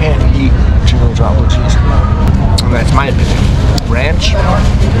 You can't eat chicken without blue cheese. And that's my opinion. Ranch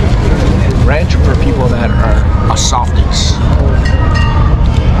for people that are softies.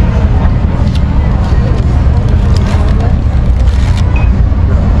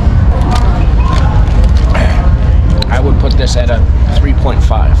 I would put this at a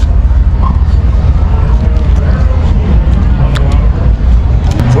 3.5.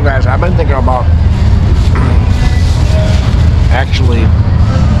 So guys, I've been thinking about actually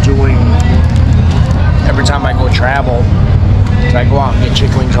doing, every time I go travel, I go out and get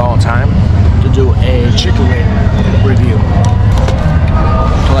chicken wings all the time, to do a chicken wing review.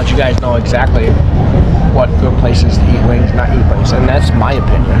 To let you guys know exactly what good places to eat wings, not eat wings, and that's my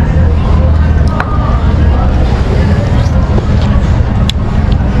opinion.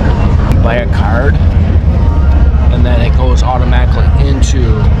 You buy a card, and then it goes automatically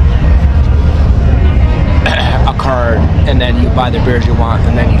into a card, and then you buy the beers you want,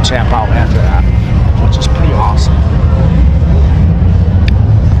 and then you tap out after that, which is pretty awesome.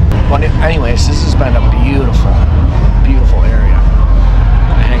 But anyways, this has been a beautiful, beautiful area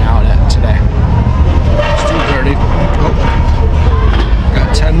to hang out at today. It's 2:30. Oh.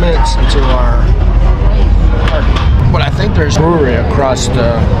 Got 10 minutes until our party. But I think there's a brewery across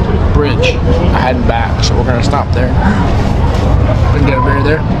the bridge heading back, so we're gonna stop there and get a beer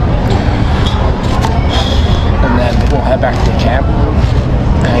there. And then we'll head back to the camp,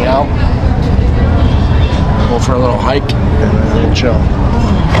 hang out, go for a little hike, and then chill.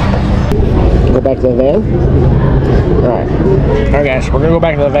 Go back to the van? Alright guys, we're gonna go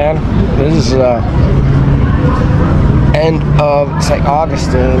back to the van. This is end of St.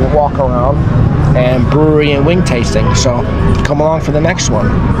 Augustine walk around and brewery and wing tasting. So come along for the next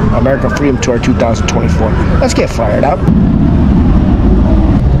one. American Freedom Tour 2024. Let's get fired up.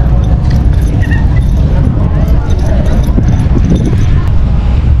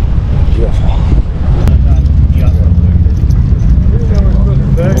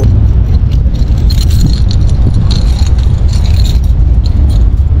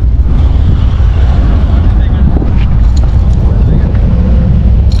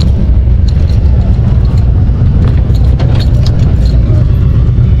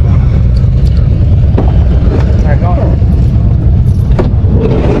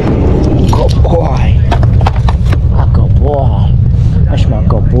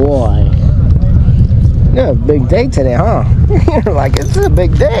 Big day today, huh? You're like, it's a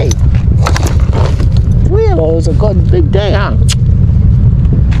big day. Well, it was a good big day, huh?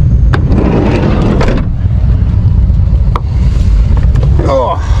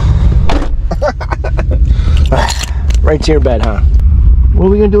 Oh. Right to your bed, huh? What are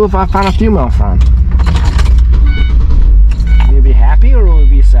we gonna do if I find a female friend? Will you be happy or will you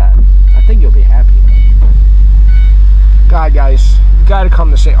be sad? I think you'll be happy. God, guys, you gotta come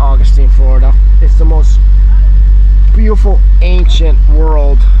to St. Augustine, Florida. It's the most beautiful ancient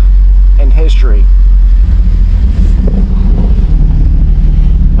world in history.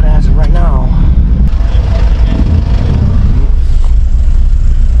 But as of right now,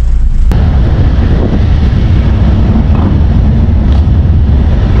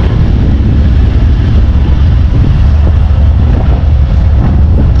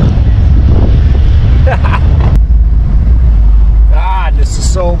 God, this is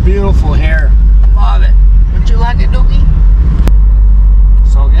so beautiful here. Love it. Don't you like it, Dookie?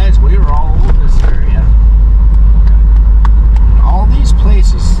 So guys, we were all over this area. And all these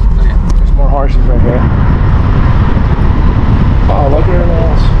places. Look at, there's more horses right here. Oh, look at everything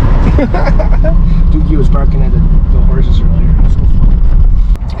else. Dookie was barking at the horses earlier. That's so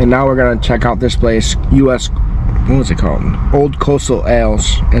fun. And now we're gonna check out this place, US, what was it called? Old Coastal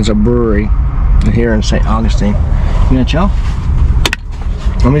Ales. It's a brewery here in St. Augustine. You gonna chill?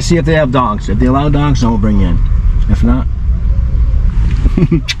 Let me see if they have dogs. If they allow dogs, then we'll bring you in. If not,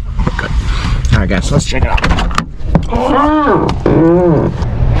 okay. Alright guys, let's check it out.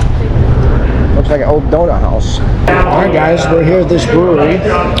 Looks like an old donut house. Alright guys, we're here at this brewery,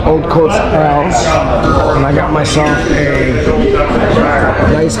 Old Coast Ales, and I got myself a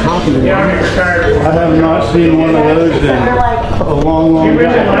nice hoppy one. I have not seen one of those in a long, long time.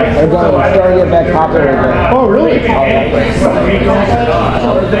 They're starting to get back popular again. Oh, really?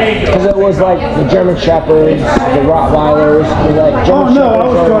 Because it was like the German Shepherds, the Rottweilers, like German Oh, no, I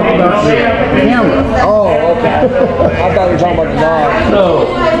was Shepherds. talking about the camera. Oh, okay. I thought you were talking about the dog. No.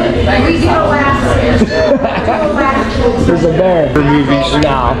 There's a bear. For movies. No,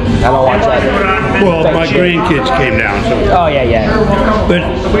 I don't watch that. Well, my grandkids came down, so. Oh, yeah, yeah. But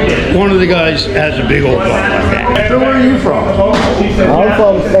one of the guys has a big old butt like that. So where are you from? I'm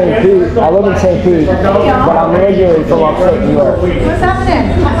from St. Pete. I live in St. Pete, but I'm originally from upstate New York. What's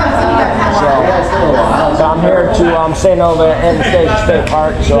happening? So I'm here to staying over at Anastasia State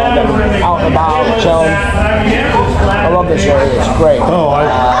Park, so I've been out and about, chilling. I love this area, it's great. Oh,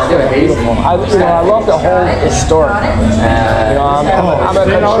 beautiful. I love the whole historic. I'm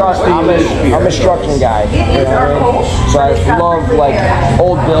a construction guy. You know what I mean? So I love like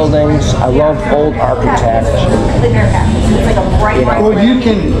old buildings. I love old architecture. well, you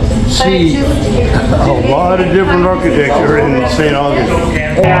can see a lot of different architecture in St. Augustine.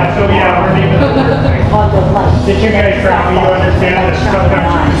 Yeah, so did you guys travel? You understand that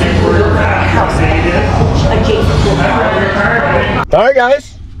sometimes Alright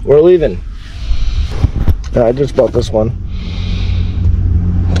guys, we're leaving. I just bought this one.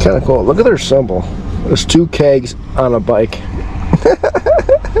 It's kind of cool. Look at their symbol. There's 2 kegs on a bike.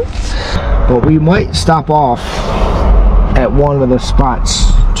 But we might stop off at one of the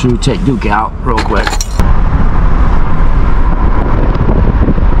spots to take Duke out real quick.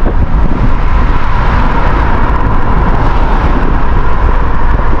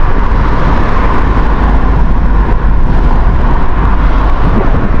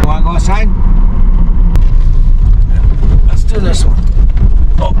 Want to go outside? Let's do this one.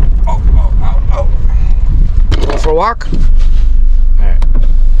 Go for a walk? Alright.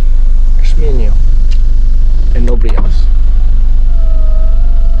 Just me and you. And nobody else.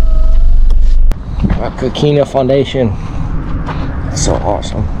 Coquina Foundation. That's so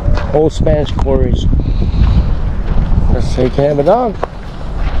awesome. Old Spanish quarries. Let's say you can have a dog.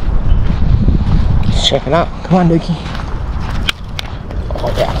 Let's check it out. Come on, Dookie. Oh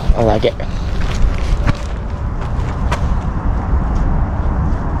yeah, I like it.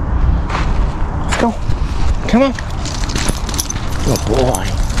 Let's go. Come on. Good boy.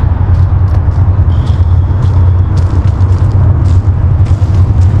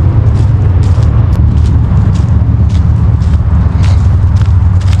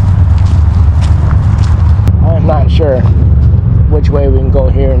 I'm not sure which way we can go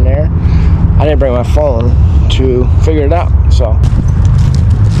here and there. I didn't bring my phone to figure it out, so.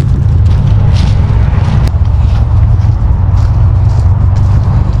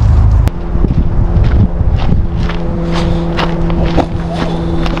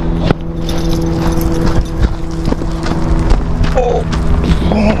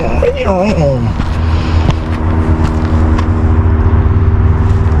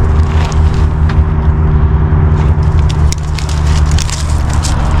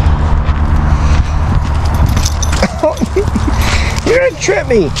 You didn't trip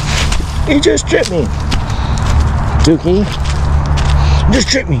me. You just tripped me. Dookie. You just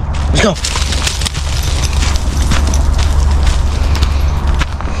tripped me. Let's go.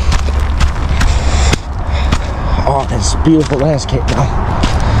 Oh, it's a beautiful landscape now.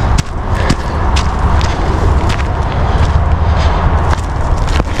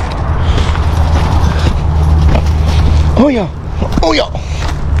 Oh yeah. Oh yeah.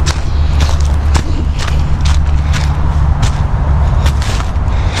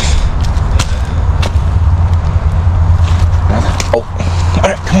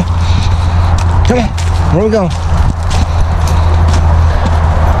 Alright, come on. Come on. Where we going?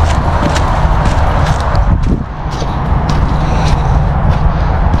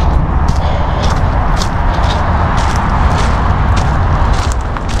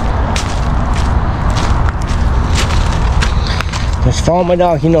 Just follow my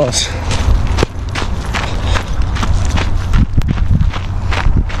dog, he knows.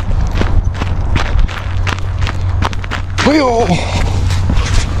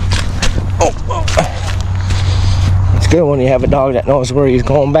 It's good when you have a dog that knows where he's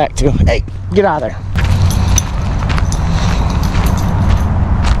going back to. Hey, get out of there.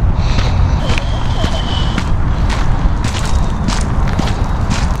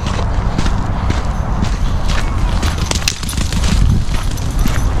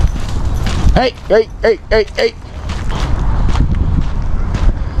 Hey, hey, hey, hey, hey.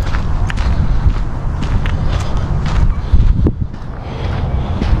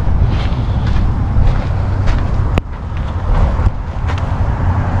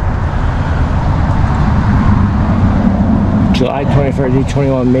 July 23rd,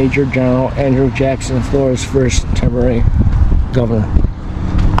 1821, Major General Andrew Jackson, Florida's first temporary governor.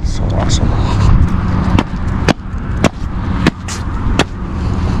 So awesome.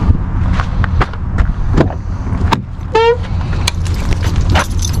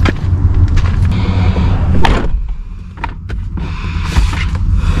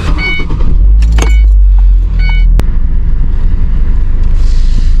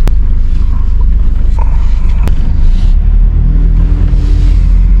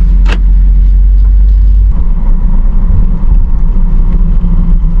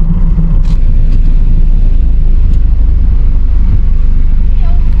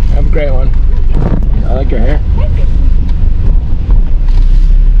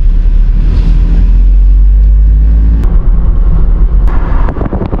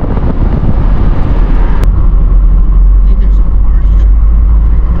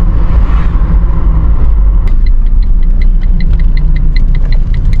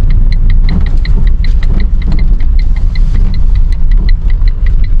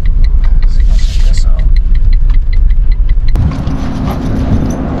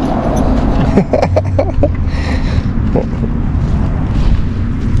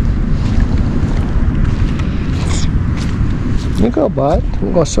 you go, bud?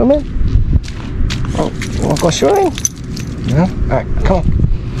 You go swimming? Oh, you want to go swimming? No? Alright, come on.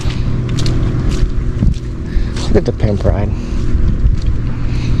 Look at the pimp ride.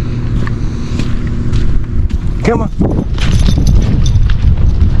 Come on.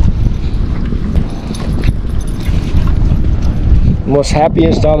 Most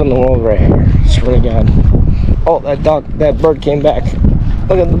happiest dog in the world right here. Swear to God. Oh, that bird came back.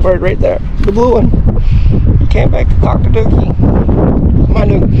 Look at the bird right there. The blue one. He came back to talk to Dookie. Come on,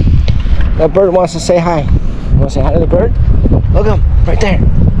 Duke. That bird wants to say hi. You want to say hi to the bird? Look at him. Right there.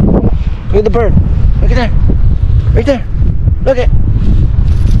 Look at the bird. Look at that. Right there. Look at.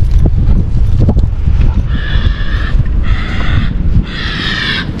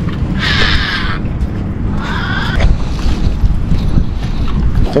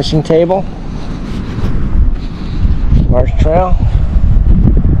 Fishing table. Large trail.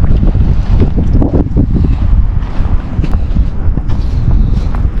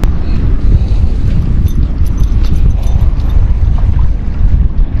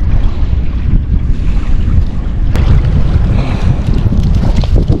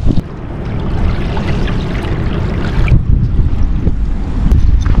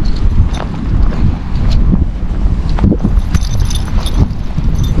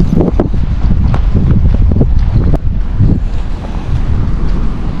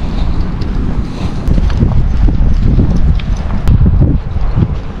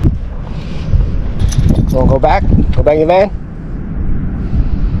 Go back in the van.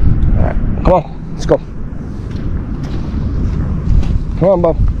 Alright, come on, let's go. Come on,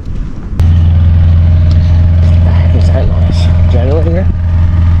 Bob. Is that nice? Generator?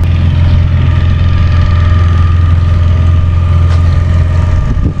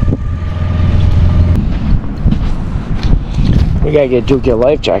 We gotta get Duke a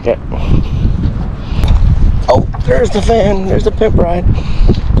life jacket. Oh, there's the van. There's the pimp ride.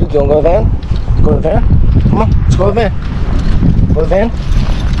 Duke, you wanna go to the van? Go to the van? Come on, let's go to the van. Go to the van.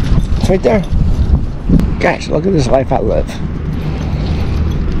 It's right there. Gosh, look at this life I live.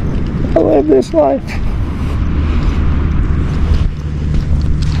 I live this life.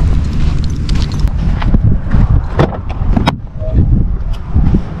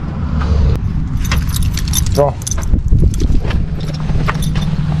 Go.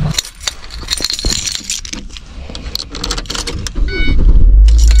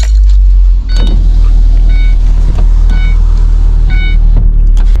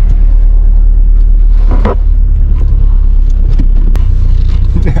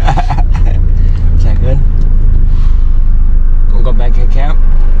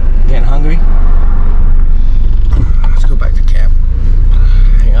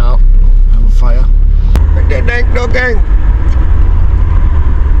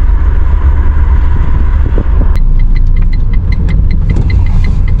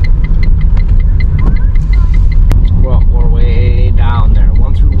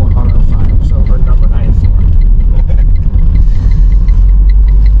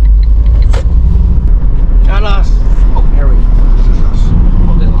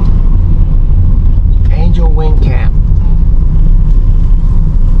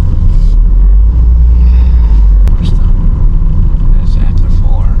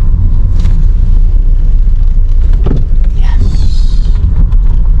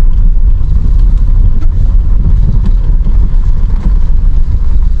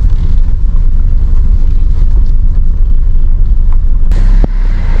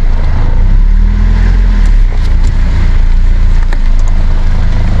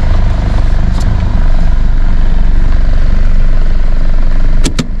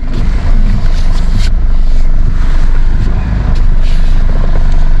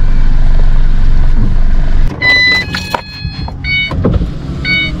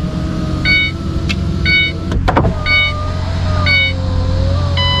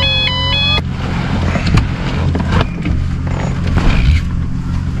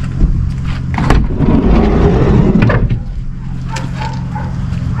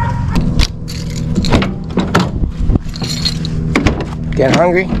 Get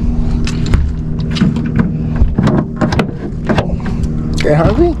hungry? Get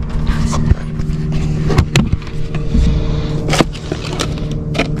hungry?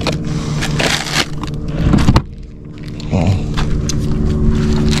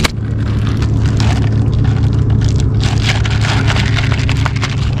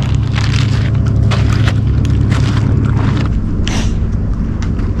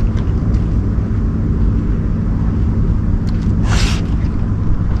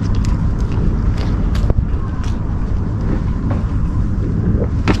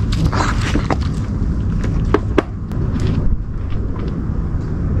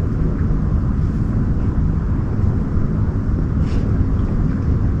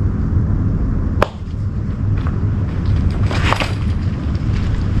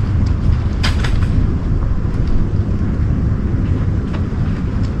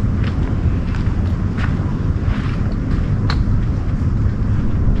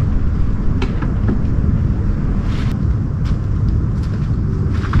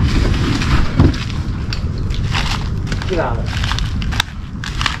 Get on it.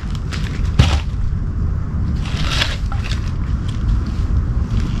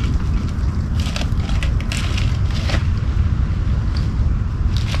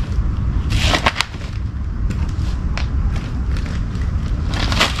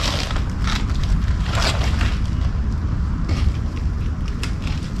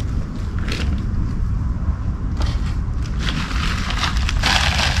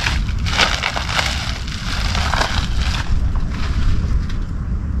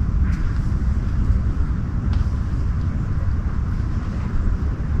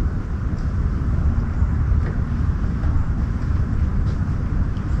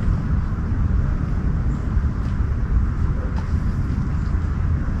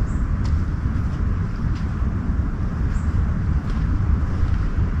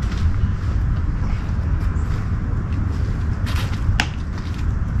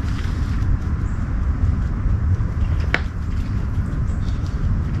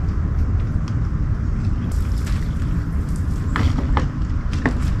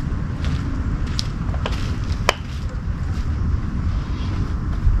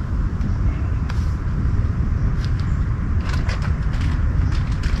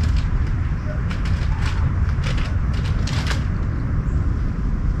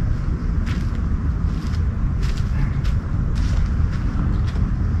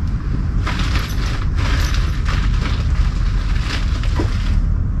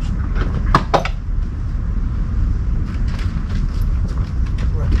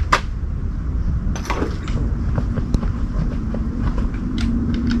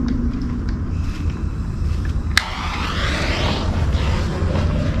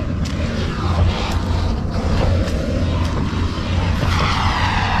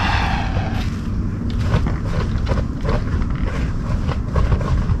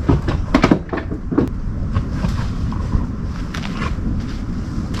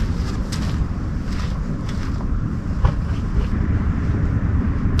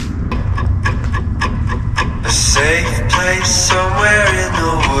 Safe place somewhere in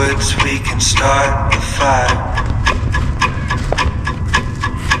the woods, we can start the fire.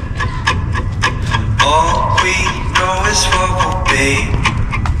 All we know is what will be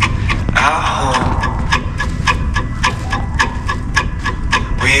our home.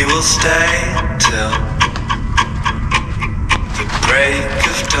 We will stay till the break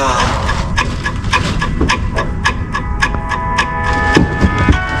of dawn.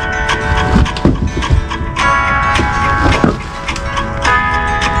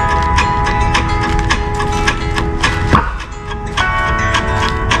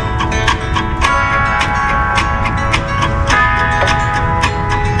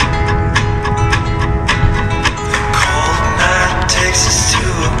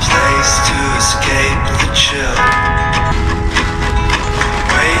 Chill.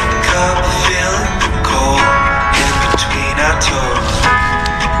 Wake up feeling the cold.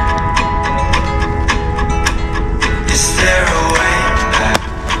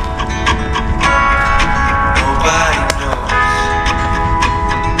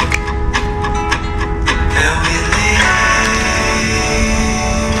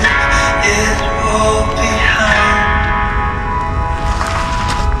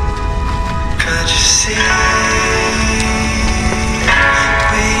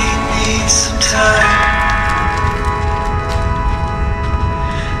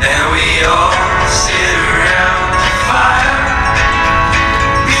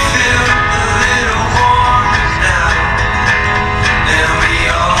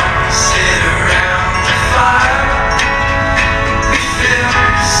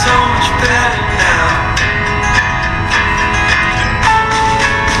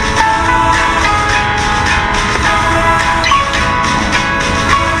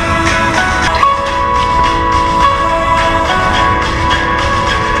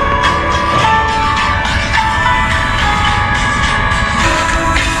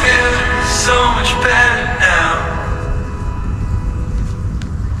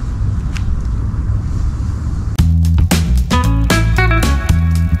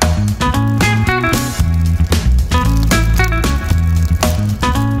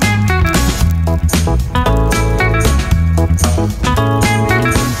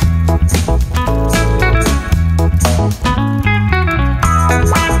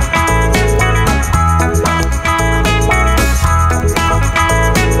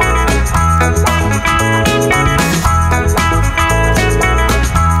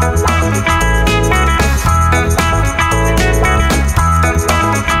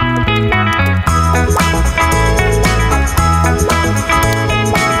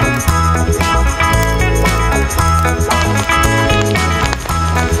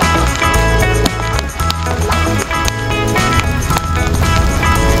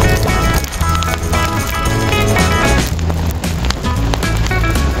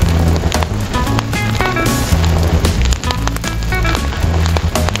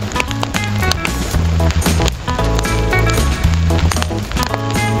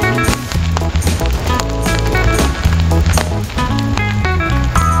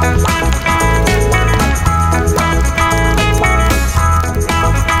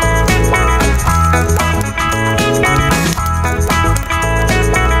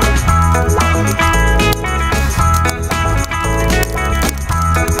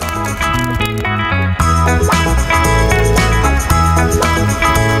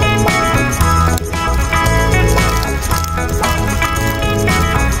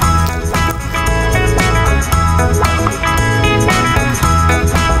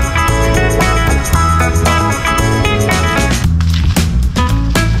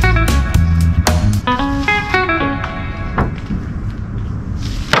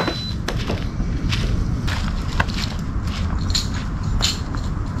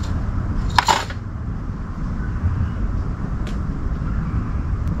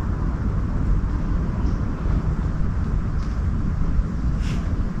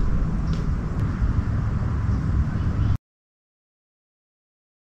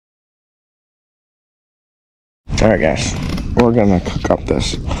 Alright guys, we're gonna cook up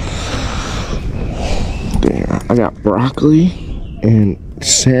this. There, I got broccoli and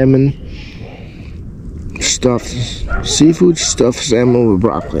salmon stuffed, seafood stuffed salmon with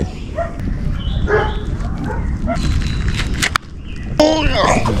broccoli. Oh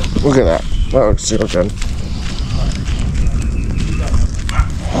yeah! Look at that. That looks so good.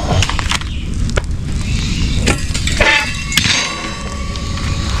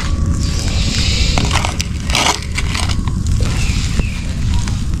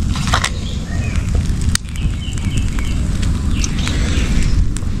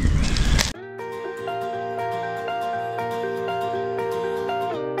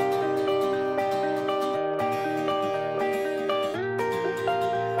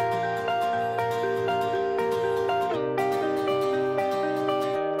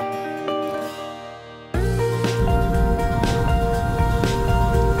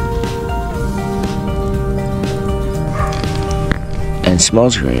 And it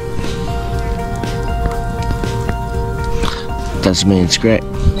smells great. Doesn't mean it's great.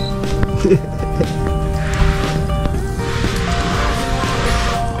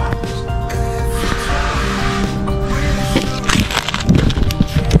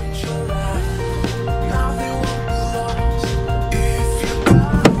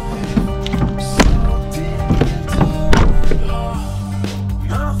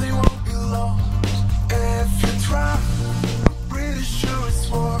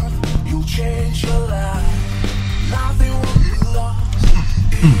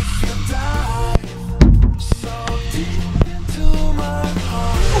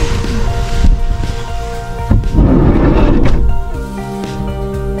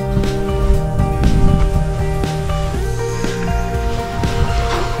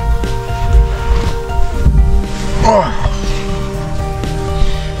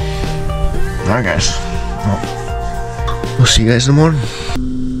 Alright guys, well, we'll see you guys in the morning.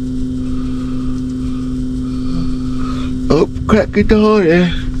 Oh, crack it down there.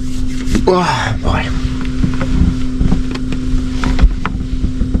 Oh boy.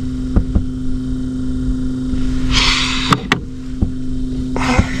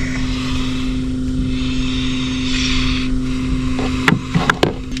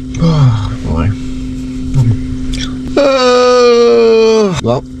 Oh boy.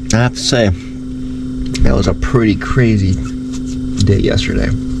 Well, I have to say, that was a pretty crazy day yesterday.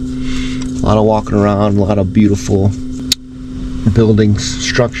 A lot of walking around, a lot of beautiful buildings,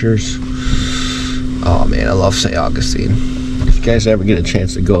 structures. Oh man, I love St. Augustine. If you guys ever get a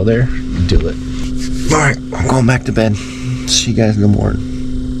chance to go there, do it. Alright, I'm going back to bed. See you guys in the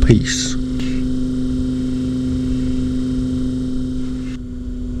morning. Peace.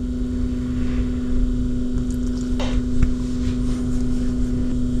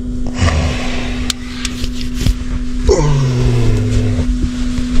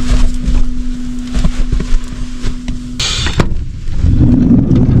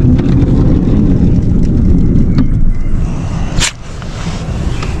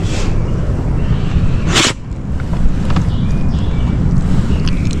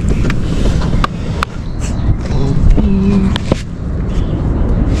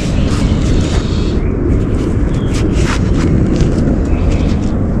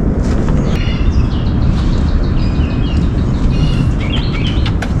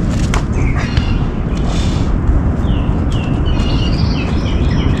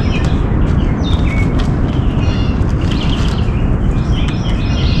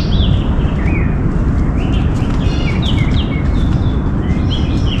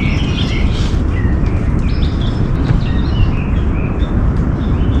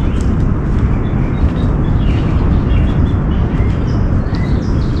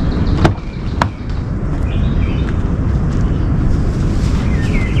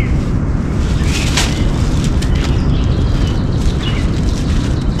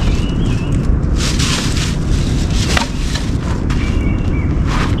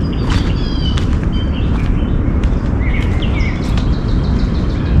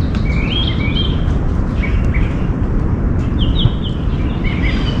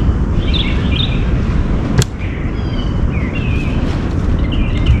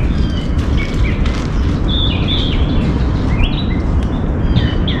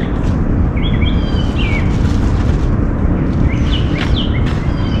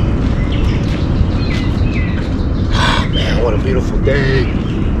 Beautiful day.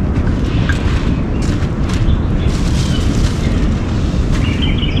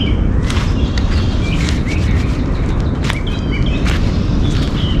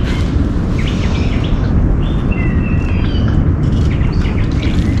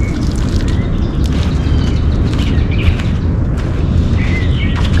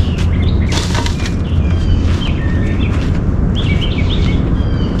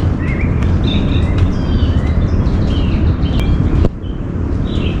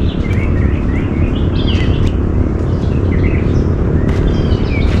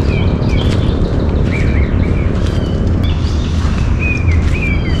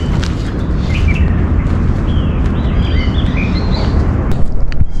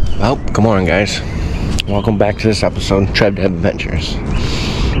 Well, good morning, guys. Welcome back to this episode of Trev Dev Adventures.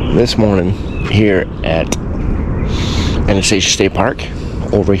 This morning here at Anastasia State Park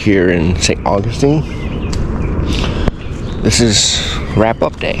over here in St. Augustine. This is wrap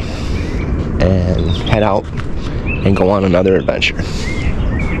up day and head out and go on another adventure.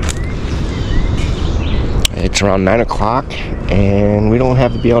 It's around 9 o'clock and we don't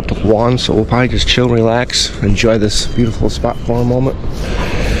have to be out till 1, so we'll probably just chill, relax, enjoy this beautiful spot for a moment,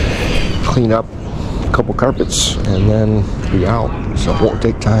 clean up a couple carpets, and then be out. So it won't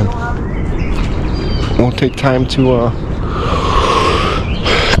take time. Won't take time to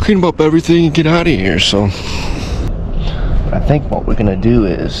clean up everything and get out of here. So I think what we're gonna do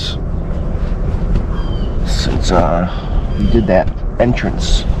is, since we did that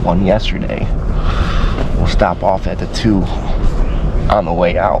entrance one yesterday, we'll stop off at the 2 on the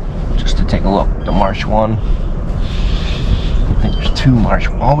way out just to take a look. The marsh one, I think there's 2 marsh.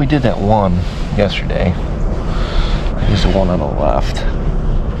 Oh, we did that one yesterday. There's the one on the left.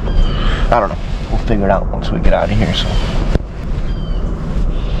 I don't know. We'll figure it out once we get out of here. So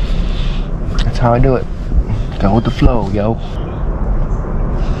that's how I do it. Go with the flow, yo.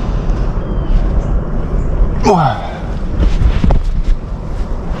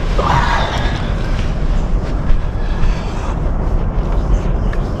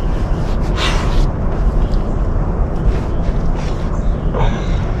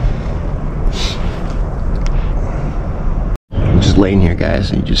 Laying here,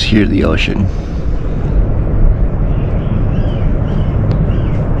 guys, and you just hear the ocean.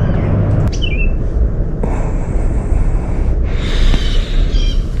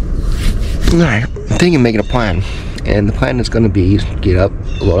 Alright, I'm thinking of making a plan, and the plan is going to be get up,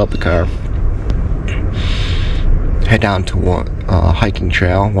 load up the car, head down to one hiking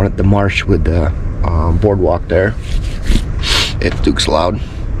trail, one at the marsh with the boardwalk there. If Duke's allowed,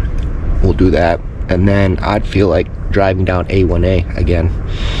 we'll do that, and then I'd feel like driving down A1A again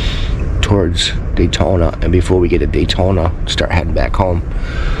towards Daytona, and before we get to Daytona, start heading back home.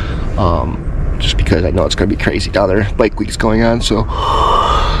 Just because I know it's gonna be crazy down there. Bike week's going on, so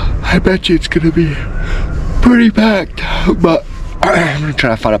I bet you it's gonna be pretty packed. But I'm gonna try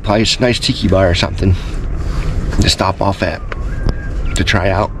to find a place, nice tiki bar or something, to stop off at to try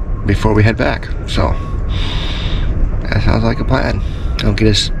out before we head back. So that sounds like a plan. I'll get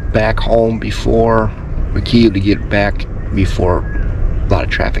us back home before. We're key to get back before a lot of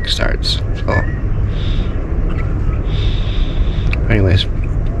traffic starts. So anyways,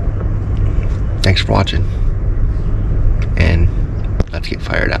 thanks for watching, and let's get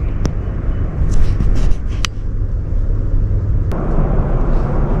fired up.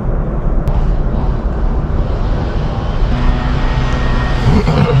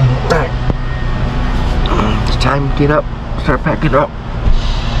 Alright, it's time to get up, start packing up,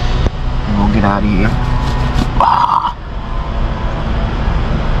 and we'll get out of here.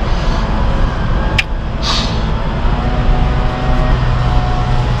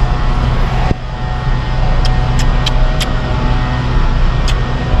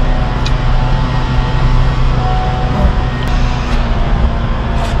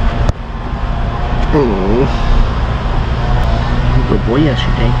 Good boy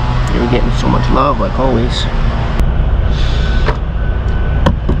yesterday. You were getting so much love, like always.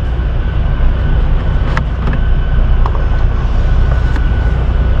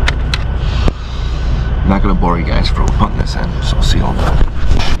 I'm not gonna bore you guys for putting this in, so I'll see you all done.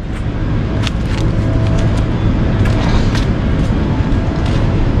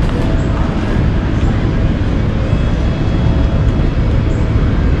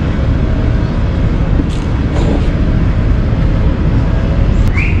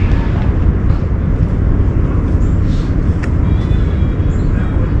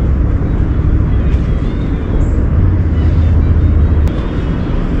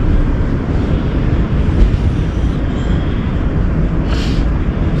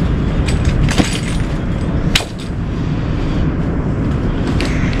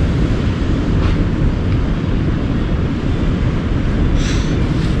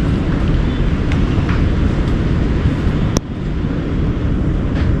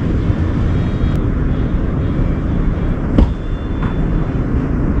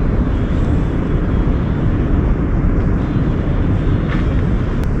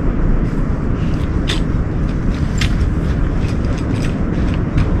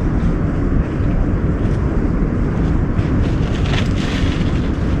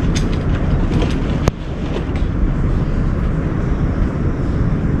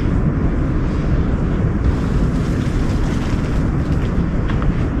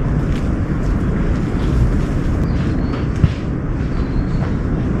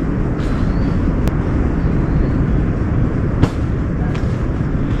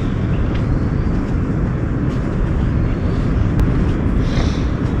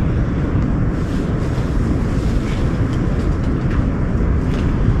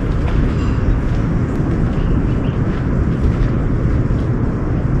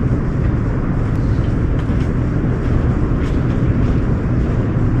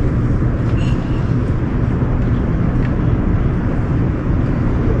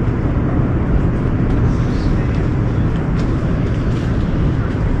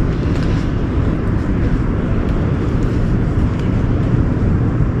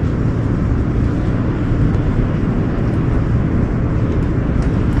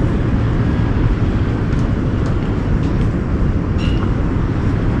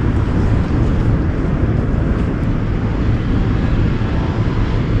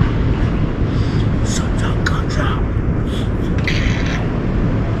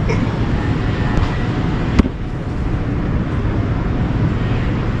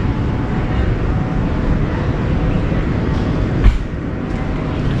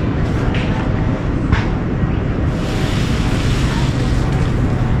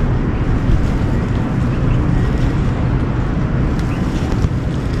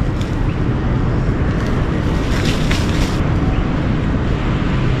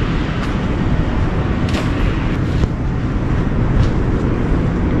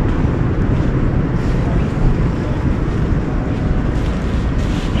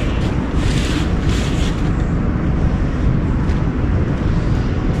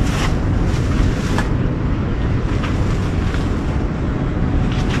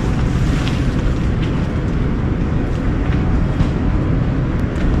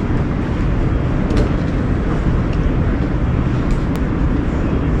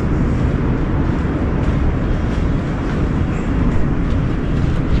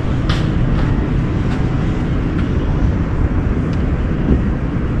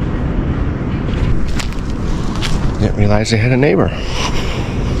 realized they had a neighbor.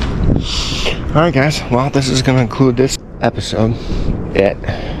 Alright guys, well this is going to conclude this episode at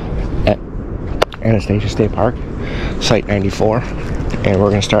Anastasia State Park, Site 94. And we're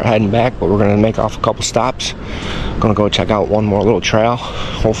going to start heading back, but we're going to make off a couple stops. Going to go check out one more little trail,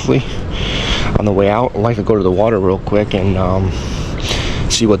 hopefully, on the way out. I'd like to go to the water real quick and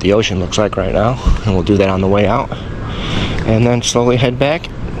see what the ocean looks like right now. And we'll do that on the way out. And then slowly head back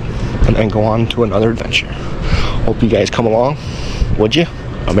and then go on to another adventure. Hope you guys come along, would you?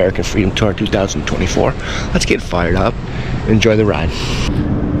 American Freedom Tour 2024. Let's get fired up. Enjoy the ride.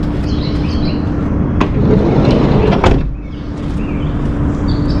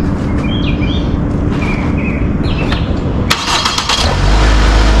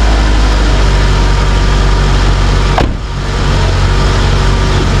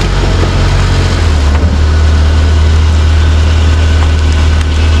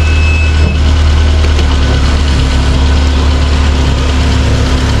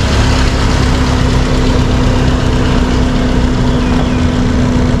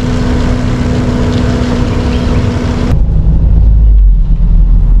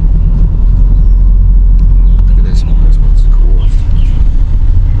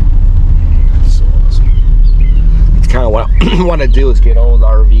 What I do is get old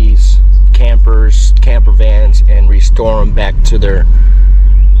RVs, campers, camper vans, and restore them back to their,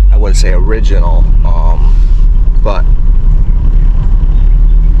 I wouldn't say original, but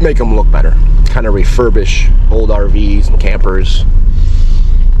make them look better. Kind of refurbish old RVs and campers,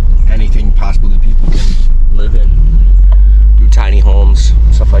 anything possible that people can live in, do tiny homes,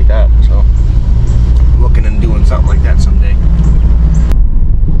 stuff like that. So I'm looking into doing something like that someday.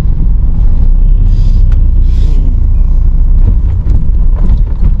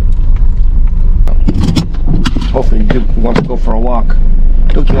 Hopefully Duke wants to go for a walk.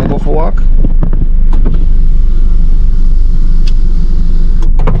 Duke, you want to go for a walk?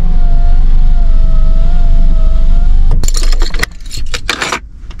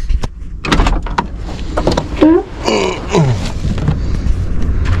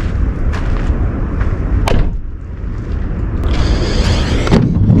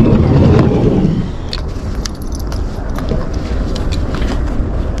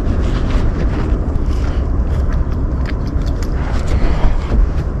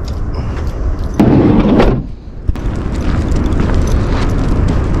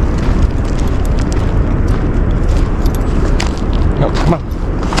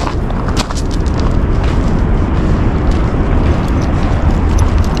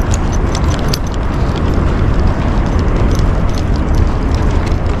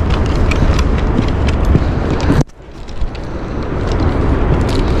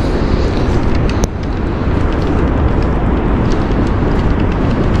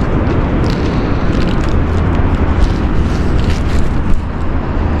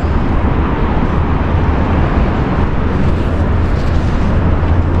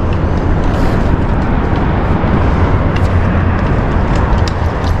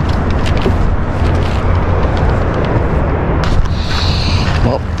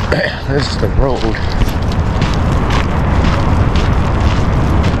 This is the road.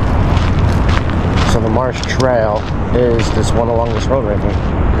 So the Marsh Trail is this one along this road right here.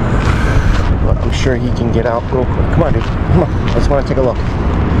 But I'm sure he can get out real quick. Come on, dude. Come on. I just want to take a look.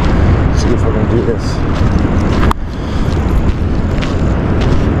 See if we're going to do this.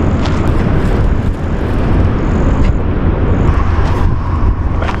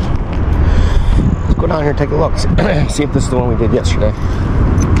 Let's go down here and take a look. See if this is the one we did yesterday.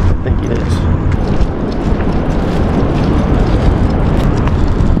 I think it is.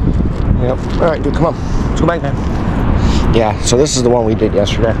 Yep. Alright, dude, come on. Let's go back, man. Yeah, so this is the one we did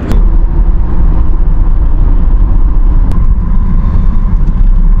yesterday.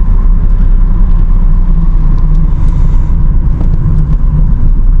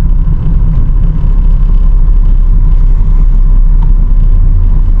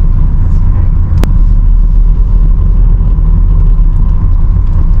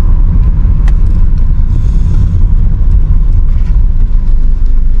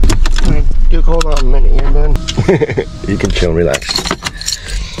 Hold on a minute here, man. You can chill and relax.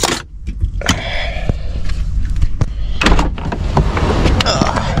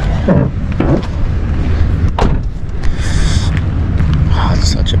 Oh,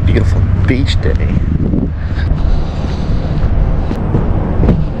 it's such a beautiful beach day.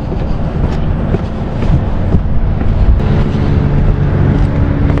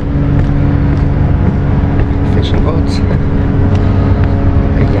 Fishing boats.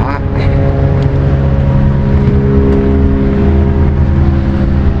 A yacht.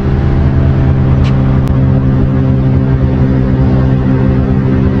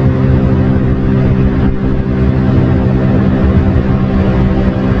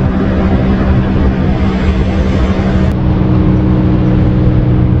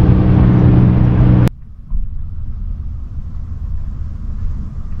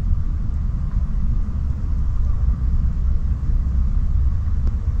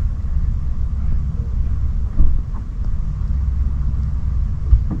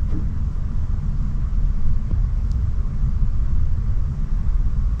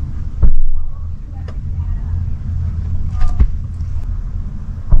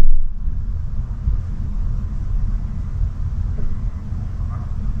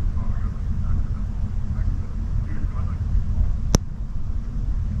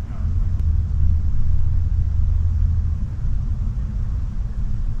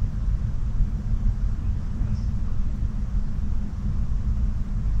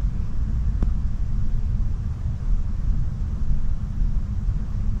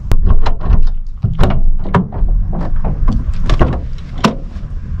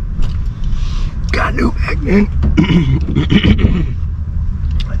 brand new magnet.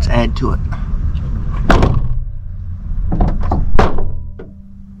 Let's add to it.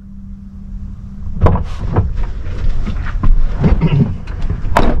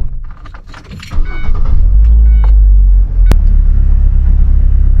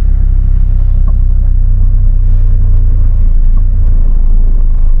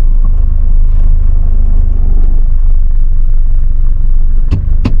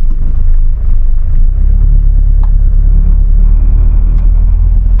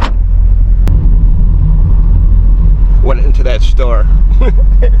 That store.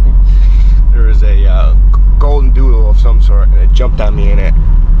 There was a golden doodle of some sort and it jumped on me and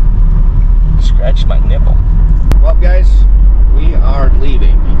it scratched my nipple. Well guys, we are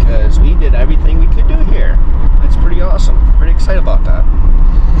leaving because we did everything we could do here. That's pretty awesome. Pretty excited about that.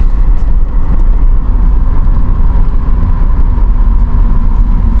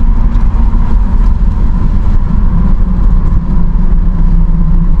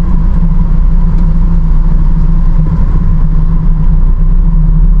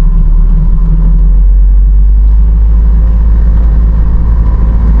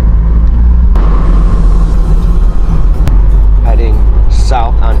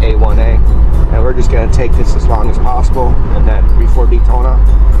 South on A1A, and we're just going to take this as long as possible, and then before Daytona,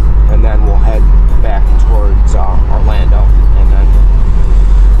 and then we'll head back towards Orlando, and then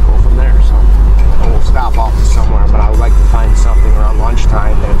go from there. So and we'll stop off somewhere, but I would like to find something around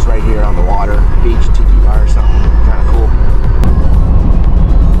lunchtime that's right here on the water, beach, tiki bar or something kind of cool.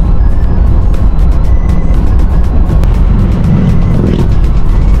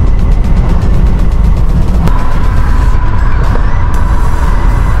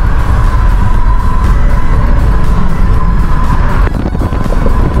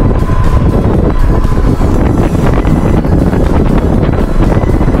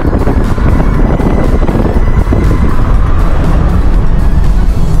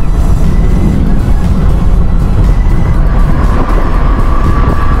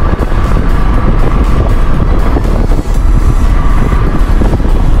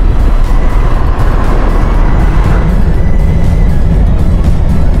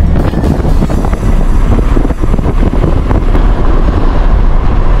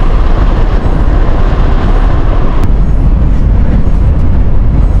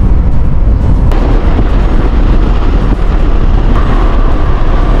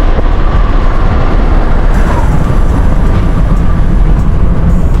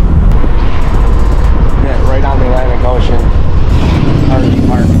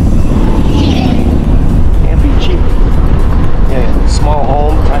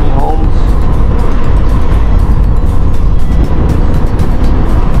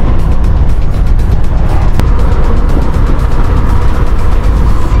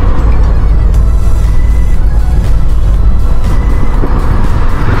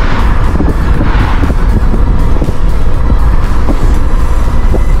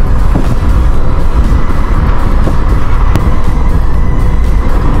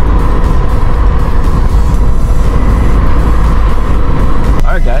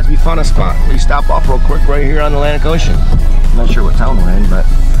 Found a spot. We stop off real quick right here on the Atlantic Ocean. I'm not sure what town we're in, but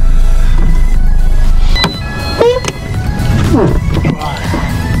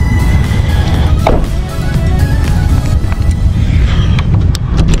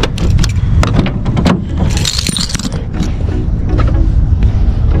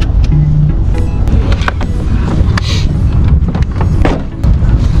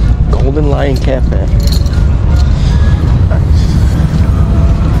Golden Lion Cafe.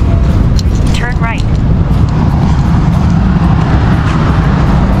 Turn right.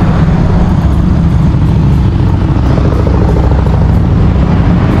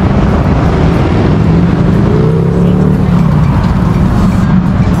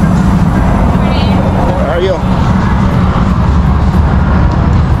 How are you?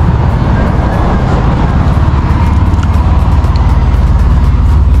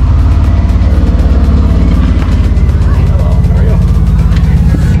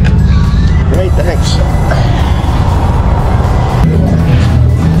 Great, thanks.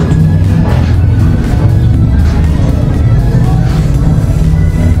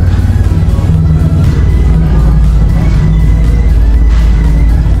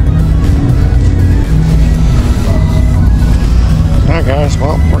 Alright guys,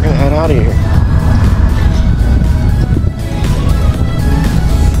 well, we're gonna head out of here.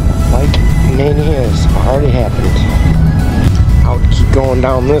 Like many has already happened. I would keep going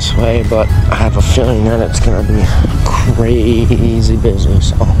down this way, but I have a feeling that it's gonna be crazy busy,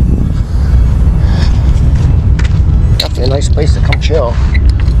 so definitely a nice place to come chill.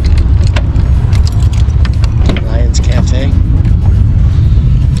 Veterans Cafe.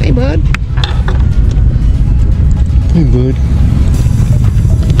 Hey, bud. Hey, bud.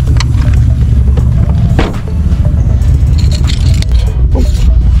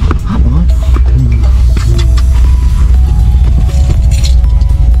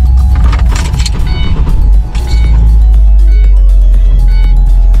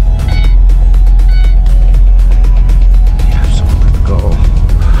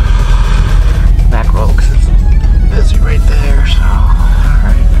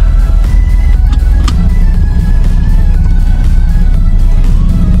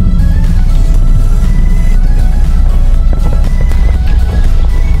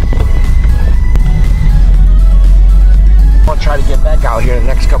 Try to get back out here in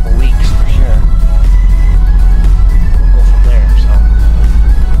the next couple weeks for sure. We'll go from there.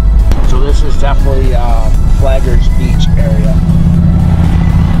 So this is definitely Flaggers Beach area.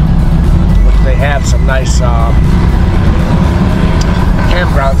 But they have some nice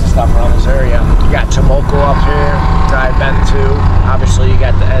campgrounds and stuff around this area. You got Tomoko up here that I've been to. Obviously you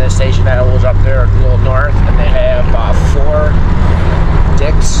got the Anastasia Island up there a little north, and they have 4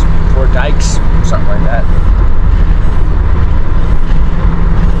 dikes, something like that.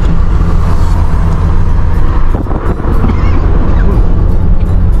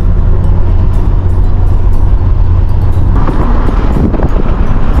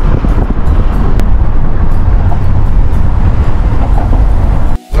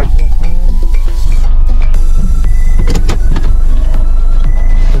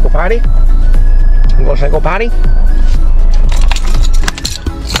 Potty? You gonna go potty?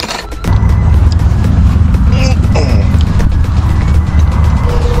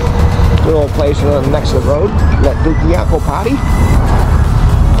 Good little place next to the road. Let Dookie out go potty.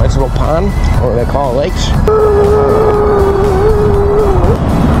 Nice little pond, or they call it lakes.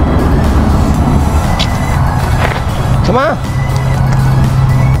 Come on.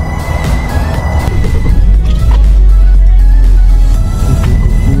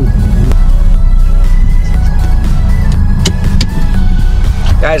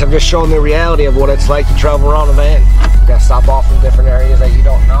 Guys, I'm just showing the reality of what it's like to travel around a van. You gotta stop off in different areas that you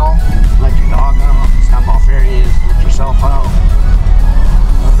don't know. Let your dog out. Stop off areas. Let yourself out.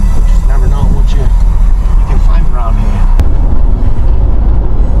 You just never know what you can find around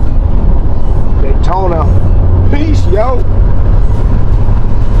here. Daytona. Peace, yo.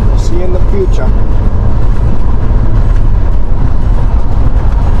 We'll see you in the future.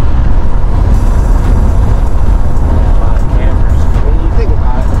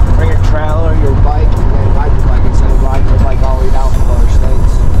 Trailer, your bike, and then ride your bike instead of riding your bike all the way down to other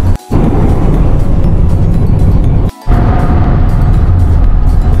states.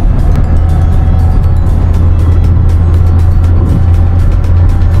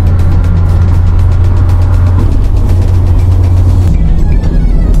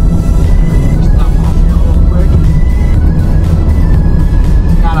 Stop off here real quick.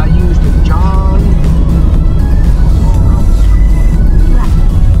 Gotta use the John.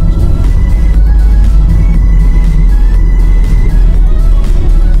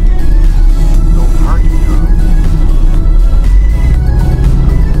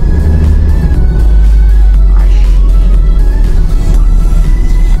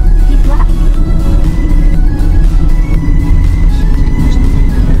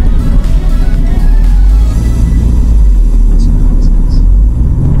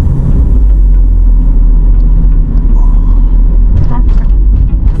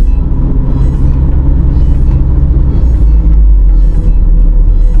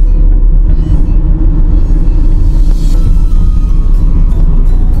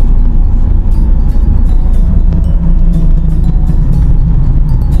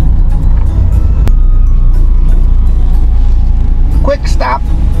 Quick stop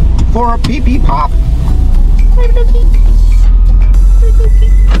for a pee-pee pop.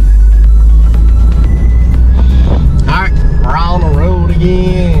 Alright, we're on the road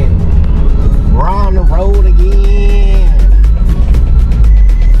again.